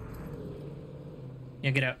 Yeah,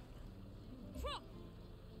 get out.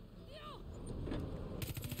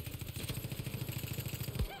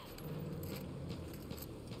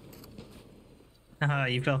 Haha,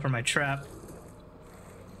 you fell for my trap.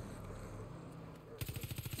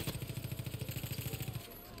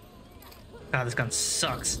 God, this gun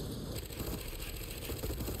sucks.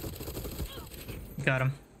 Got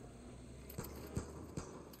him.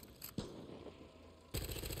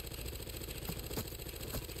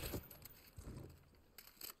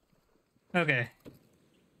 Okay.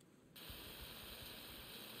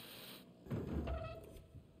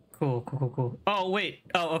 Cool. Oh, wait.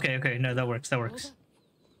 Oh, okay. No, that works.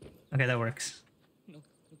 Okay, that works.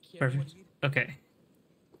 Perfect. Okay.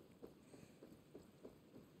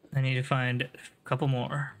 I need to find a couple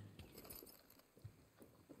more.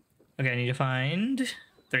 Okay, I need to find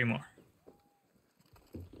 3 more.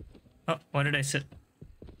 Oh, why did I sit?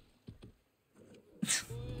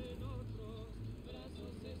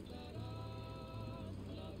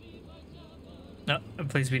 No,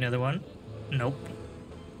 please be another one. Nope.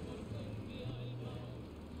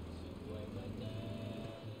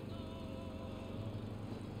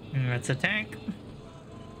 That's a tank.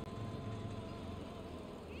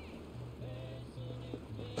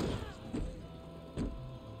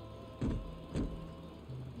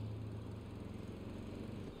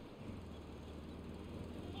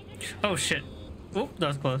 Oh shit. Oh, that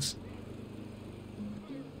was close.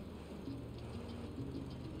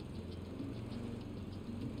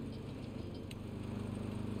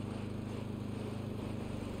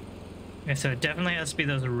 Okay, so it definitely has to be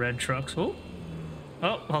those red trucks. Oh,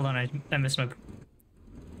 hold on, I missed it.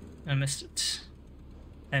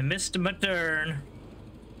 I missed my turn.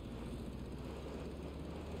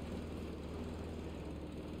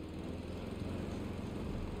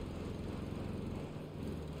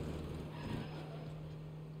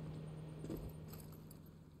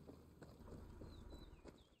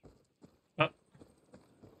 Oh,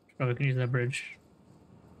 probably can use that bridge.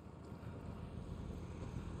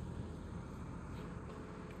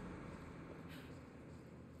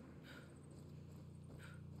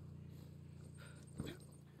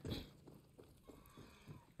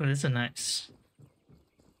 Oh, this is nice.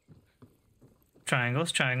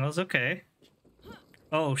 Triangles, okay.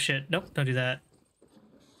 Oh shit, nope, don't do that.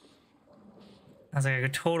 I was like, I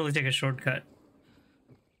could totally take a shortcut.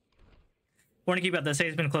 Warning about the site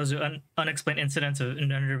has been closed to unexplained incidents of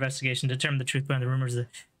under investigation to determine the truth behind the rumors of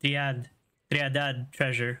the Triadad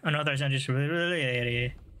treasure. Unauthorized entries.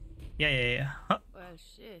 Yeah. Huh? Well,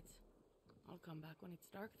 shit. I'll come back when it's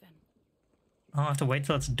dark then. I'll have to wait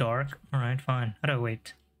till it's dark. Alright, fine. How do I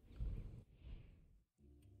wait?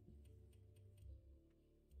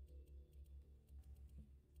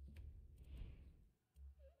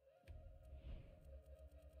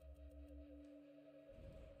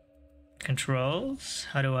 Controls?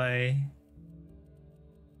 How do I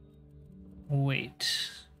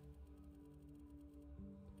wait?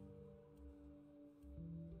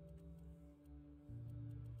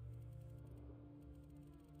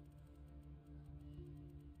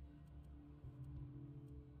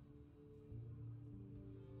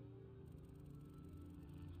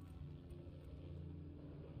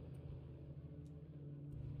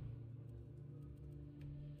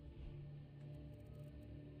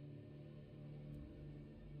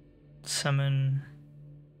 summon.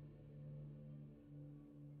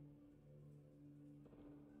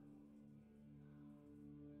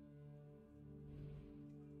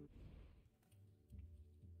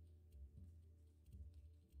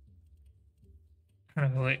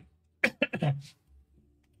 Oh, wait.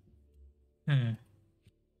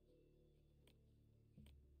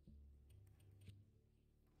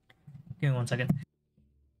 Give me 1 second.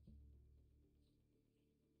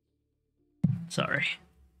 Sorry.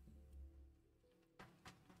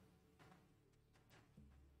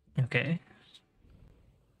 Okay.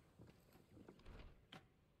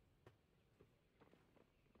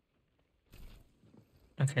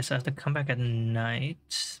 Okay, so I have to come back at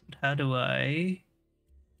night. But how do I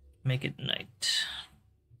make it night?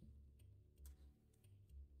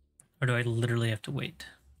 Or do I literally have to wait?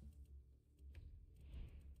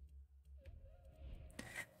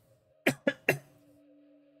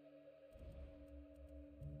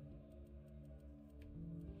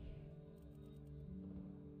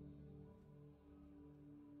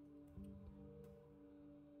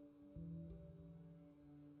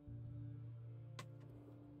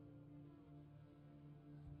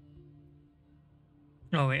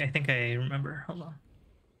 Oh wait, I think I remember. Hold on.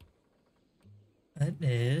 That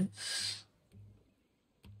is...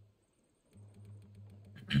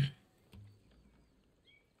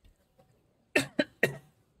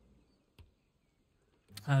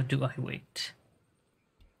 How do I wait?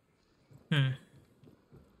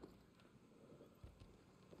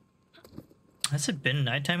 Has it been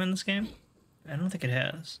nighttime in this game? I don't think it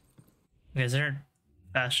has. Okay, is there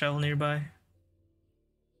fast travel nearby?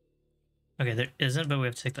 Okay, there isn't, but we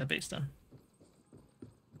have to take that base then.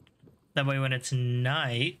 That way when it's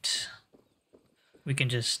night, we can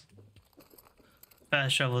just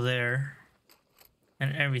fast travel there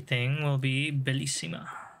and everything will be bellissima.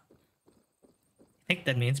 I think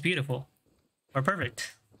that means beautiful or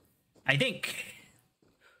perfect. I think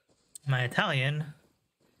my Italian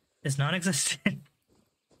is non-existent.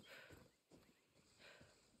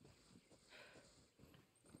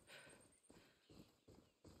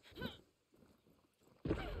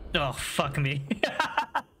 Oh, fuck me.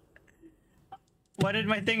 Why did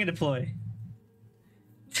my thing deploy?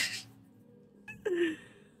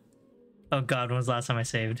 Oh god, when was the last time I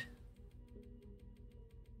saved?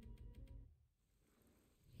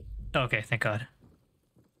 Okay, thank god.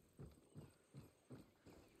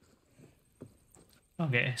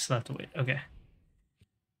 Okay, so I have to wait. Okay.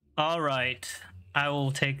 Alright. I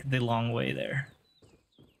will take the long way there.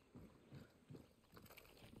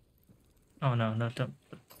 Oh no, no, don't.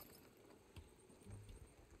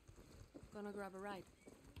 Gonna grab a ride.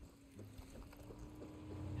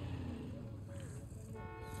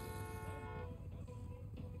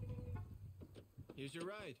 Here's your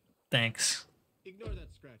ride. Thanks. Ignore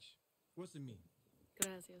that scratch. What's it mean?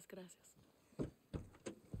 Gracias, gracias.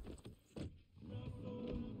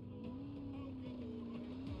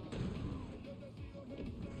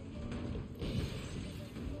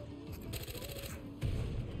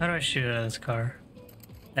 How do I shoot out of this car?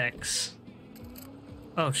 X.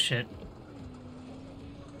 Oh shit.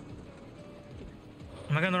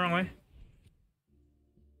 Am I going the wrong way?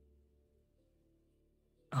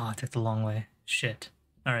 Oh, I took the long way. Shit.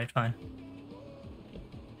 Alright, fine.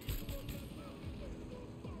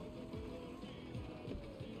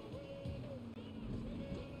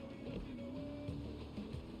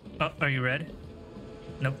 Oh, are you red?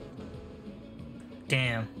 Nope.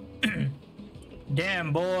 Damn.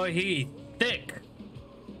 Damn, boy, he thick.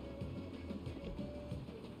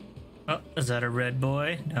 Oh, is that a red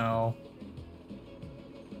boy? No.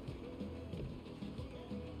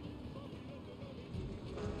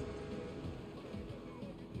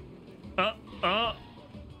 Oh.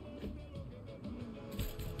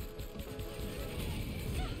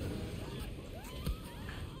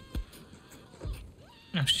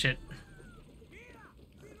 Oh, shit.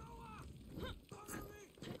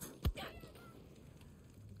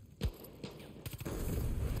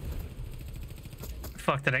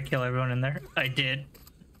 Fuck, did I kill everyone in there? I did.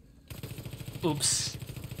 Oops.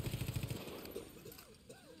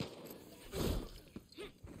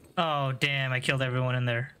 Oh, damn, I killed everyone in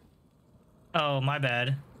there. Oh, my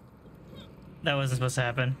bad. That wasn't supposed to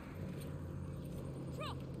happen.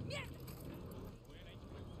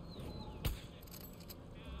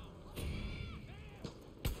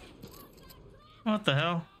 What the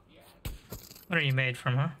hell? What are you made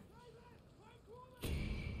from, huh?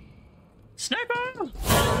 Sniper!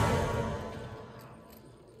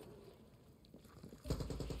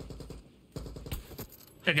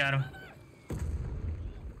 I got him.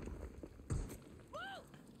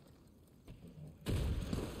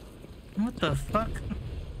 What the fuck?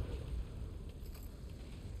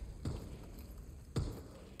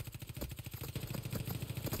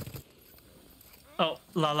 Oh,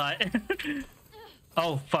 Lala.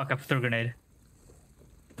 Oh, fuck, I threw a grenade.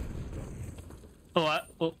 Oh,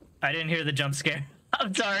 I didn't hear the jump scare.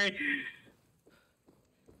 I'm sorry.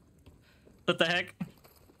 What the heck?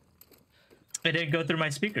 It didn't go through my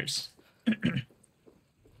speakers.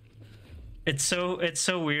 It's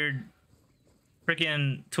so weird.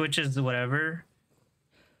 Freaking Twitch is whatever.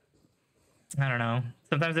 I don't know.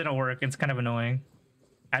 Sometimes they don't work. It's kind of annoying.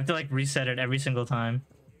 I have to like reset it every single time.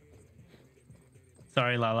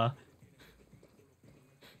 Sorry, Lala.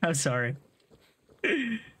 I'm sorry.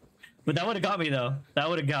 But that would have got me though. That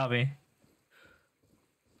would have got me.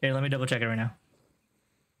 Here, let me double check it right now.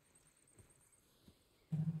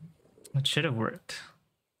 It should have worked.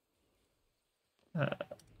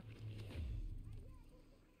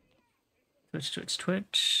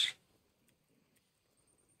 Twitch.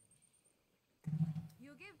 You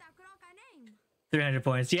give that croc a name. 300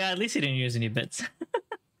 points. Yeah, at least he didn't use any bits.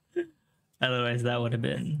 Otherwise, that would have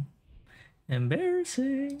been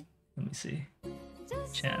embarrassing. Let me see.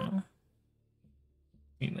 Channel.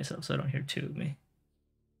 Mute myself so I don't hear two of me.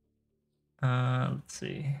 Let's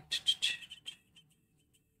see.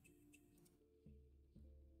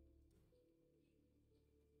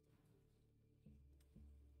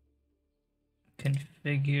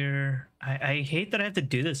 Configure. I hate that I have to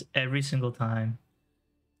do this every single time.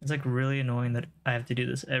 It's like really annoying that I have to do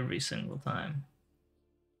this every single time.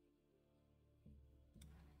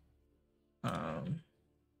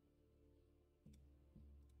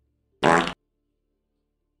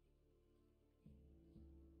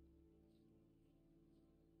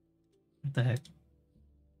 What the heck?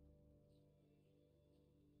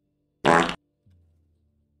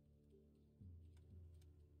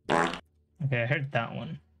 Okay, I heard that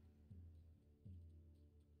one.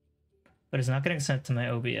 But it's not getting sent to my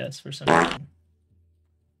OBS for some reason.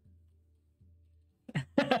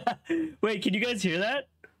 Wait, can you guys hear that?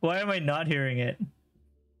 Why am I not hearing it?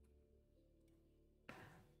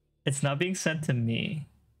 It's not being sent to me.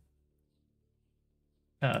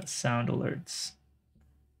 Sound alerts.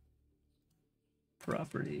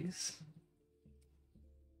 Properties.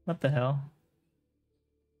 What the hell?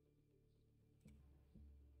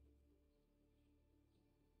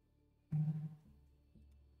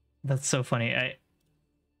 That's so funny.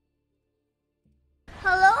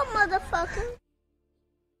 Hello, motherfucker.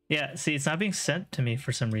 Yeah, see, it's not being sent to me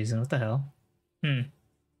for some reason. What the hell?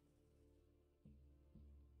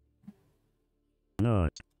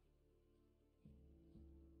 Not.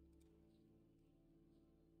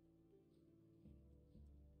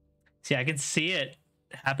 See, I can see it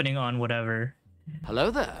happening on whatever.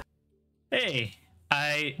 Hello there. Hey,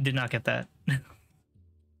 I did not get that.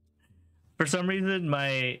 For some reason,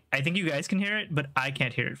 I think you guys can hear it, but I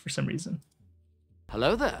can't hear it for some reason.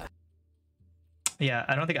 Hello there. Yeah,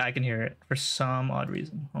 I don't think I can hear it for some odd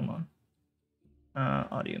reason. Hold on.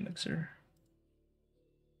 Audio mixer.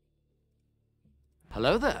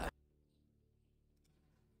 Hello there.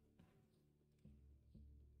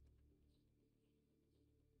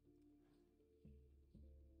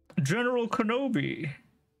 General Kenobi.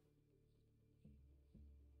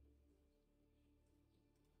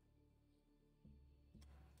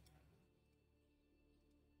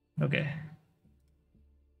 Okay.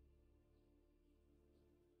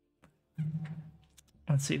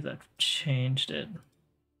 Let's see if that changed it.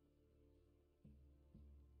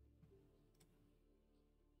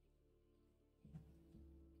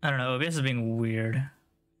 I don't know. OBS is being weird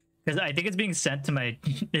because I think it's being sent to my.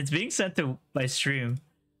 It's being sent to my stream.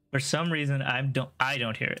 For some reason, I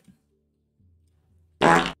don't hear it.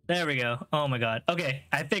 There we go. Oh my god. Okay,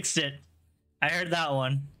 I fixed it. I heard that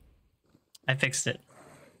one. I fixed it.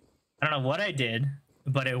 I don't know what I did,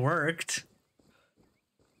 but it worked.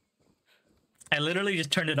 I literally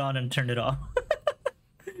just turned it on and turned it off.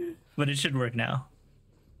 But it should work now.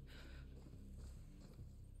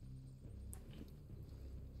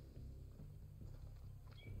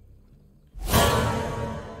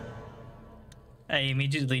 I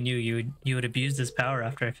immediately knew you would abuse this power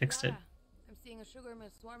after I fixed it. I'm seeing a sugar mill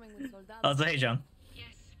swarming with soldados. Also, hey, Jung.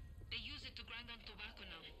 Yes, they use it to grind on tobacco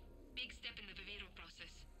now. Big step in the Viviro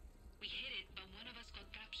process. We hit it, but one of us got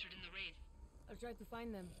captured in the raid. I'll try to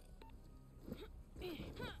find them.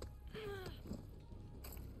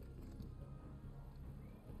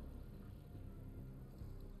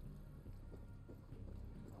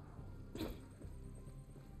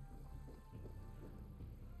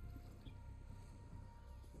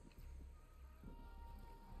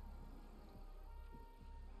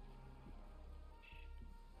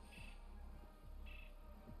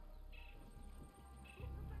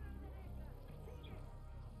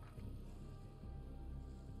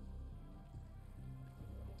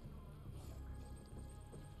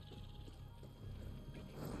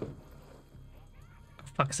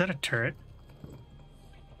 Fuck, is that a turret?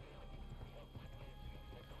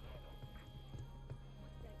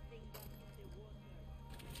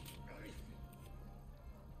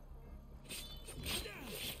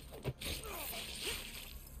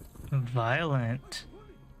 Violent.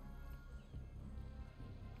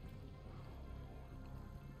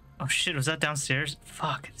 Oh shit, was that downstairs?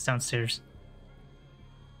 Fuck, it's downstairs.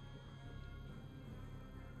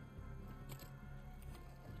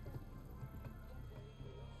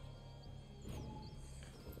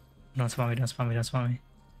 Don't spawn me, don't spawn me, don't spawn me.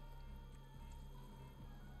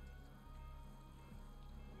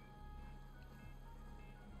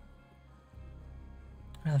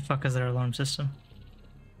 Where the fuck is their alarm system?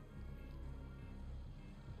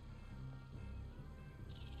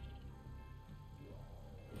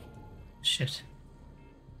 Shit.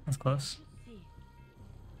 That's close.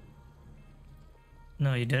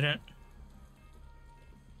 No, you didn't.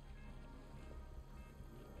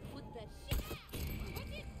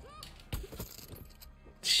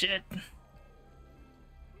 Shit.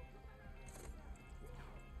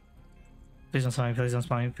 Please don't spot me, please don't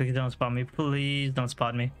spot me, please don't spot me, please don't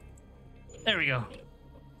spot me. There we go.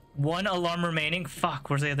 One alarm remaining. Fuck,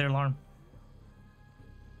 where's the other alarm?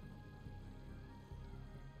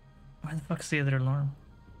 Where the fuck's the other alarm?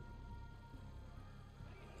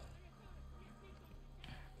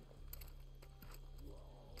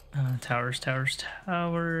 Towers, towers,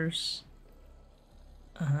 towers.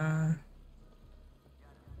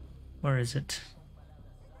 Where is it?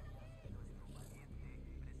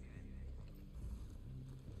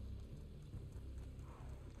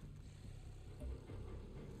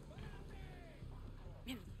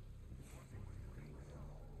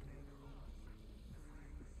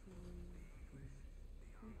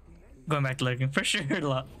 Going back to lurking for sure,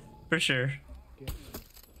 for sure.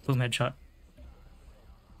 Boom headshot.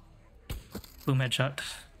 Boom headshot.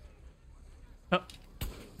 Oh,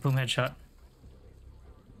 boom headshot.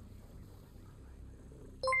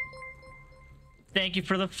 Thank you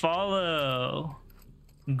for the follow,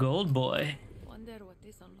 Gold Boy. Wonder what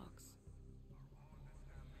this unlocks.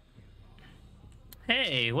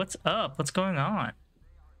 Hey, what's up? What's going on?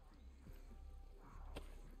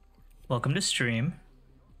 Welcome to stream.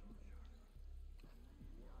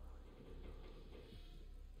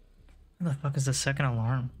 Where the fuck is the second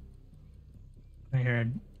alarm? I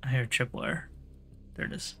hear a tripwire. There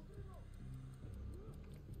it is.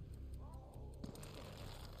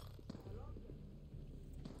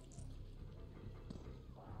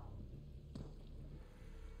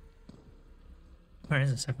 Where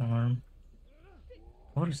is the second alarm?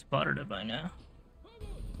 I would have spotted it by now.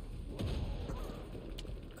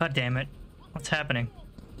 God damn it. What's happening?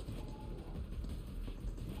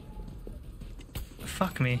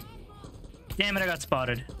 Fuck me. Damn it, I got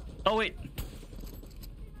spotted. Oh, wait.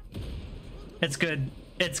 It's good.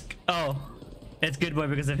 It's good boy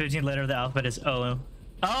because the 15th letter of the alphabet is O.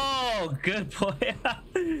 Oh, good boy.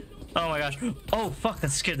 Oh my gosh. Oh, fuck,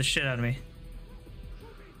 that scared the shit out of me.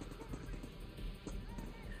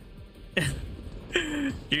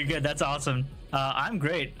 You're good. That's awesome. I'm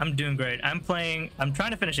great. I'm doing great. I'm trying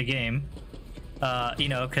to finish a game. You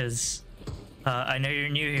know, because I know you're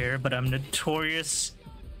new here, but I'm notoriously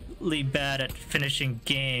bad at finishing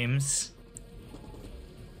games.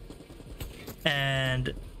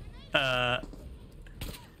 And I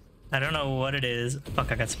don't know what it is.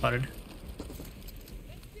 Fuck, I got spotted.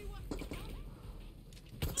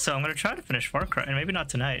 So I'm gonna try to finish Far Cry, and maybe not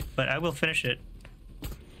tonight, but I will finish it.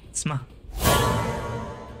 Smile.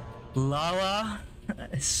 Lala,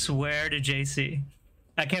 I swear to JC.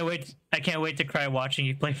 I can't wait to cry watching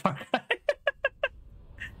you play Far Cry.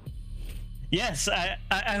 Yes, I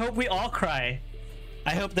hope we all cry.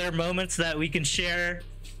 I hope there are moments that we can share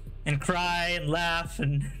and cry and laugh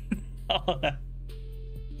and all that.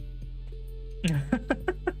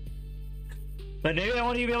 But maybe I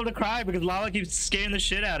won't even be able to cry because Lala keeps scaring the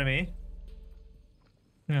shit out of me.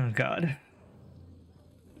 Oh god.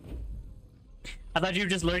 I thought you were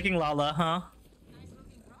just lurking, Lala, huh?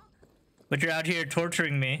 But you're out here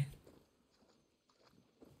torturing me.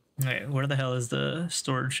 Wait, where the hell is the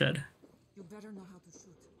storage shed? You better know how to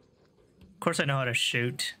shoot. Of course I know how to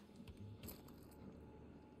shoot.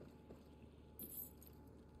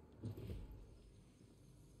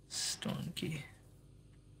 Storm key.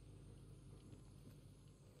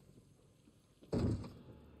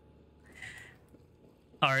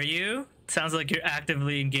 Are you? Sounds like you're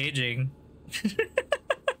actively engaging.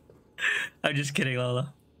 I'm just kidding,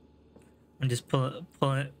 Lola. I'm just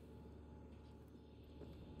pulling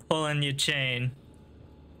your chain.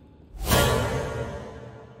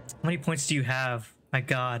 How many points do you have? My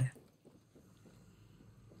god.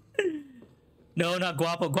 No, not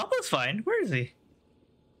Guapo. Guapo's fine. Where is he?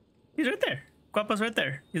 He's right there. Guapo's right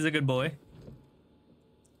there. He's a good boy.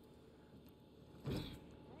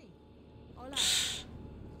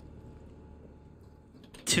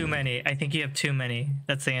 Too many. I think you have too many.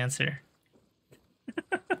 That's the answer.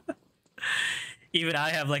 Even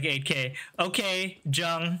I have like 8K. Okay,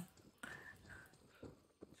 Jung.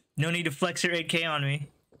 No need to flex your 8K on me.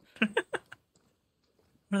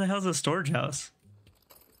 Where the hell's the storage house?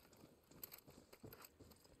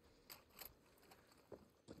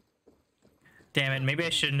 Damn it, maybe I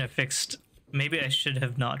shouldn't have fixed... Maybe I should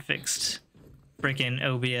have not fixed freaking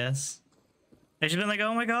OBS. I should have been like,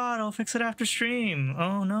 oh my god, I'll fix it after stream.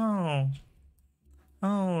 Oh no.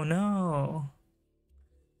 Oh no.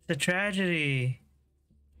 It's a tragedy.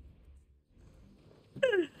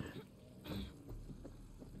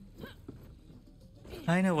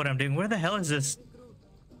 I know what I'm doing. Where the hell is this?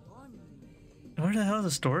 Where the hell is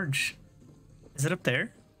the storage? Is it up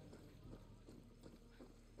there?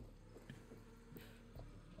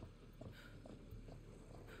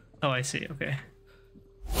 Oh, I see. Okay.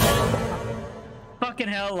 Fucking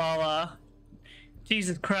hell, Lala.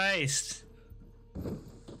 Jesus Christ.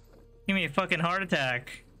 Give me a fucking heart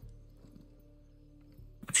attack.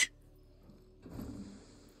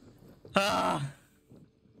 Ah.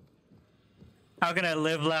 How can I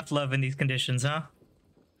live, laugh, love in these conditions, huh?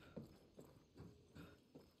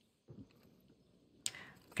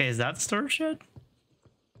 Okay, is that the storage shed?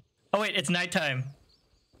 Oh wait, it's nighttime.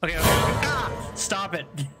 Okay, okay, okay. Ah! Stop it.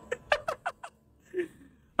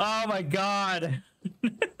 Oh my god.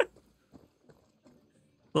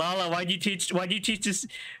 Lala, why'd you teach this?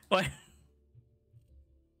 Why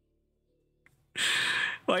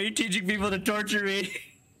are you teaching people to torture me?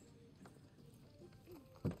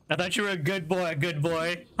 I thought you were a good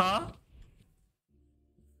boy, huh?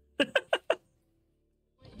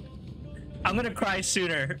 I'm gonna cry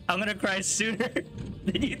sooner. I'm gonna cry sooner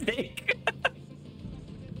than you think.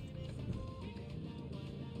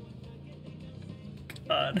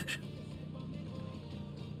 God.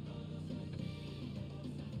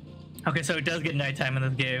 Okay, so it does get nighttime in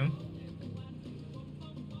this game.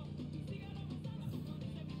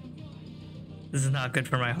 This is not good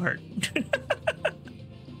for my heart.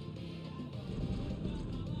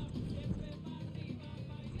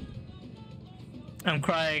 I'm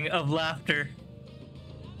crying of laughter.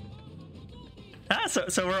 Ah,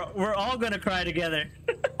 so we're all gonna cry together.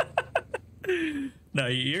 No,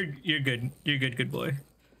 you're good. You're good boy.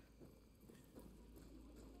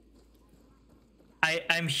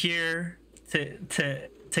 I'm here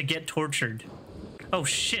to get tortured. Oh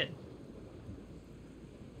shit.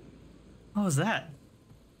 What was that?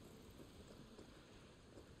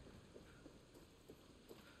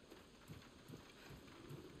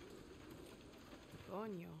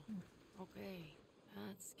 Coño. Okay,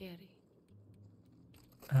 that's scary.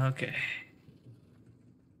 Okay.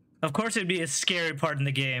 Of course it'd be a scary part in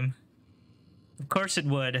the game. Of course it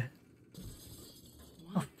would.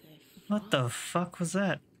 What the fuck was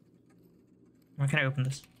that? Where can I open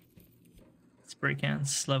this? Spray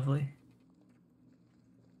cans, lovely.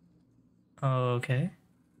 Okay.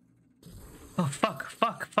 Oh fuck.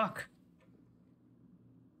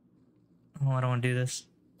 Oh, I don't want to do this.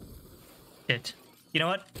 Shit. You know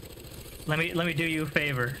what? Let me do you a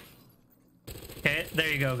favor. Okay,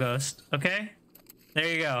 there you go, Ghost. Okay? There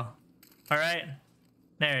you go. Alright?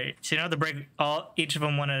 There. So you don't have to break each of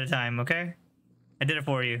them one at a time, okay? I did it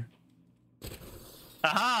for you.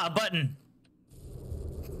 Aha! A button!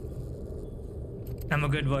 I'm a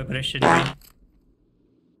good boy, but I shouldn't be.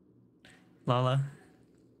 Lala.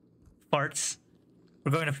 Farts.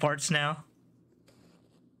 We're going to farts now.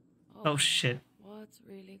 Oh shit. What's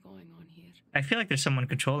really going on here? I feel like there's someone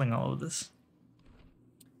controlling all of this.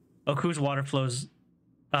 Oku's water flows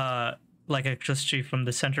like electricity from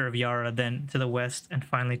the center of Yara, then to the west, and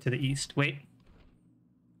finally to the east. Wait.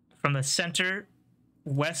 From the center,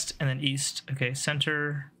 west, and then east. Okay,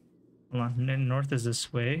 center. Hold on. North is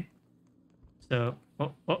this way. So,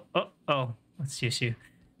 oh. Let's use you.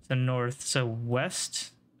 So north. So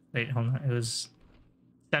west. Wait, hold on. It was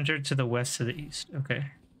center to the west to the east.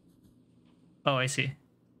 Okay. Oh, I see.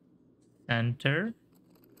 Center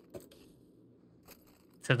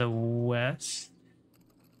to the west.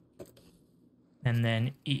 And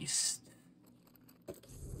then east.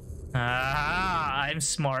 Ah, I'm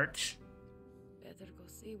smart. Better go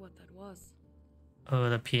see what that was. Oh,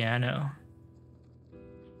 the piano.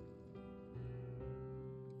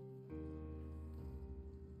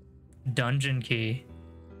 Dungeon key.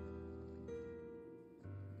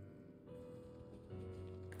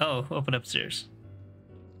 Oh, open upstairs.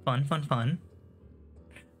 Fun.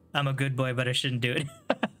 I'm a good boy, but I shouldn't do it.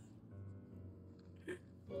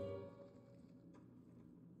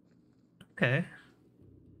 Okay.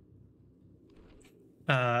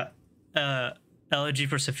 Elegy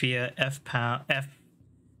for Sophia, F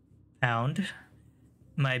pound.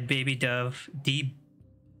 My baby dove,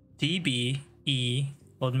 DBE,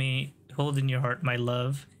 hold in your heart my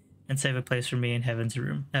love, and save a place for me in heaven's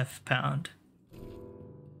room, F pound.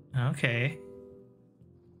 Okay.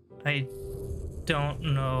 I don't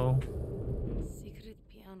know. Secret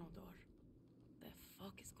piano door. The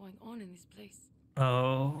fuck is going on in this place?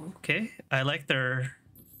 Oh, okay. I like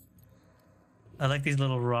these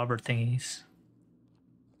little robber thingies.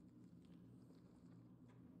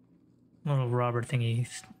 Little robber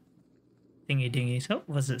thingies. Thingy dingies. Oh,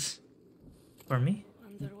 what's this? For me?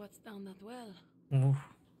 Wonder what's down that well. Ooh.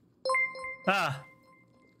 Ah!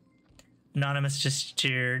 Anonymous just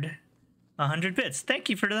cheered 100 bits. Thank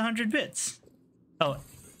you for the 100 bits. Oh,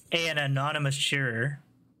 an anonymous cheerer.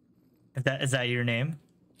 Is that your name?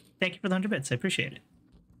 Thank you for the 100 bits. I appreciate it.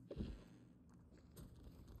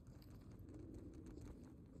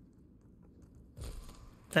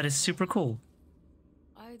 That is super cool.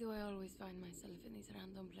 Why do I always find myself in these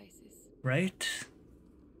random places? Right?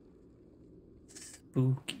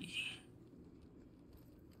 Spooky.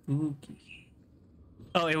 Spooky.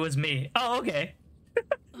 Oh, it was me. Oh, okay.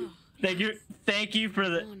 Thank you for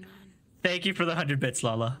the 100 bits,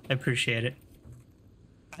 Lala. I appreciate it.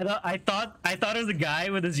 I thought it was a guy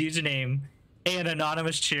with his username, an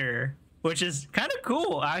anonymous cheerer, which is kind of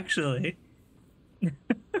cool, actually.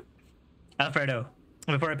 Alfredo,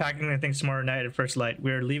 before packing my things tomorrow night at first light,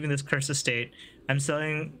 we are leaving this cursed estate. I'm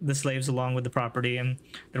selling the slaves along with the property, and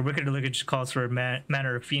their wicked religion calls for a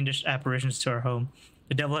manner of fiendish apparitions to our home.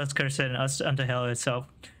 The devil has cursed us unto hell itself.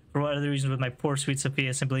 For what other reasons would my poor sweet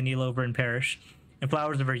Sophia simply kneel over and perish? In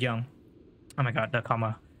flowers of her young. Oh my god, the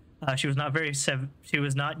comma. She was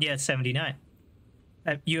not yet 79.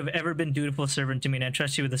 You have ever been dutiful servant to me, and I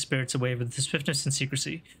trust you with the spirits away with the swiftness and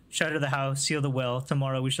secrecy. Shutter the house, seal the well.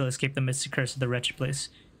 Tomorrow we shall escape the mystic curse of the wretched place.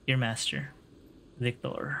 Your master,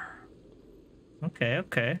 Victor. Okay,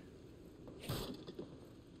 okay.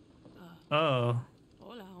 Oh.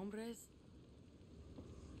 Hola, hombres.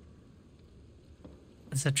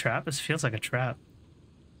 Is it a trap? This feels like a trap.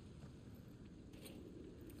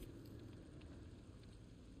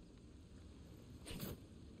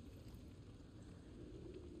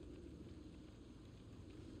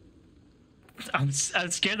 I'm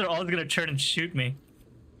scared they're all gonna turn and shoot me.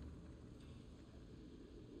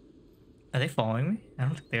 Are they following me? I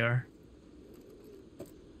don't think they are.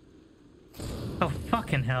 Oh,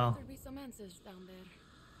 fucking hell. There'll be some answers down there.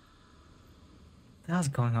 What the hell's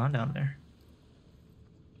going on down there?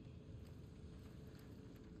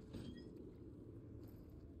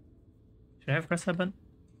 Should I have pressed that button?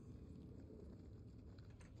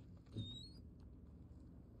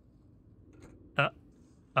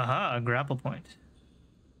 Aha, a grapple point.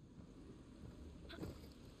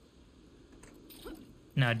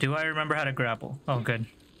 Now, do I remember how to grapple? Oh, good.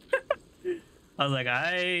 I was like,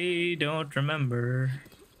 I don't remember.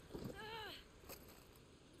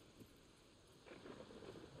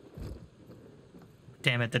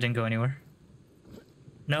 Damn it, that didn't go anywhere.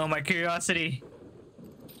 No, my curiosity.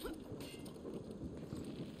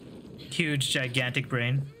 Huge, gigantic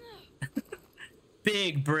brain.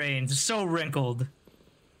 Big brain, so wrinkled.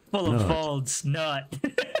 Full of folds. Nut.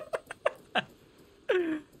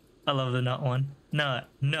 I love the nut one. Nut.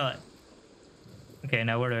 Okay,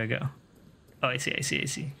 now where do I go? Oh, I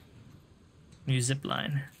see. New zip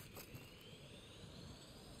line.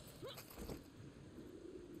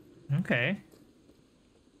 Okay.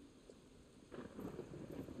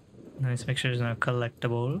 Let's make sure there's no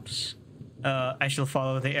collectibles. I shall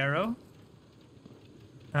follow the arrow.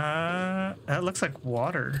 That looks like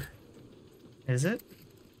water. Is it?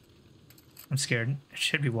 I'm scared. It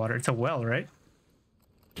should be water. It's a well, right?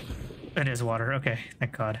 It is water. Okay,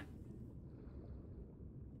 thank God.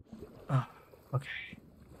 Oh,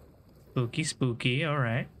 okay. Spooky. All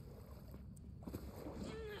right.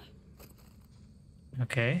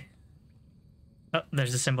 Okay. Oh,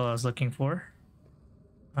 there's the symbol I was looking for.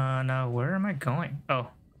 Now where am I going? Oh.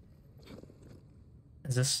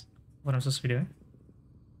 Is this what I'm supposed to be doing?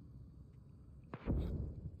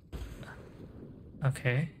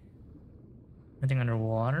 Okay. Anything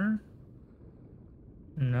underwater?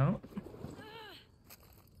 No.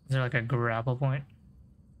 Is there like a grapple point?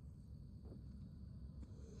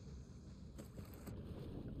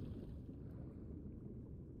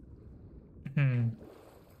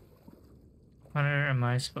 Where am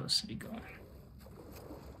I supposed to be going?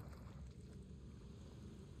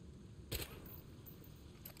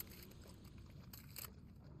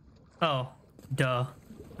 Oh, duh.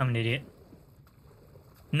 I'm an idiot.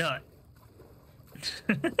 Nut.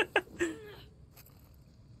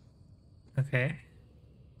 Okay.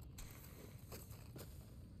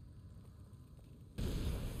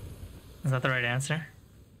 Is that the right answer?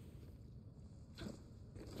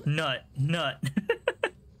 Nut. Nut.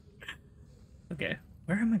 Okay.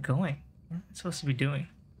 Where am I going? What am I supposed to be doing?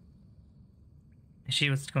 She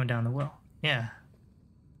was going down the well. Yeah.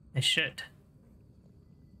 I should.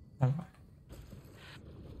 Hold on.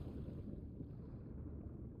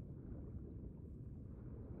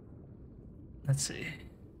 Let's see.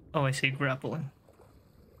 Oh, I see grappling.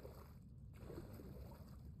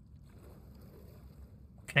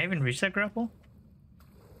 Can I even reach that grapple?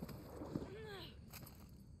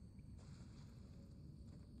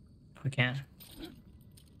 We can.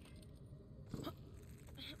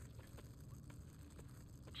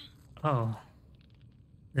 Oh.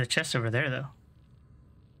 There's a chest over there, though.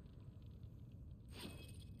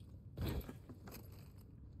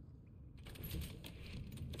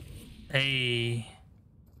 Hey.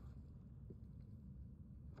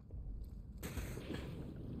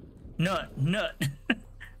 Nut, nut,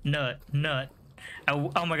 nut, nut.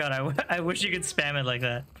 Oh my god, I wish you could spam it like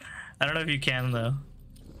that. I don't know if you can, though.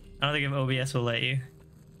 I don't think if OBS will let you.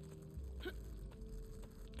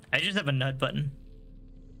 I just have a nut button.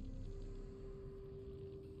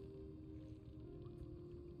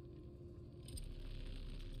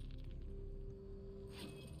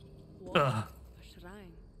 Ugh.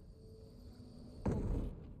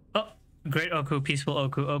 Oh, great Oku, peaceful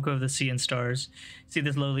Oku, Oku of the sea and stars. See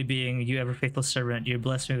this lowly being, you ever faithful servant, you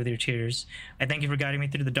bless me with your tears. I thank you for guiding me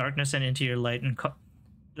through the darkness and into your light, and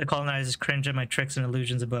the colonizers cringe at my tricks and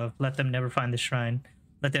illusions above. Let them never find the shrine.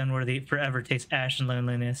 Let the unworthy forever taste ash and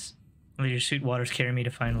loneliness. Let your sweet waters carry me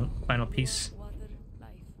to final peace. Water, life,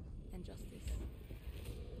 and justice.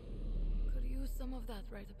 Could use some of that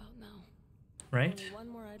right about now. Right? Only one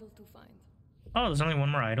more idol to find. Oh, there's only one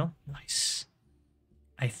more idol. Nice.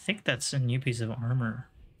 I think that's a new piece of armor.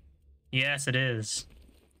 Yes, it is.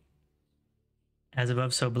 As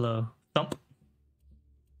above, so below. Thump.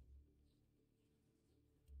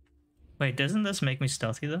 Wait, doesn't this make me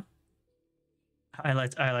stealthy, though?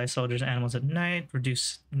 Highlights ally soldiers and animals at night.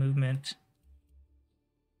 Reduce movement.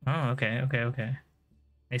 Oh, okay, okay, okay.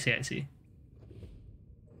 I see, I see.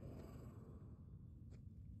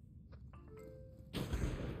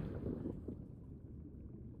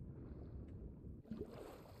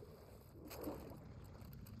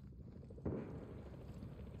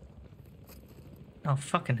 Oh,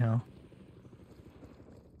 fucking hell.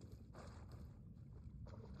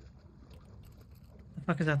 The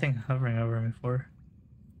fuck is that thing hovering over me for?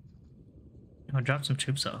 Oh, I dropped some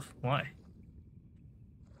troops off. Why?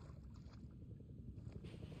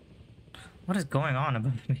 What is going on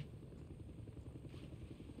above me?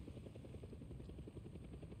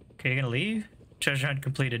 Okay, you gonna leave? Treasure hunt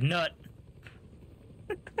completed. Nut!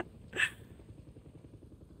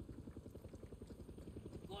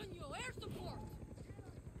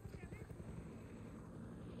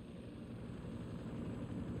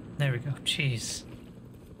 There we go. Jeez.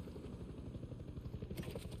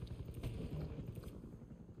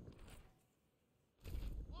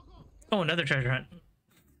 Oh, another treasure hunt.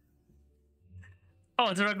 Oh,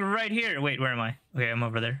 it's right here. Wait, where am I? Okay, I'm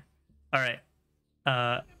over there. All right.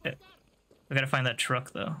 We gotta find that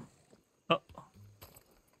truck though. Oh,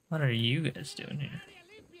 what are you guys doing here?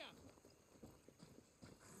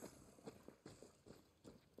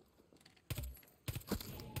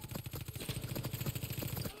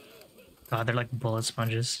 God, they're like bullet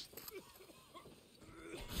sponges.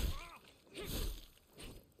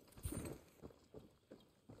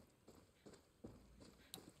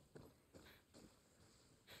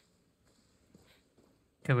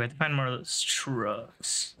 Okay, we have to find more of those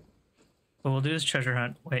trucks. But we'll do this treasure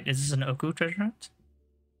hunt. Wait, is this an Oku treasure hunt?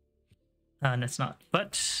 And it's not.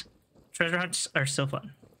 But treasure hunts are still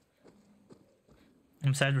fun.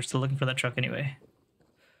 And besides, we're still looking for that truck anyway.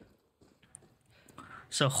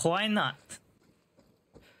 So why not?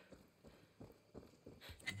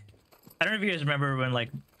 I don't know if you guys remember when like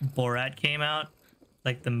Borat came out,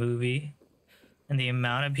 like the movie, and the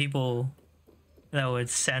amount of people that would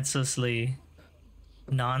senselessly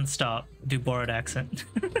non-stop do Borat accent.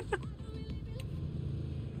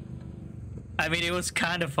 I mean, it was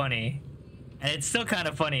kind of funny, and it's still kind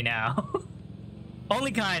of funny now.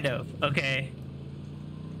 Only kind of, okay?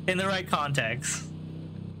 In the right context.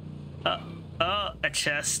 Oh, a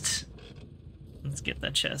chest. Let's get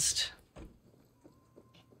that chest.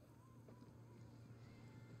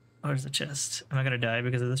 Where's the chest? Am I gonna die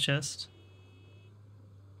because of this chest?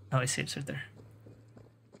 Oh, I see it's right there.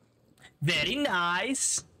 Very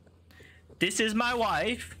nice. This is my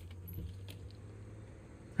wife.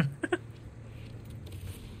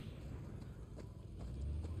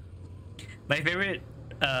 My favorite,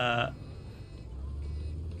 oh,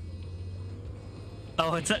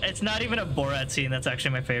 it's not even a Borat scene. That's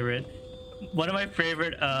actually my favorite. One of my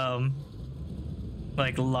favorite,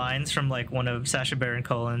 like lines from like one of Sacha Baron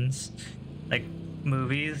Cohen's like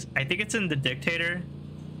movies. I think it's in The Dictator,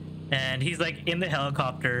 and he's like in the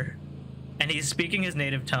helicopter, and he's speaking his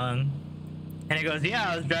native tongue, and he goes, "Yeah,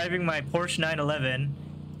 I was driving my Porsche 911,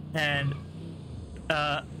 and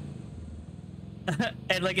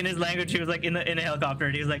and like in his language, he was like in a helicopter,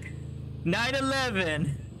 and he was like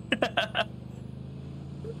 911."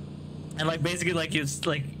 And like basically like he was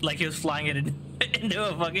like he was flying it into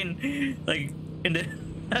a fucking like into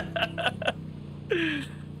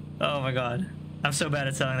oh my god, I'm so bad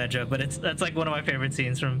at selling that joke, but that's like one of my favorite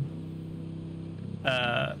scenes from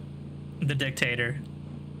The Dictator.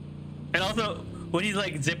 And also when he's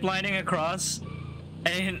like ziplining across,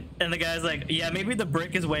 and the guy's like, "Yeah, maybe the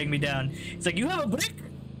brick is weighing me down." He's like, "You have a brick?"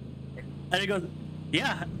 And he goes,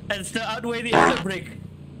 "Yeah, and it's to outweigh the other brick."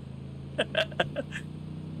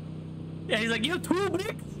 And he's like, "You have 2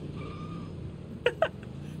 bricks?"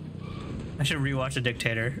 I should rewatch The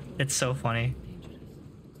Dictator. It's so funny.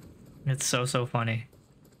 It's so funny.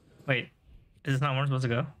 Wait, is this not where I'm supposed to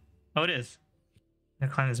go? Oh, it is. I'm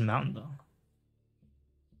gonna climb this mountain though.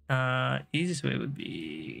 Easiest way would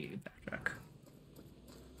be backtrack.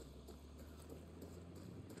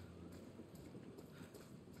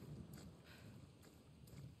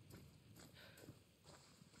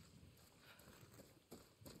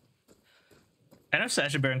 I know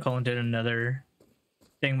Sacha Baron Cohen did another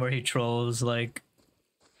thing where he trolls like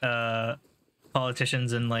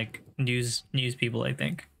politicians and like news people. I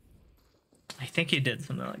think he did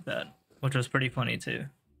something like that, which was pretty funny too.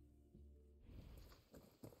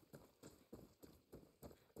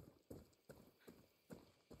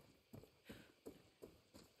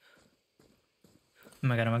 Oh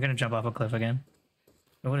my god, am I gonna jump off a cliff again?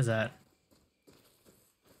 What is that?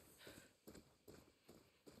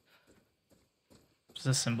 What does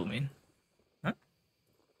this symbol mean? Huh?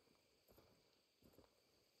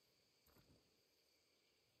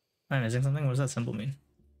 Am I missing something? What does that symbol mean?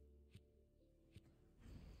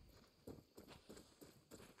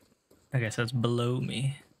 Okay, so it's below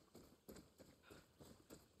me.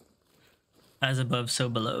 As above, so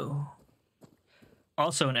below.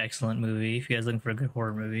 Also an excellent movie if you guys looking for a good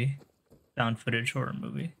horror movie. Found footage horror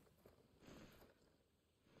movie.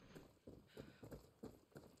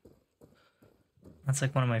 That's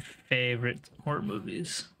like one of my favorite horror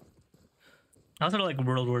movies. I also like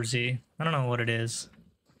World War Z. I don't know what it is.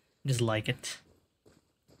 I just like it.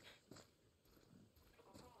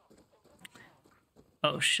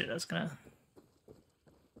 Oh shit, I was gonna...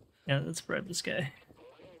 Yeah, let's bribe this guy.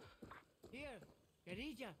 Here,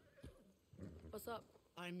 Khadija. What's up?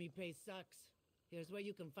 Army pay sucks. Here's where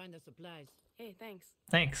you can find the supplies. Hey, thanks.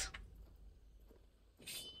 Thanks.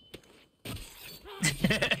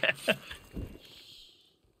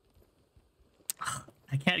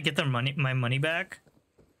 I can't get my money back.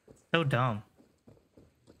 So dumb.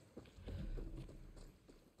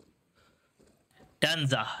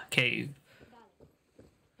 Danza Cave.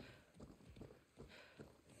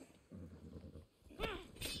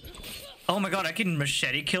 Oh my god, I can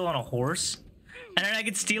machete kill on a horse? And then I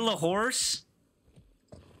can steal a horse?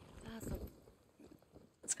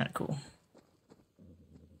 That's kind of cool.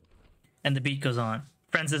 And the beat goes on.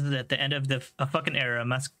 Friends, this is at the end of a fucking era.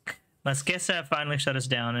 Masquesa finally shut us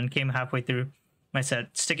down and came halfway through my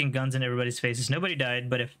set, sticking guns in everybody's faces. Nobody died,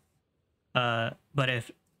 but if you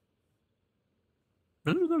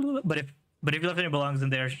left any belongings in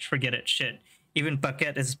there, forget it. Shit. Even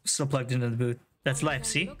Paquette is still plugged into the booth. That's life,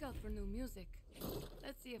 see? Look out for new music.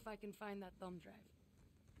 Let's see if I can find that thumb drive.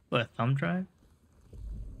 What, a thumb drive?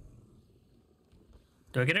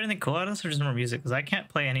 Do I get anything cool out of this or just more music? Because I can't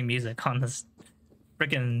play any music on this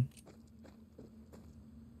freaking...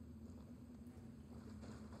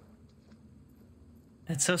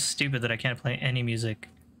 It's so stupid that I can't play any music.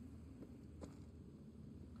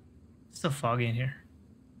 It's so foggy in here.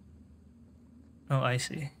 Oh, I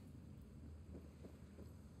see.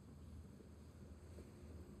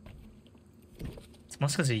 It's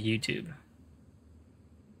mostly because of YouTube.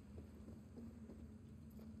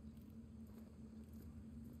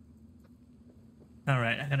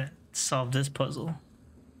 Alright, I gotta solve this puzzle.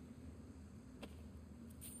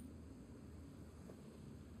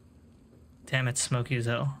 Damn, it's smoky as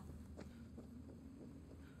hell.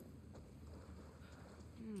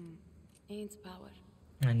 Needs power.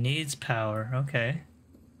 It needs power, okay.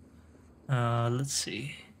 Let's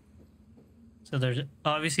see. So there's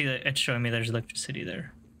obviously it's showing me there's electricity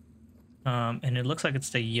there. And it looks like it's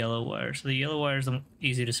the yellow wire. So the yellow wire is the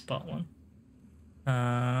easy to spot one.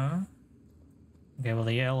 Okay, well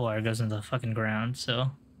the yellow wire goes into the fucking ground,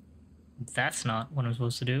 so that's not what I'm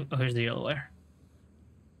supposed to do. Oh, here's the yellow wire.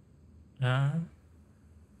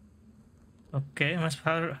 Okay, how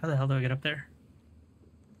the hell do I get up there?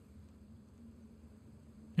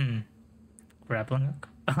 Grappling hook.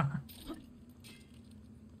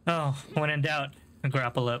 Oh, when in doubt,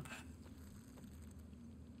 grapple up.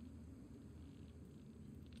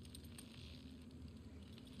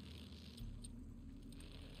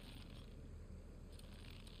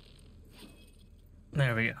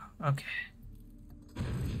 There we go. Okay.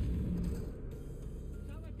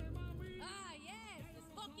 Ah, yes, this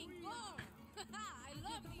fucking gore. I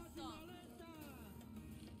love these songs.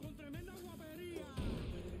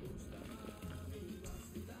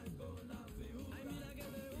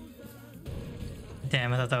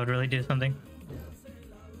 Damn, I thought that would really do something.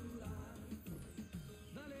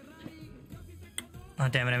 Oh,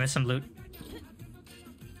 damn it, I missed some loot.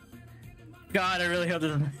 God, I really hope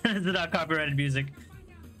this is not copyrighted music.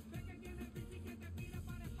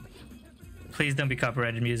 Please don't be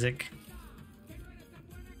copyrighted music.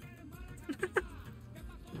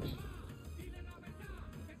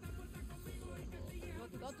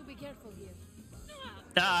 Got to be careful here.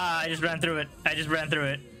 Ah, I just ran through it. I just ran through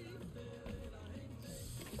it.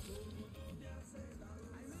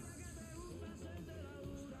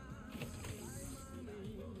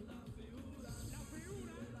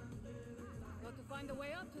 Got to find a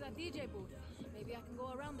way up to that DJ booth. Maybe I can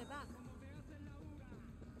go around the back.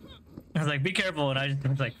 I was like, be careful, and I just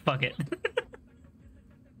was like, fuck it.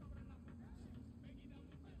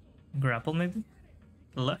 Grapple, maybe?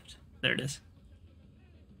 Left? There it is.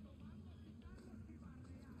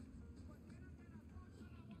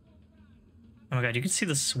 Oh my god, you can see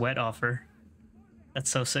the sweat off her. That's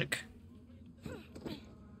so sick.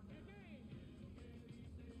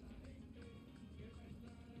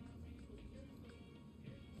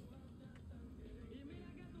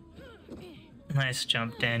 Nice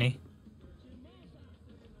jump, Danny.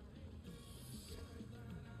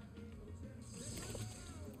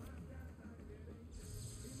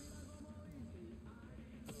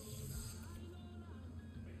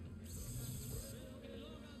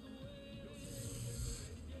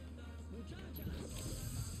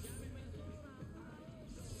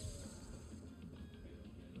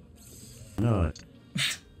 Nut.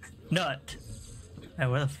 Nut. Hey,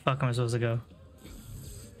 where the fuck am I supposed to go?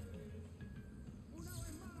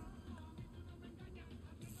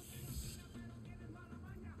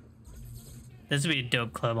 This would be a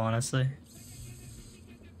dope club, honestly.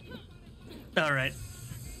 Alright.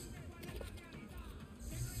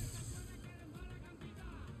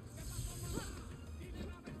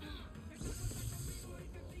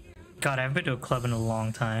 God, I haven't been to a club in a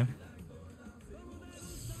long time.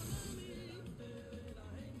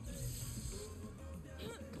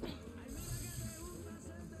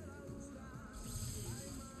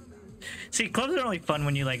 See, clubs are only fun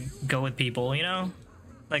when you, like, go with people, you know?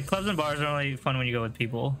 Like, clubs and bars are only fun when you go with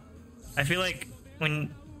people. I feel like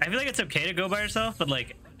it's okay to go by yourself, but,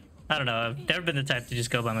 like, I don't know. I've never been the type to just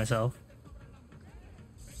go by myself.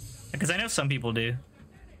 Because I know some people do.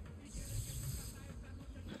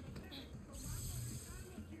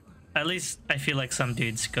 At least I feel like some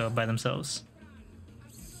dudes go by themselves.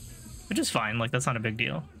 Which is fine, like, that's not a big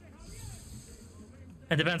deal.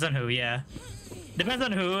 It depends on who, yeah. Depends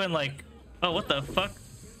on who and, like... Oh, what the fuck?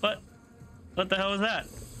 What the hell was that?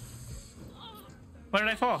 Where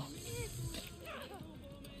did I fall?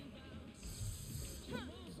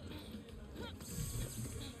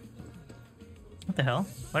 What the hell?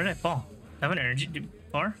 Why did I fall? Do I have an energy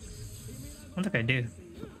bar? I don't think I do.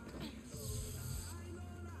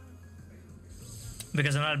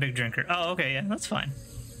 Because I'm not a big drinker. Oh, okay, yeah, that's fine.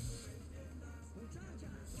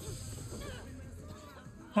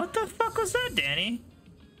 What the fuck was that, Danny?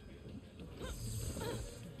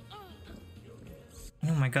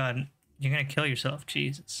 Oh my god, you're gonna kill yourself,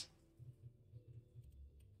 Jesus.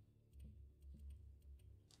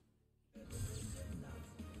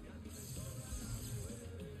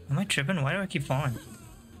 Am I tripping? Why do I keep falling?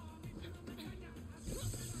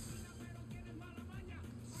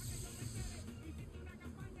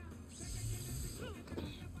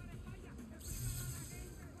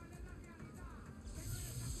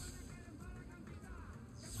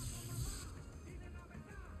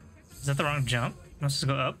 Is that the wrong jump? I'm supposed to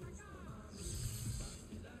go up?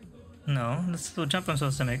 No, that's the jump I'm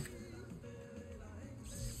supposed to make.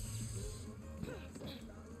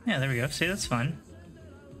 Yeah, there we go. See, that's fun.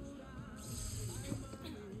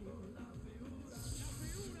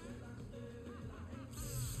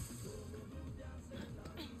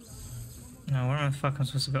 No, where the fuck am I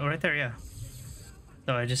supposed to go? Right there, yeah.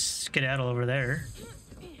 So I just skedaddle over there.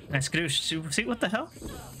 And I skadoosh. See, what the hell?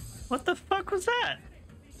 What the fuck was that?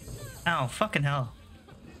 Ow, fucking hell.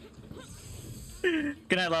 Good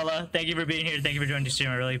night, Lala. Thank you for being here. Thank you for joining the stream.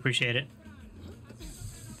 I really appreciate it.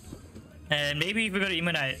 And maybe if we go to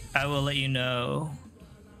Emo Night, I will let you know.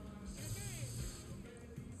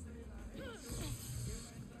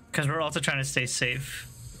 Because we're also trying to stay safe.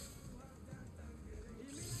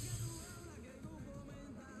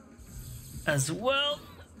 As well.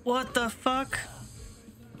 What the fuck?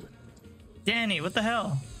 Danny, what the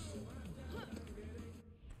hell?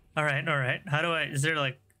 Alright, alright. How do I... Is there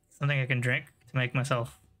like something I can drink to make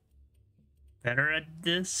myself better at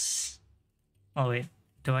this? Oh wait.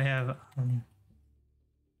 Do I have...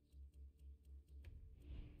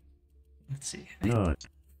 let's see. Nut.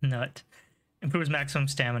 Nut. Improves maximum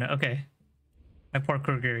stamina. Okay. My poor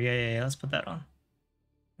Kruger. Yeah. Let's put that on.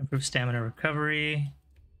 Improves stamina recovery.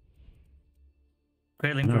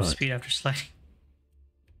 Greatly improves speed after sliding.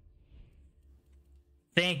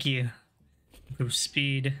 Thank you. Improves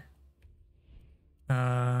speed.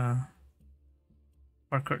 Parkour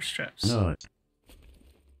straps. Nut.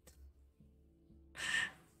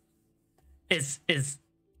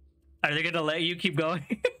 Are they gonna let you keep going?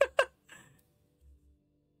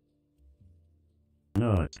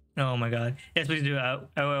 Nut. Oh my god. Yes, please do. I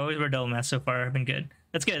always wear double mask so far. I've been good.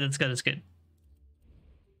 That's good. That's good. That's good.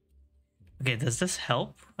 Okay, does this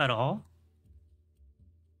help at all?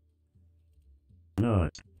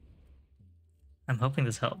 Nut. I'm hoping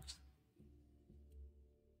this helps.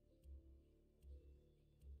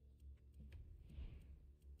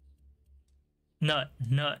 Nut.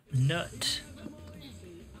 Am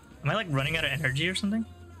I like running out of energy or something?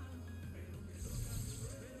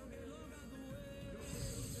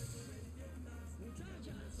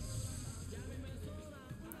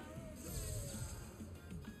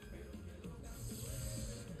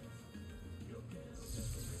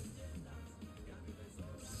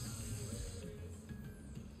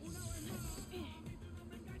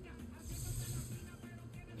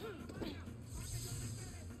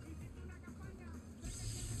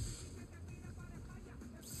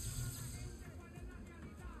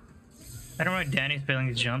 I don't know why Danny's failing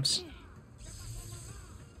these jumps.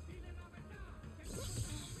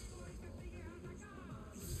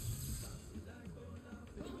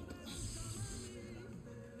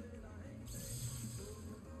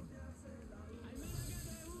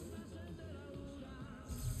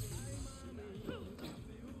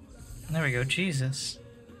 There we go, Jesus.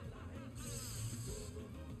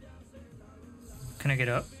 Can I get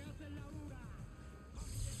up?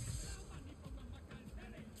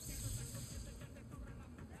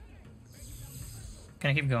 Can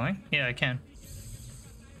I keep going? Yeah, I can.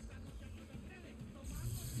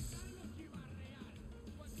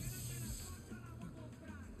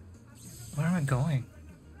 Where am I going?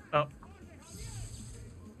 Oh.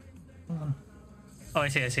 Hold on. Oh, I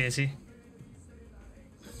see.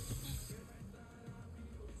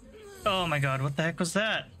 Oh my god, what the heck was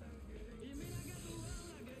that?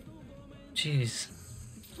 Jeez.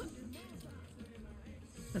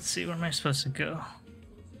 Let's see, where am I supposed to go?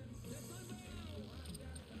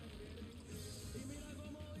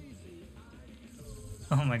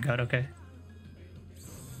 Oh my god, okay.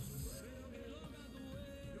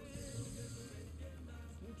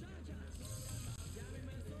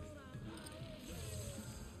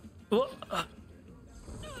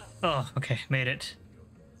 Oh, okay, made it.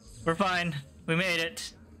 We're fine. We made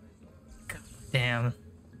it. God damn.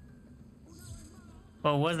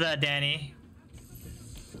 What was that, Danny?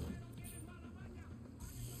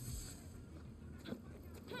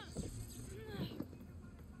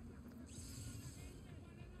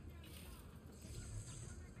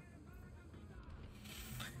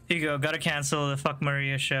 Here you go. Gotta cancel the Fuck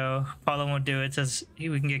Maria show. Paulo won't do it. Says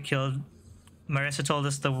we can get killed. Marissa told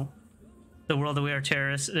us the world that we are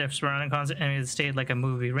terrorists. If surrounding constant enemy of the state like a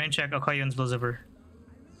movie. Rain check. I'll call you in Blizzard.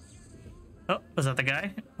 Oh, was that the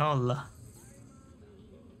guy? Oh,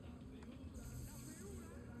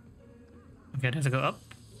 okay, I have to go up.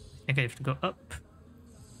 I think I have to go up.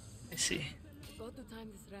 I see. Go to time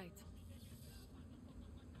this right.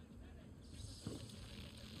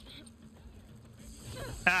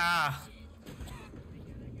 Ah!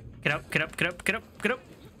 Get up, get up, get up, get up, get up!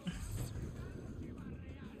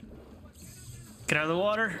 Get out of the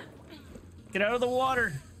water! Get out of the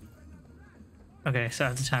water! Okay, so I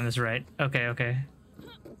have to time this right. Okay.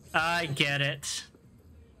 I get it.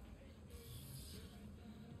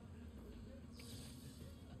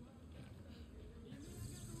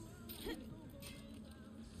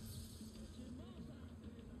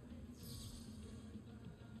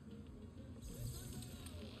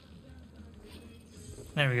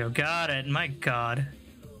 There we go. Got it. My God.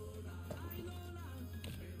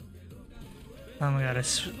 Oh my God.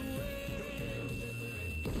 It's...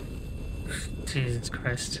 Jesus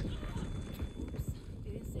Christ.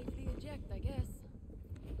 Didn't safely eject, I guess.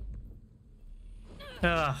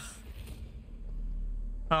 Ugh.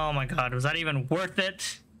 Oh my God. Was that even worth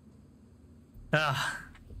it? Ugh.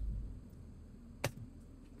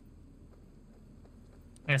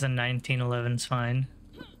 I guess a 1911 is fine.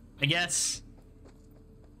 I guess.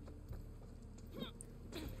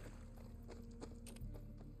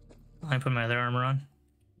 I put my other armor on.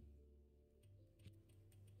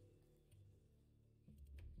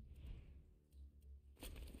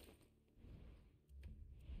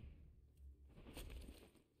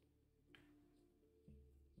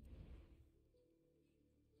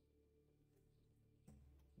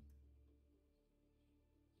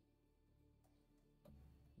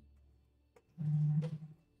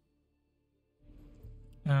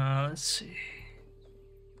 Let's see.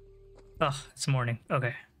 Oh, it's morning.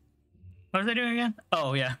 Okay. What was I doing again?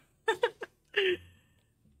 Oh, yeah.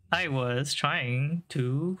 I was trying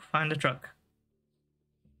to find a truck.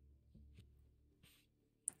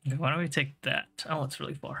 Okay, why don't we take that? Oh, it's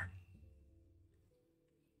really far.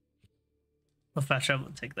 We'll fast travel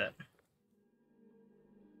and take that.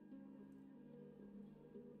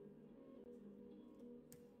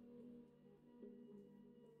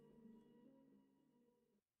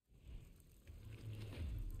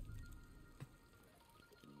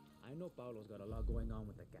 I know Paulo's got a lot going on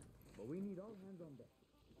with the camp, but we need all hands on deck.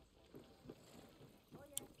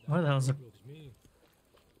 Where the hell's the...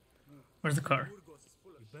 Where's the car? You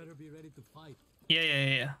better be ready to fight.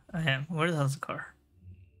 Yeah. I am. Where the hell's the car?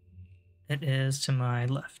 It is to my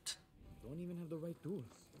left. Don't even have the right tools.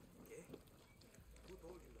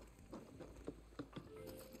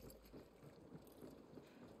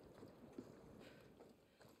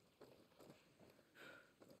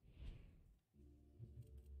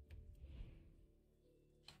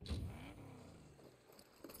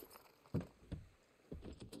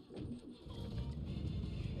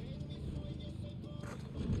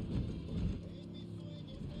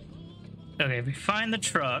 Okay, if we find the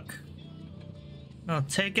truck, I'll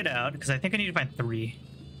take it out, because I think I need to find 3.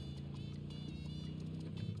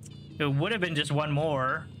 It would have been just 1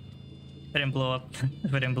 more if I didn't blow up.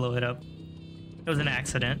 If I didn't blow it up. It was an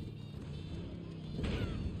accident.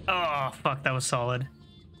 Oh, fuck, that was solid.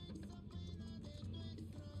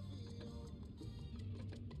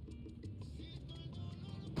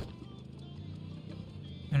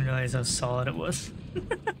 I didn't realize how solid it was.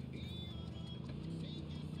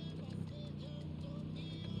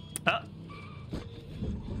 Oh.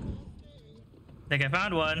 Think I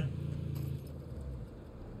found one.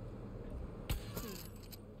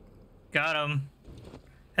 Got him.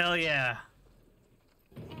 Hell yeah.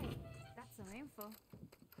 That's some info.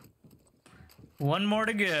 1 more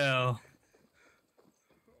to go.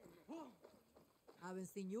 Haven't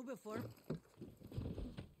seen you before.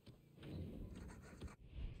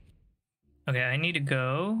 Okay, I need to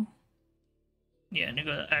go. Yeah, I need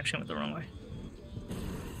to go action with the wrong way.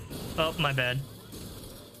 Oh, my bad.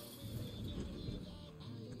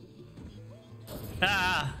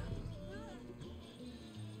 Ah!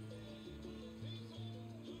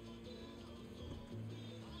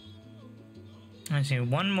 I see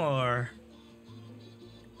 1 more.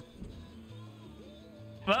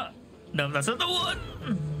 Oh, no, that's not the one.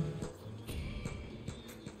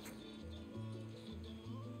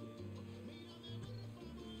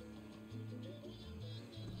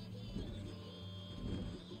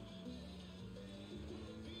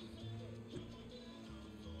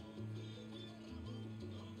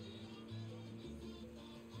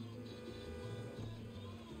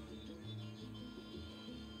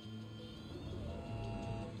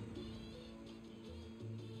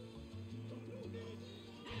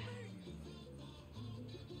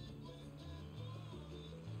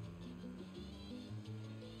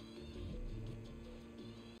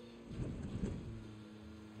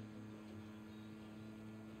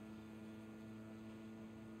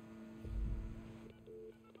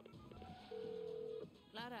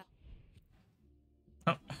 Clara.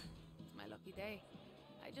 Oh. It's my lucky day.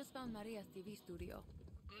 I just found Maria's TV studio.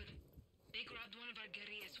 Good. They grabbed one of our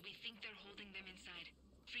guerrillas. We think they're holding them inside.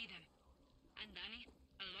 Free them. And Danny,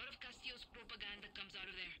 a lot of Castillo's propaganda comes out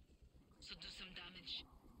of there. So do some damage.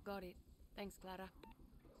 Got it. Thanks, Clara.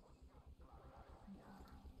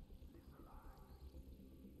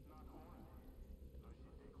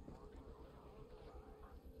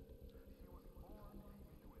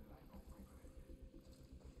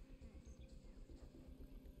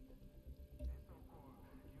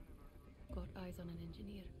 Got eyes on an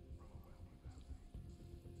engineer.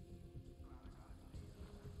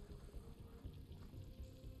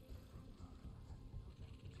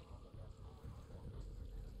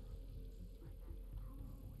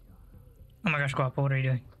 Oh my gosh, Guapo, what are you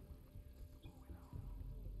doing?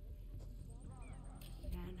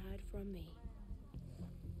 Can't hide from me.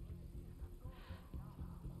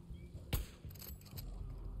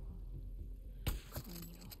 Coño,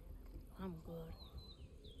 I'm good.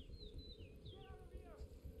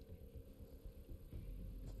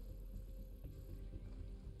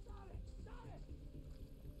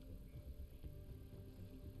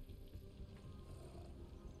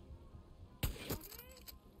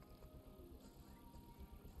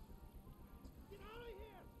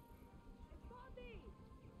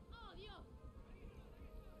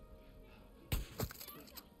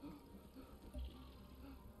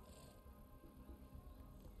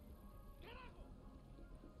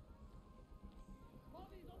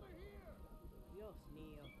 Dios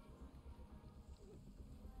mío.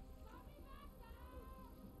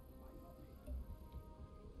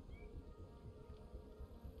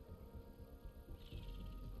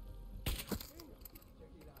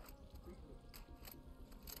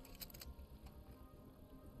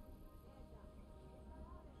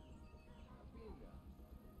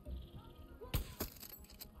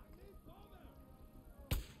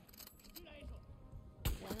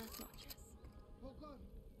 Buenas noches.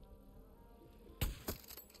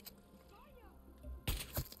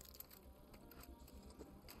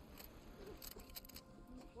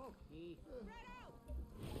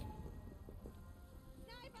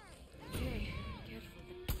 Okay, careful.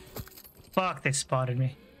 Fuck, they spotted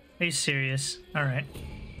me. Are you serious? Alright.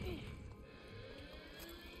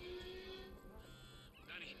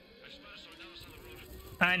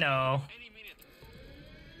 I know.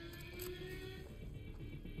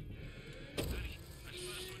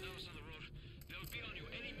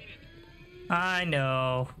 I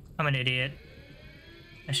know. I'm an idiot.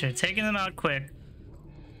 I should have taken them out quick.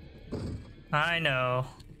 I know.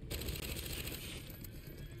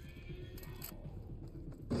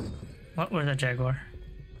 What? Where's that Jaguar?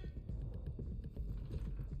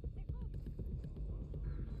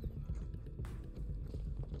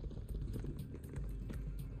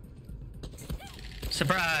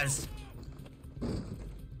 Surprise!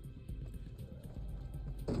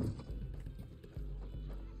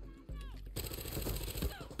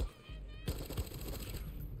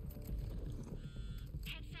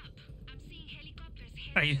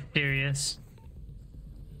 Are you serious?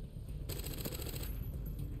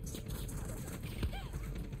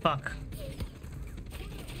 Fuck.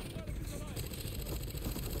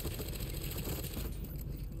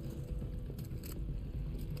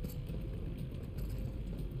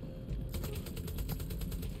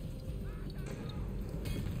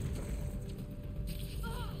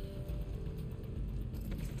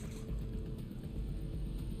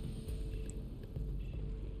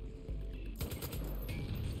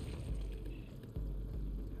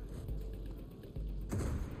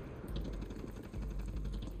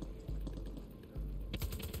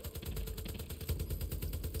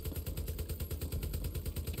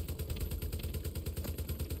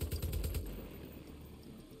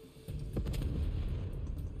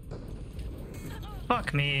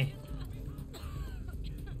 Fuck me.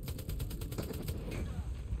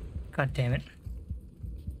 God damn it.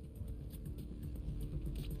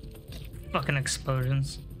 Fucking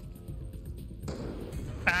explosions.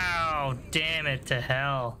 Ow, damn it to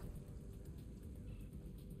hell.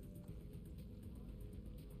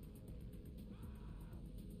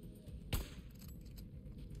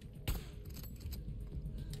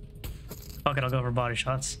 Fuck it, I'll go for body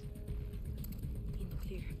shots.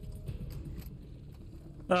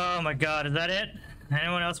 Oh my god, is that it?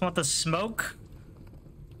 Anyone else want the smoke?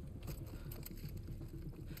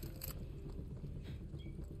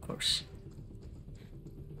 Of course.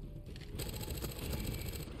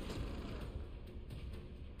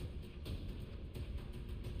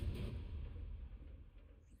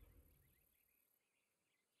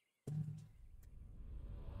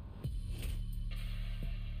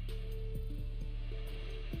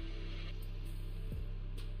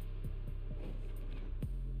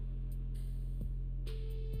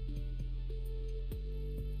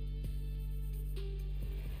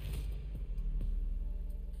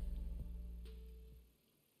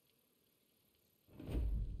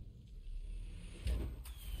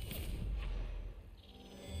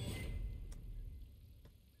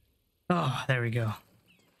 Oh, there we go.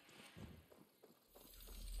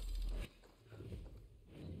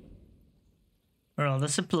 Where are all the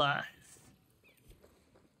supplies?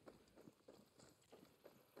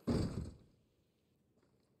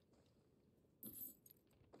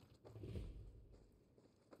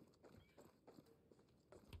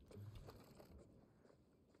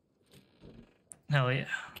 Hell yeah.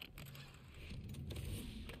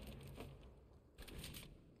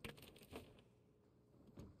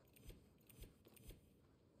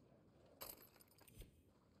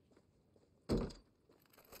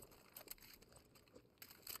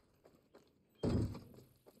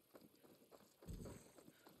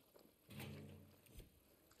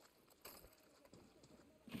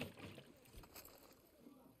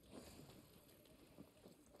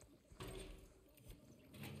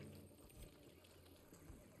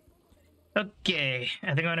 Okay,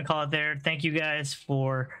 I think I'm gonna call it there. Thank you guys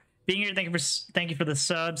for being here. Thank you for the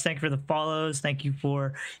subs. Thank you for the follows. Thank you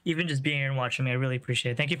for even just being here and watching me. I really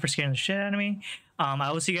appreciate it. Thank you for scaring the shit out of me.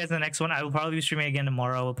 I will see you guys in the next one. I will probably be streaming again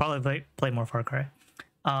tomorrow. We'll probably play more Far Cry.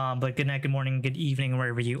 But good night, good morning, good evening,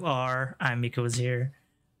 wherever you are. I'm Miko was here.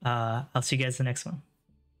 I'll see you guys in the next one.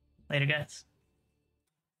 Later, guys.